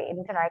the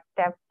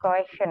interactive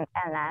question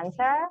and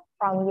answer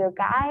from you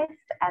guys,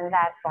 and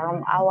that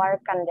from our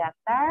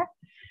conductor.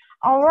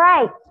 All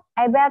right,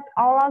 I bet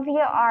all of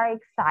you are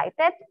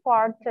excited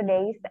for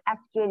today's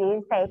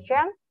FGD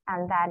session,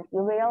 and that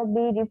you will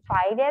be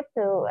divided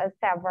to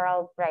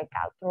several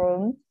breakout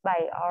rooms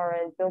by our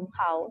Zoom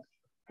host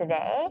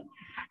today,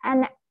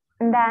 and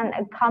then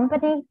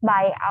accompanied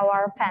by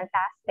our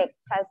fantastic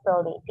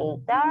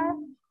facilitator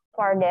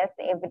for this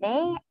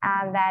evening,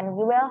 and then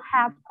we will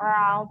have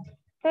around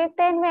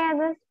 15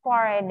 minutes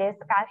for a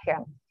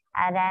discussion.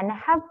 And then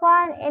have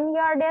fun in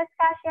your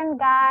discussion,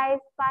 guys.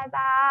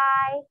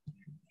 Bye-bye.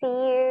 See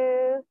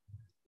you.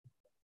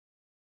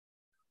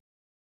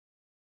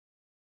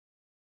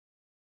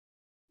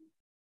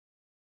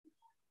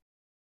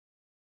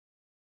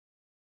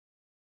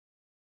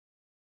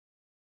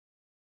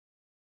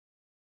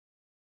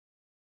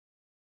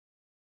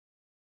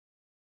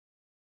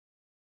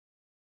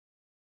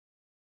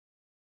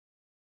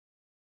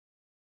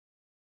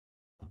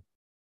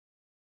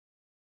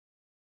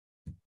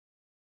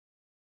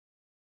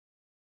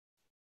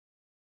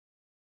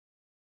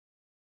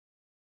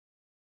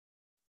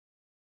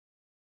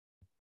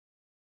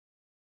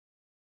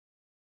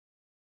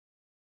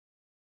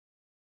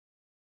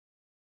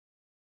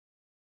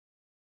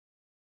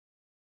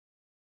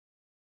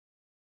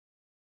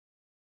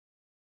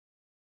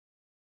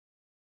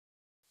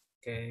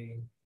 Okay.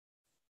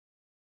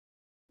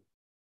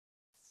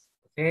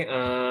 Okay.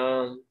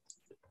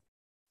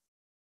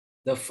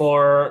 The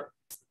four.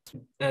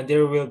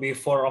 There will be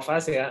four of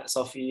us, yeah.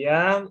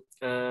 Sophia,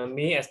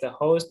 me as the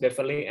host,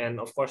 Beverly, and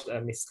of course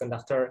Miss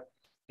Conductor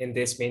in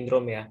this main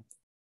room, yeah.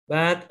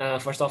 But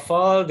first of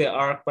all, there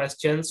are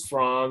questions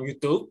from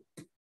YouTube.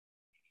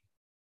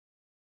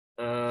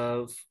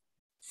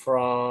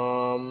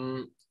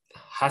 From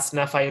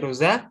Hasna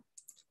Fairuza.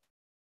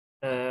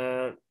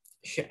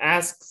 She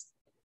asks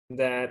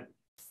that,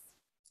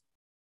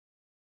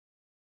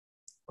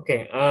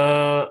 okay,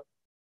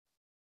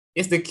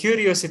 is the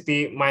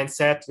curiosity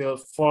mindset will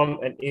form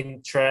an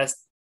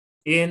interest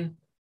in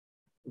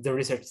the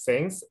research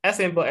things, as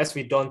simple as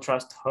we don't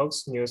trust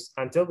hoax news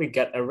until we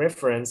get a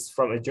reference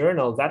from a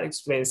journal that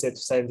explains it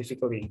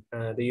scientifically.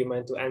 Do you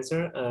mind to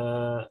answer,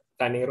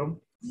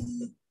 Ningrum?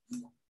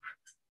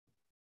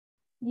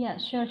 Yeah,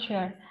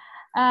 sure.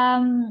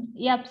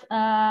 Yep.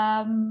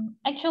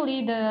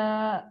 Actually,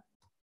 the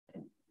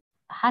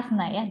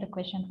Hasna, yeah, the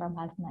question from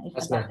Hasna is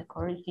about the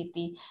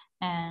curiosity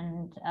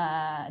and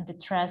the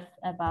trust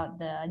about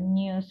the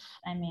news.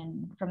 I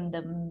mean, from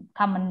the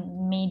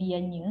common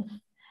media news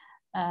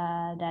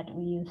that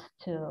we used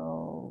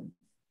to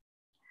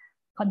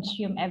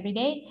consume every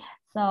day.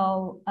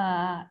 So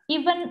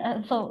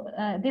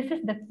this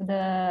is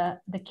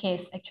the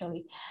case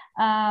actually.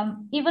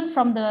 Even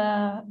from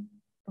the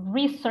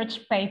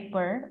research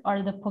paper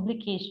or the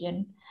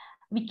publication,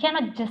 we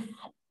cannot just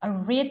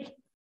read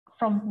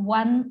from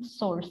one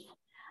source.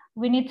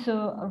 We need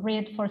to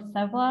read from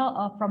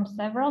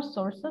several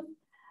sources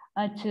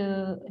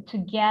to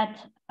get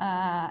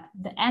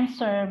the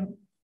answer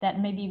that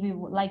maybe we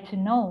would like to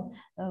know,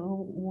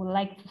 would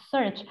like to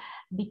search,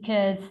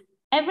 because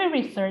every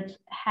research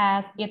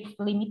has its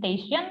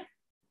limitation.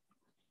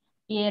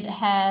 It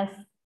has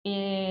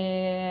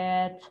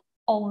its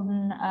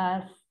own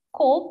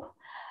scope.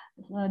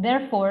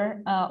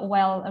 Therefore,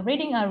 while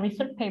reading a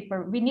research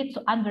paper, we need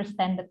to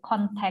understand the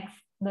context,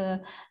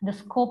 the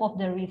scope of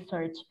the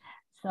research.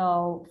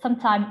 So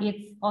sometimes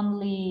it's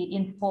only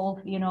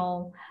involve,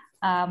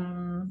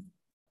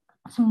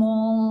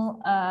 small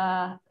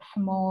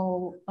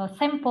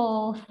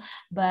samples,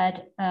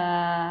 but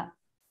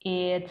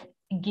it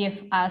gives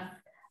us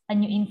a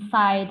new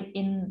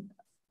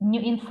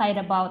insight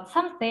about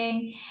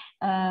something,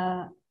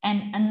 and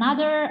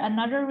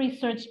another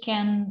research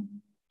can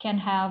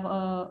have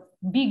a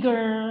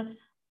bigger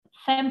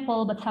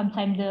sample, but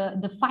sometimes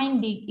the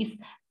finding is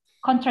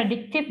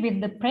contradictory with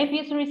the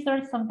previous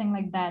research, something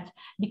like that,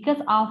 because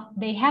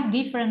they have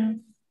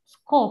different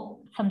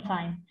scope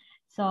sometimes.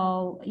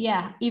 So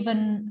yeah,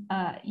 even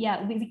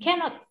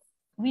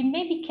we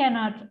maybe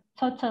cannot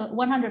total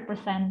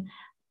 100%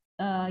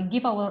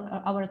 give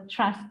our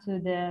trust to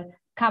the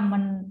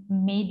common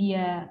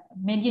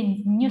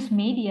news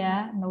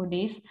media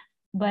nowadays,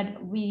 but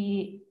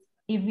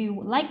if we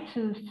would like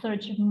to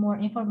search more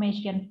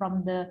information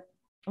from the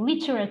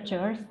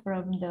literatures,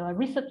 from the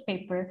research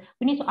paper,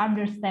 we need to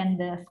understand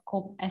the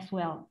scope as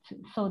well,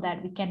 so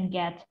that we can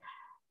get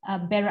a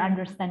better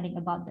understanding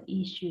about the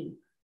issue.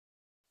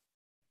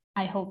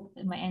 I hope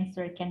my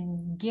answer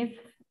can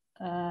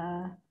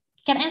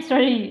answer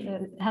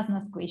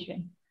Hasna's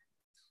question.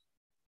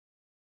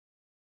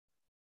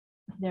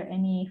 Is there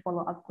any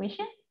follow-up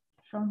question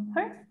from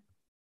her?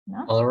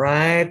 No? All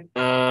right.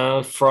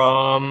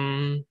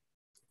 From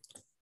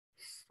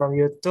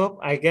YouTube,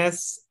 I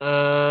guess.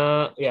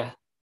 Yeah.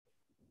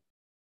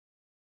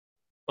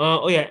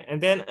 Oh yeah,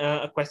 and then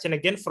a question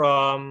again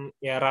from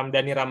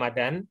Ramdhani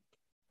Ramadan.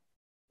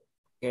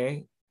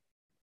 Okay.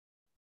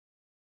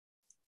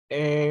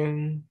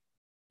 And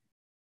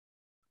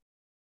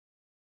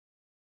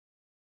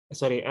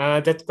sorry,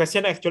 that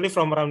question actually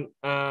from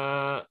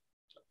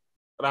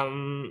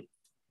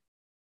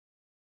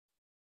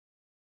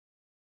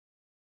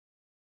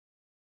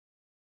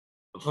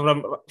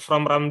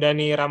from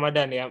Ramdhani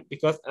Ramadan, yeah,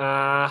 because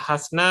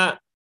Hasna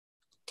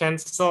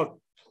canceled,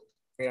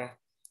 yeah.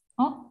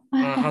 Oh.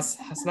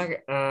 Hasna.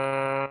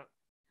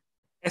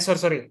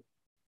 Sorry.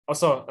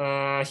 Also,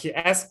 he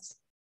asks.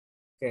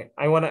 Okay,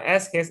 I want to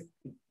ask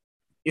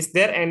is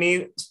there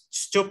any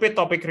stupid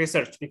topic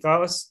research?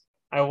 Because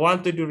I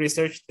want to do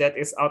research that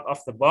is out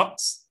of the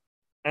box,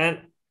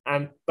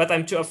 but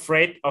I'm too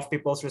afraid of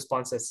people's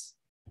responses.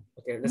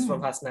 Okay, this is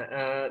from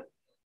Hasna.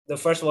 The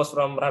first was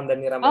from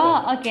Ramdhani Ramadan.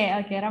 Oh, okay,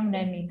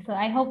 Ramdhani. So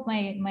I hope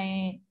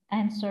my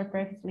answer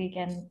perfectly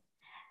can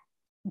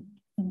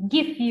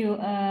give you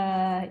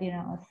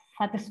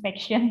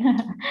satisfaction.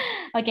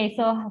 Okay,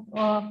 so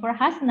for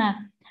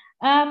Hasna,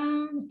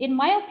 in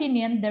my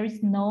opinion, there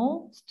is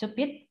no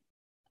stupid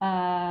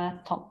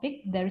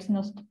topic. There is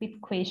no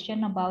stupid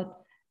question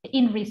about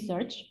in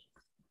research,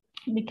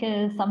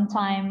 because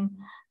sometimes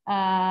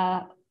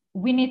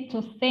we need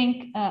to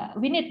think.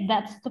 We need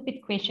that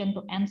stupid question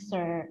to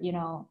answer,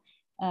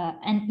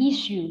 an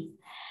issue.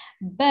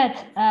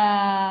 But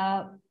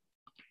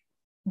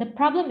the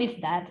problem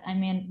is that, I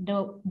mean,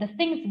 the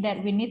things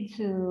that we need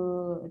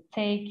to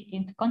take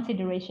into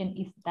consideration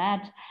is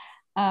that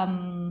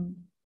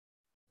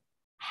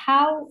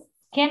how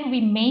can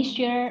we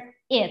measure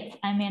it?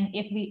 I mean,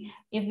 if we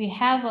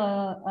have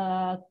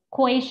a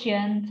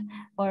question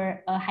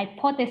or a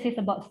hypothesis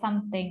about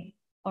something,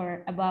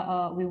 or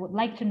about we would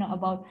like to know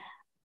about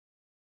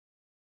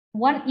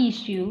one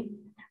issue,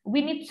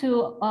 we need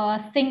to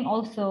think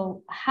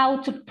also how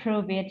to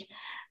prove it,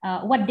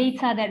 what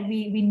data that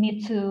we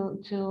need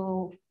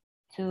to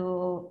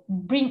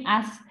bring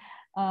us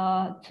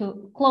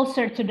to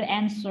closer to the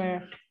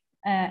answer,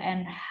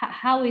 and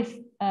how is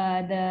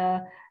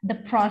the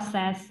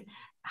process,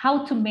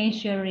 how to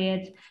measure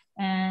it,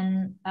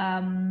 and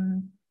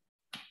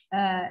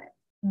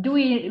do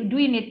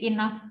we need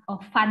enough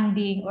of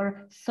funding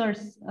or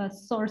sources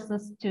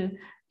to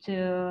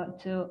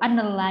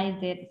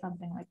analyze it,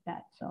 something like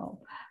that.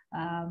 So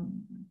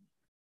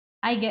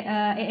I get,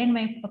 in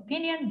my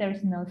opinion,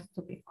 there's no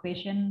stupid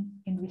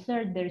question in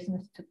research. There's no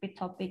stupid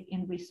topic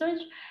in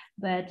research,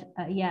 but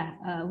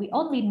we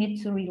only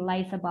need to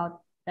realize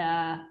about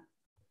the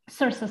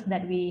sources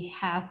that we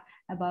have,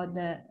 about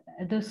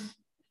those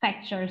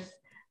factors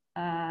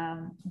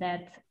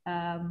that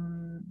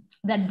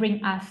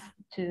bring us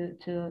to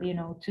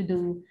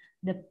do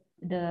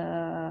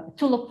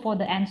to look for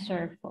the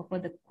answer for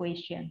the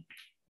question.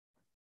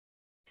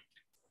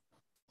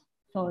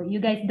 So you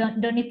guys don't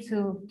need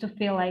to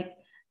feel like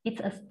it's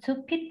a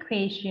stupid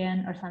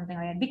question or something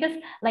like that, because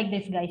like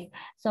this, guys.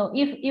 So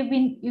if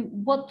we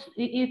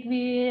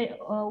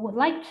would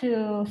like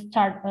to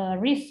start a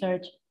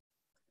research,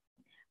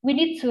 we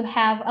need to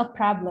have a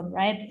problem,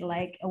 right?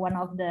 Like one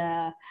of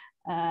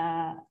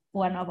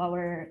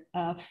our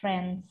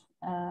friends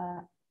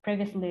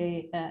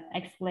previously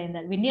explained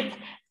that we need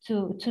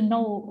to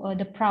know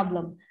the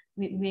problem.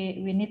 We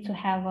need to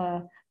have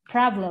a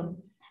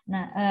problem.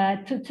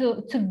 Now,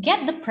 to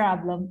get the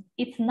problem,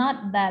 it's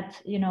not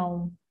that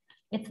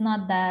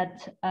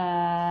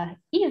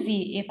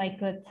easy, if I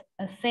could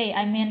say.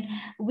 I mean,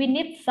 we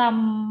need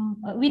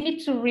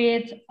to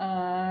read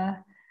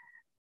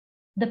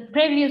the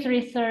previous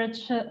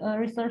researchers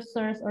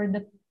or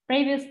the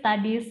previous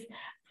studies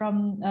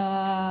from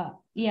to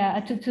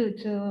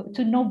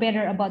know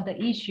better about the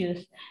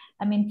issues.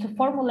 I mean, to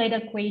formulate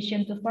a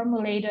question, to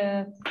formulate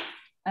a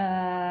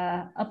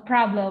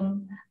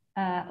problem,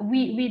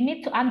 we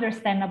need to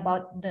understand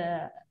about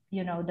the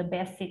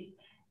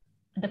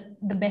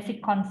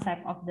basic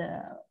concept of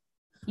the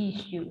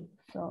issue.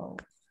 So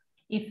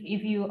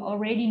if you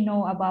already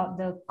know about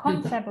the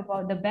concept,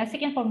 about the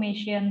basic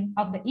information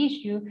of the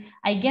issue,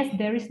 I guess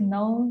there is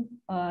no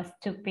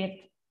stupid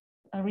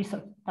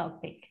research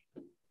topic.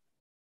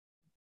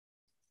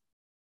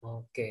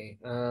 Okay.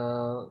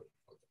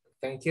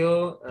 Thank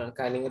you,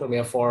 Kak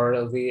Ningrum,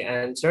 for the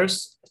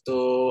answers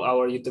to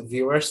our YouTube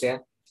viewers. Yeah,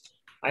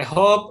 I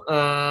hope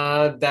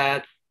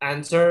that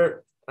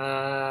answer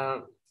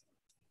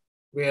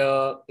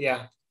will.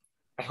 Yeah,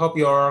 I hope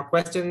your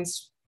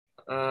questions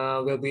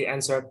will be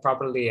answered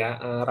properly. Yeah,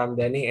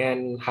 Ramdhani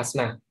and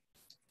Hasna.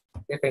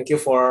 Okay, thank you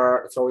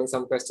for throwing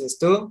some questions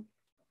too.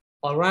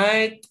 All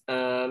right,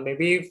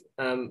 maybe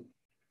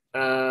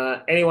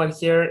anyone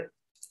here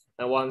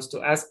wants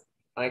to ask,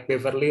 like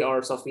Beverly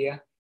or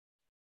Sophia?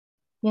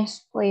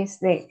 Yes, please,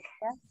 Dick.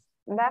 Yes,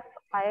 that's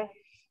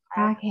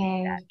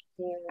Okay.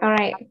 All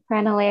right.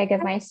 Finally, I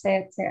get my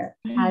set to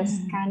ask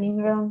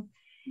Ningrum.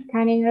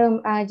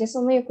 Ningrum, just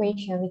only a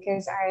question,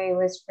 because I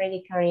was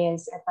pretty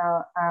curious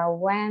about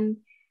when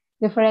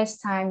the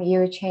first time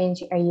you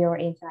changed your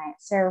interest.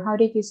 So how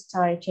did you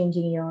start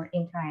changing your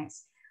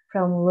interest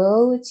from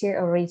law to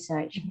a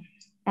research?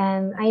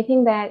 And I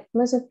think that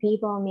most of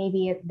people,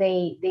 maybe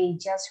they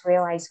just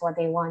realize what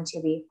they want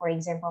to be. For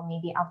example,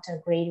 maybe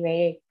after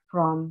graduating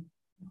from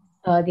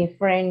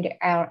different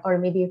or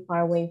maybe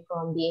far away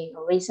from being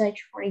a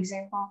research, for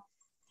example.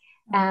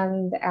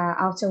 And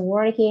after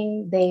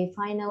working, they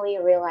finally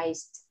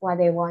realized what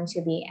they want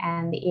to be,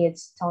 and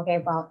it's talking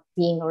about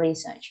being a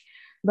research.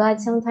 But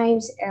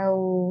sometimes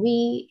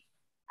we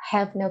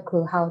have no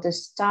clue how to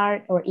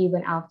start, or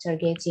even after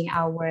getting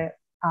our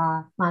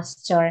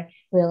master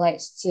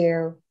relates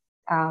to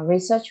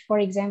research, for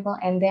example,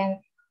 and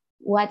then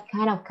what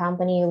kind of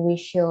company we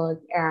should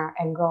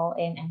enroll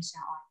in, and so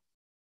on.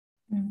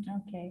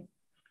 Okay.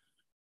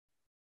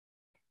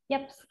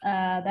 Yep,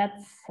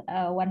 that's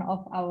one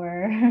of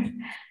our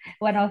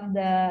one of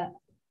the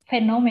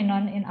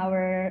phenomenon in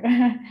our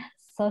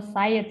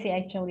society,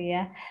 actually.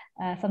 Yeah,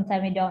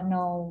 sometimes we don't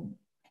know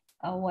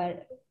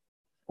what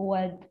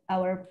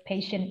our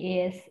passion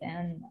is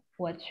and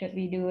what should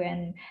we do,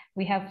 and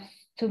we have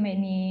too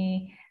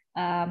many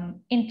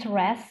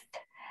interests,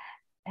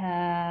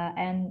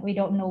 and we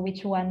don't know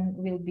which one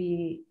will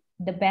be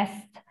the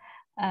best.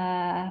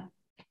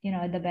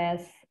 The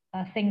best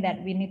thing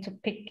that we need to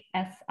pick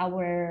as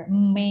our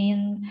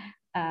main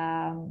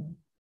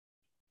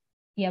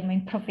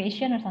main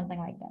profession or something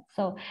like that.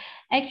 So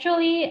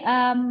actually,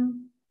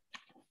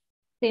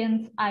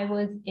 since I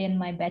was in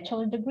my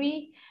bachelor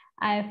degree,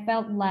 I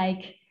felt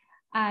like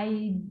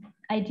I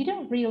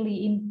didn't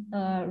really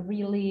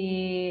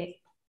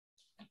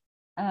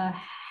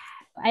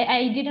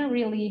I didn't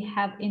really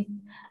have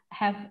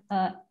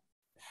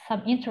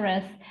some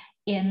interest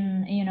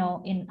in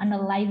in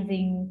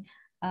analyzing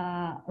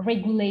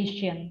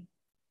regulation.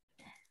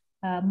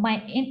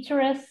 My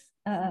interest,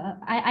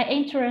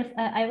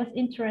 I was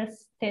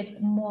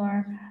interested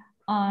more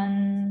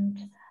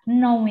on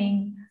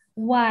knowing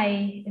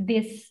why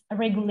this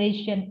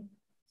regulation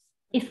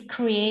is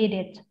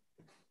created,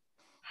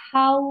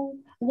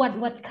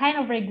 what kind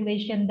of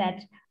regulation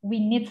that we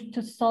need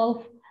to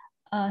solve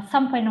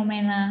some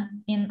phenomena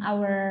in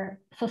our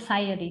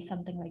society,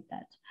 something like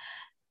that.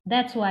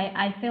 That's why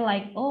I feel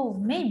like, oh,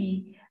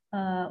 maybe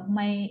I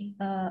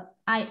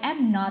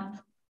am not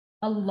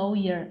a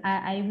lawyer.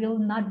 I will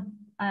not,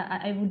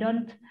 I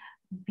wouldn't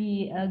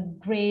be a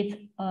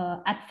great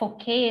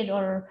advocate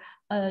or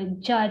a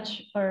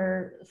judge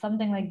or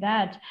something like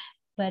that.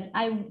 But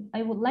I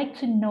would like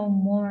to know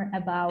more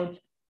about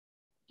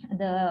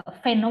the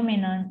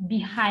phenomenon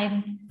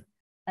behind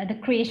the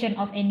creation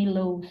of any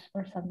laws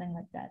or something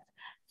like that.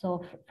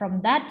 So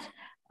from that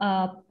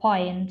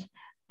point,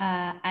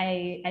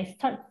 I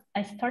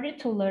started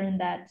to learn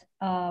that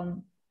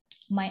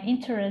my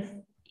interest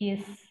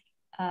is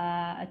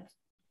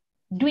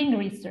doing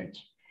research.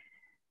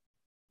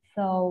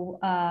 So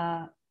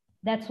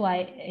that's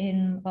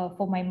why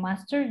for my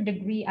master's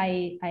degree,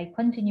 I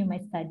continue my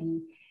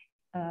study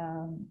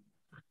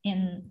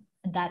in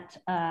that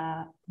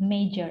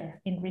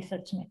major in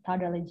research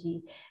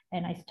methodology,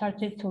 and I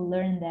started to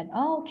learn that,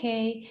 oh,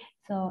 okay,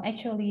 so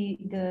actually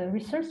the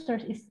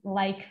researchers is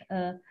like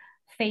a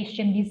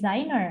fashion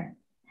designer.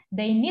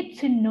 They need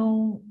to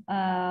know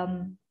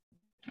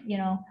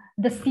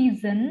the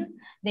season,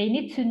 they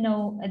need to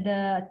know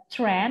the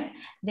trend,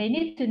 they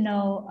need to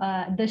know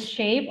the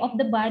shape of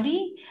the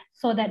body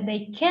so that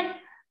they can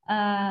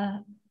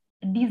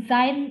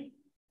design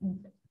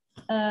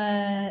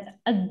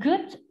a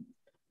good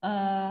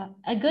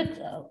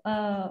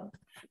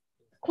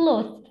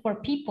clothes for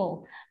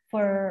people,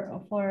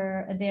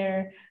 for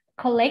their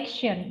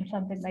collection,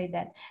 something like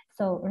that.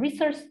 So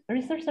researchers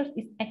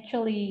is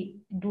actually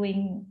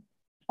doing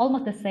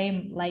almost the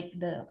same like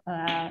the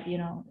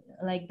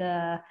like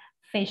the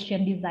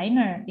fashion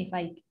designer, if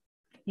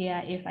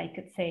I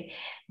could say,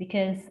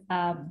 because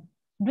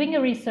doing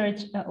a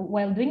research,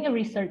 while doing a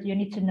research, you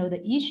need to know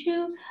the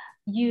issue,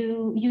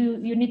 you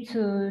need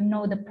to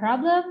know the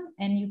problem,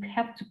 and you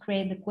have to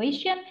create the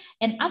question,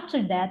 and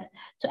after that,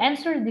 to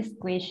answer this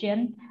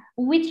question,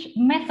 which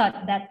method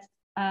that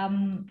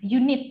you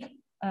need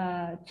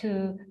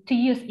to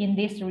use in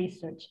this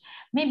research.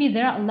 Maybe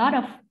there are a lot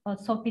of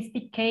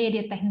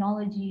sophisticated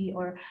technology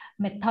or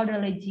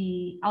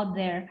methodology out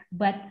there,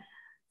 but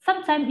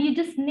sometimes you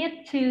just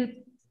need to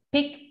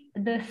pick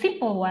the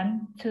simple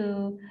one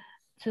to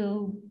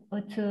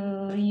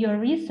your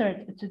research,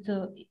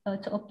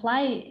 to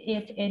apply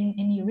it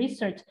in your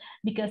research,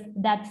 because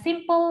that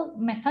simple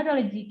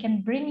methodology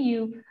can bring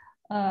you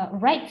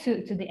right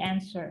to the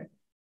answer.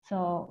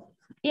 So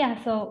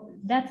yeah, so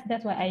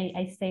that's why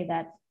I say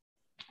that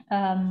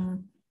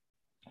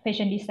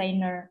fashion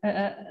designer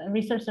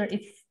researcher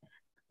is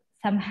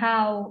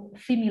somehow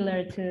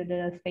similar to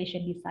the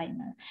fashion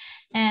designer.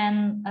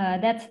 And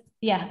that's,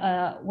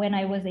 yeah, when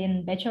I was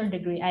in bachelor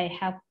degree, I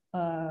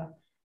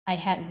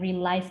had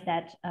realized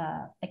that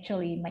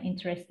actually my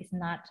interest is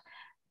not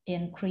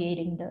in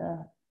creating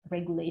the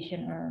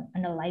regulation or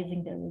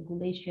analyzing the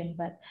regulation,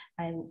 but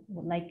I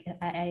would like,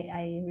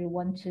 I really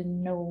want to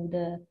know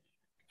the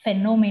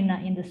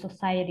phenomena in the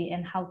society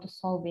and how to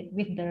solve it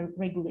with the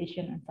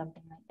regulation and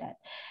something like that.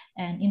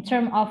 And in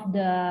terms of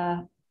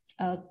the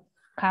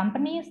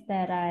companies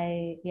that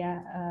I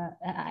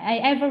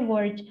ever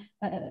worked,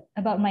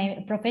 about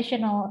my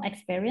professional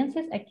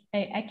experiences,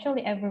 I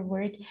actually ever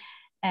worked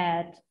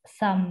at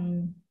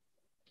some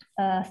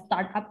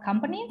startup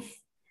companies,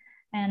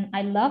 and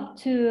I love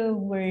to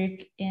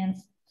work in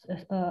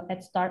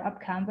at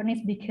startup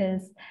companies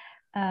because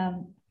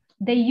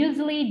they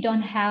usually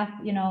don't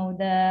have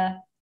the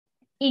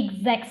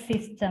exact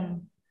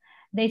system.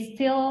 They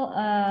still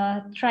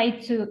try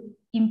to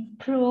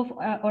improve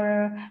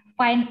or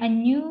find a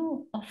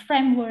new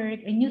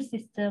framework, a new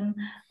system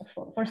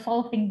for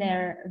solving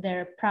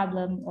their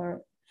problem,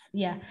 or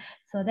yeah.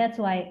 So that's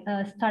why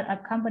a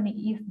startup company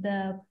is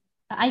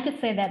I could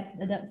say that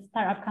the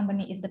startup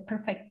company is the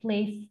perfect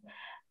place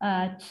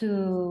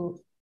to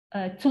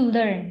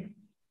learn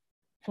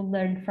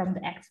from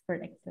the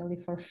expert, actually,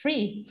 for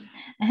free.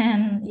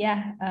 And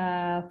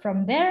yeah,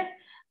 from there,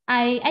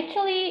 I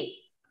actually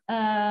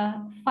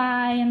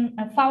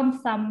found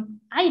some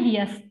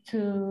ideas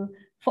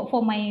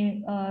for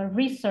my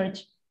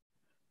research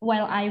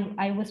while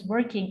I was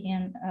working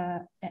in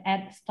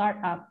at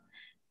startup,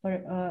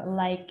 or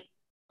like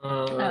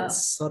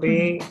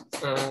sorry,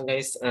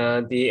 guys,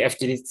 the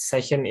FGD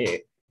session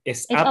is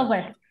it's up.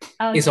 over.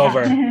 Oh, It's yeah.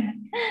 over.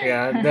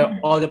 Yeah,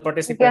 all the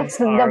participants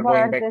are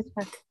going back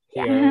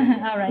here.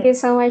 All right. Thank you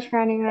so much for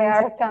running They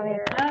around. are coming.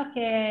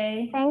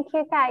 Okay. Thank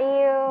you, Kak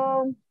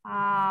Yu.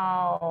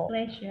 Wow.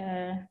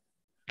 Pleasure.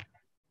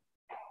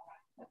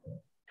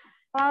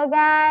 Well,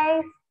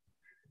 guys,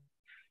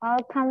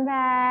 welcome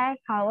back.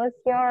 How was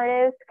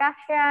your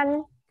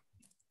discussion?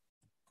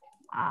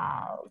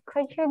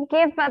 Could you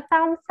give a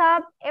thumbs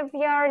up if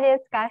your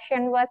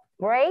discussion was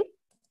great?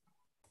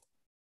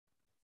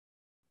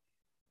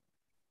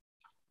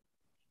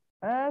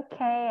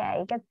 Okay,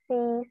 I can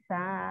see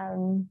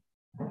some.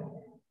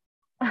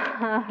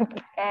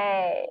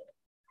 Okay.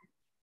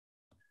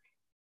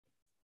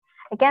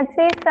 I can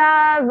see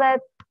some,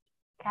 but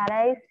can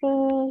I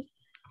see?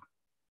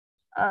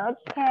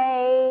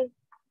 Okay.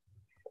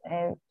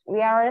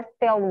 We are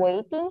still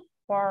waiting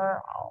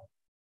for.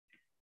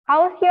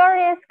 How's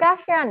your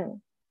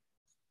discussion?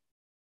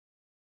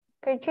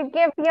 Could you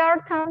give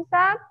your thumbs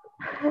up?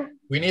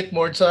 We need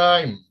more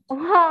time.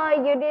 Oh,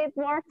 you need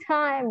more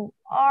time.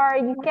 Or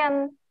you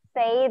can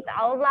say it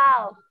out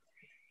loud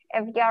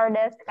if your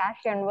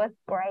discussion was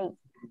great.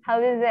 How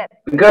is it?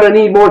 We gotta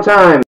need more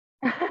time.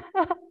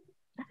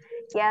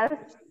 Yes.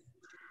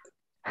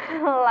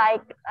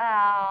 Like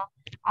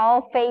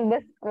all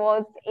famous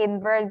quotes in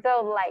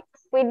Britzone, like,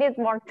 we need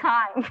more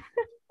time.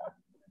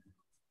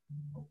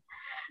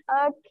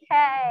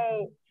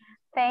 Okay.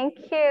 Thank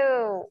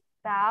you.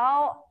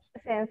 Now,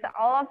 since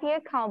all of you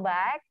come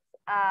back,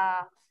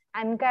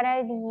 I'm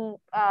gonna do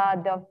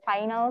the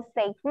final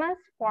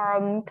statements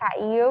from Kak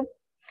Yub.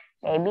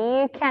 Maybe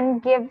you can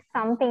give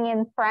something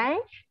in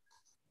French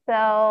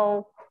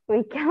so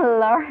we can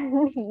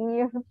learn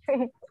new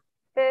things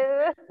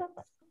too.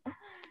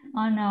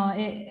 Oh no,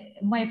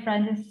 my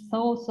French is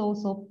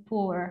so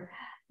poor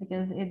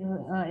because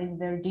it's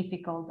very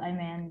difficult. I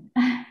mean,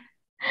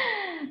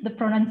 the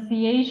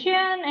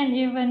pronunciation and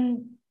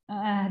even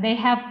they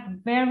have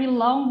very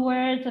long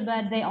words,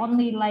 but they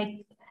only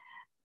like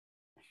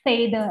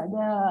say the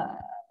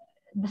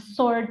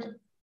short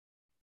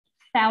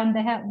sound.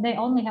 They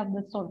only have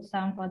the short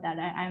sound for that.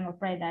 I'm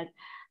afraid that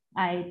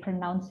I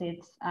pronounce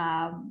it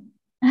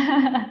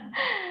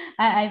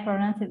I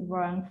pronounce it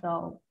wrong.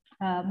 So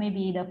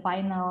maybe the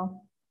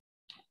final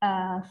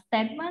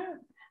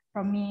statement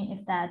from me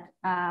is that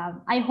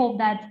I hope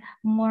that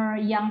more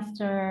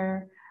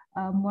youngster,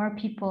 more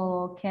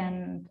people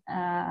can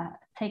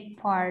take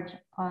part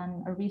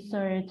on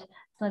research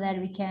so that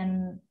we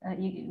can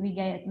we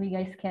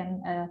guys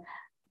can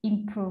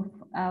improve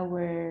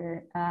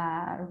our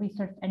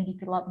research and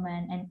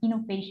development and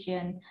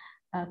innovation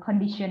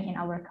condition in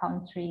our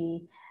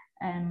country,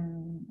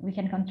 and we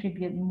can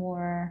contribute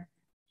more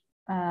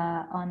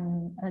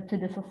to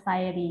the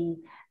society.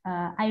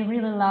 I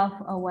really love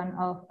one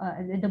of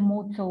the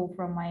motto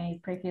from my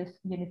previous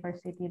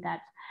university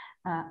that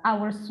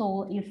our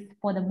soul is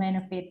for the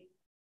benefit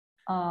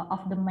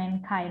of the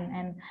mankind,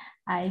 and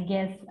I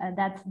guess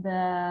that's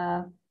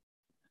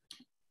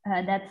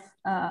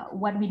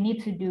what we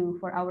need to do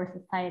for our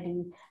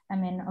society. I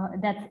mean,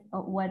 that's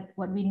what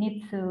we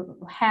need to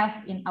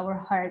have in our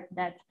heart,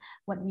 that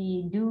what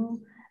we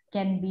do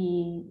can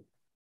be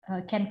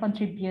can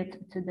contribute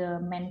to the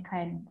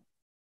mankind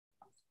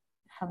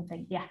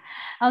something. Yeah.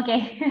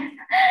 Okay.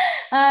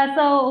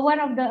 So one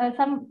of the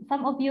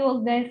some of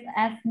you guys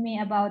asked me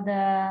about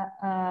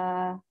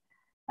the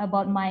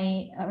about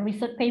my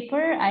research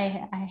paper.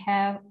 I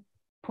have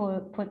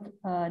put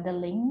the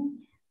link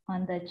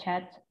on the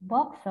chat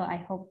box, so I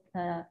hope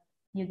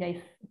you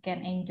guys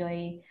can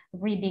enjoy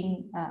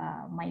reading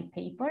my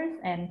papers,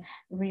 and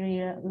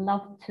really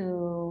love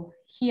to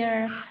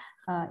hear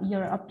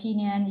your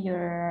opinion,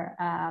 your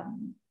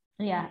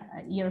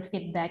your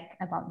feedback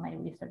about my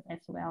research as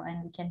well,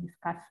 and we can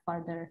discuss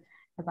further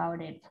about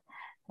it.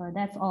 So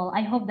that's all.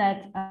 I hope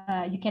that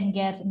you can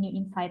get new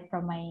insight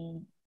from my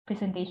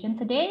presentation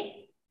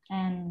today,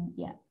 and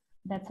yeah,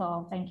 that's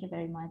all. Thank you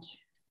very much.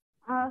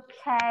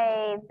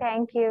 Okay,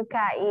 thank you,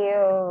 Kak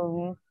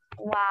Yung.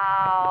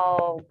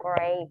 Wow,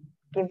 great.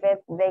 Give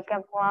it big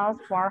applause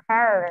for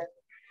her.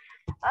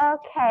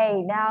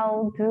 Okay,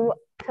 now to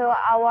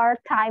our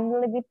time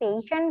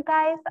limitation,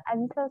 guys.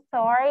 I'm so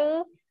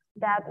sorry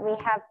that we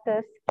have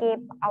to skip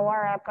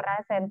our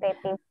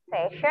representative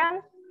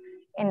session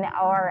in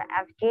our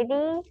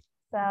FGD.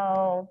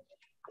 So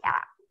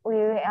yeah, we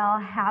will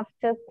have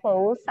to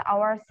close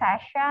our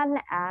session,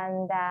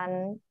 and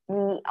then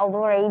we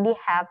already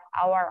have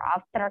our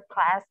after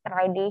class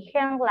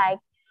tradition, like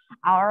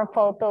our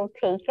photo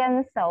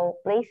taken. So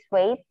please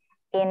wait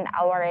in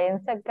our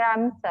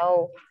Instagram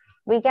so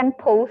we can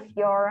post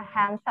your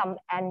handsome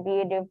and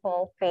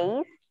beautiful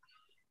face.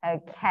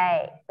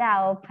 Okay,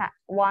 now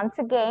once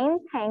again,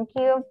 thank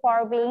you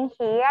for being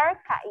here,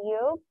 Kak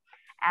Yu,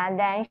 and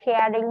then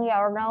sharing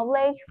your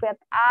knowledge with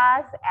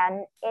us,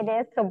 and it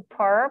is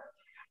superb,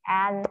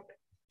 and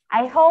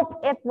I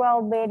hope it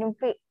will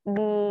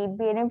be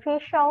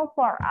beneficial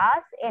for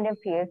us in the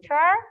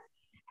future.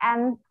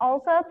 And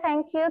also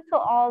thank you to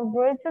all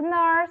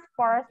Britzoners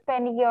for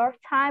spending your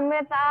time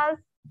with us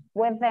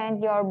within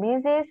your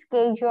busy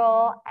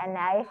schedule, and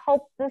I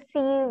hope to see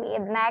you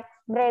in next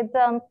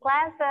Britzone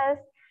classes.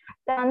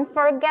 Don't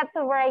forget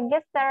to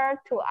register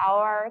to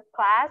our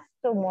class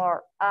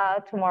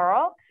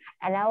tomorrow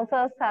and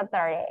also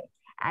Saturday.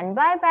 And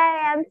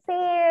bye-bye and see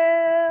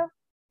you.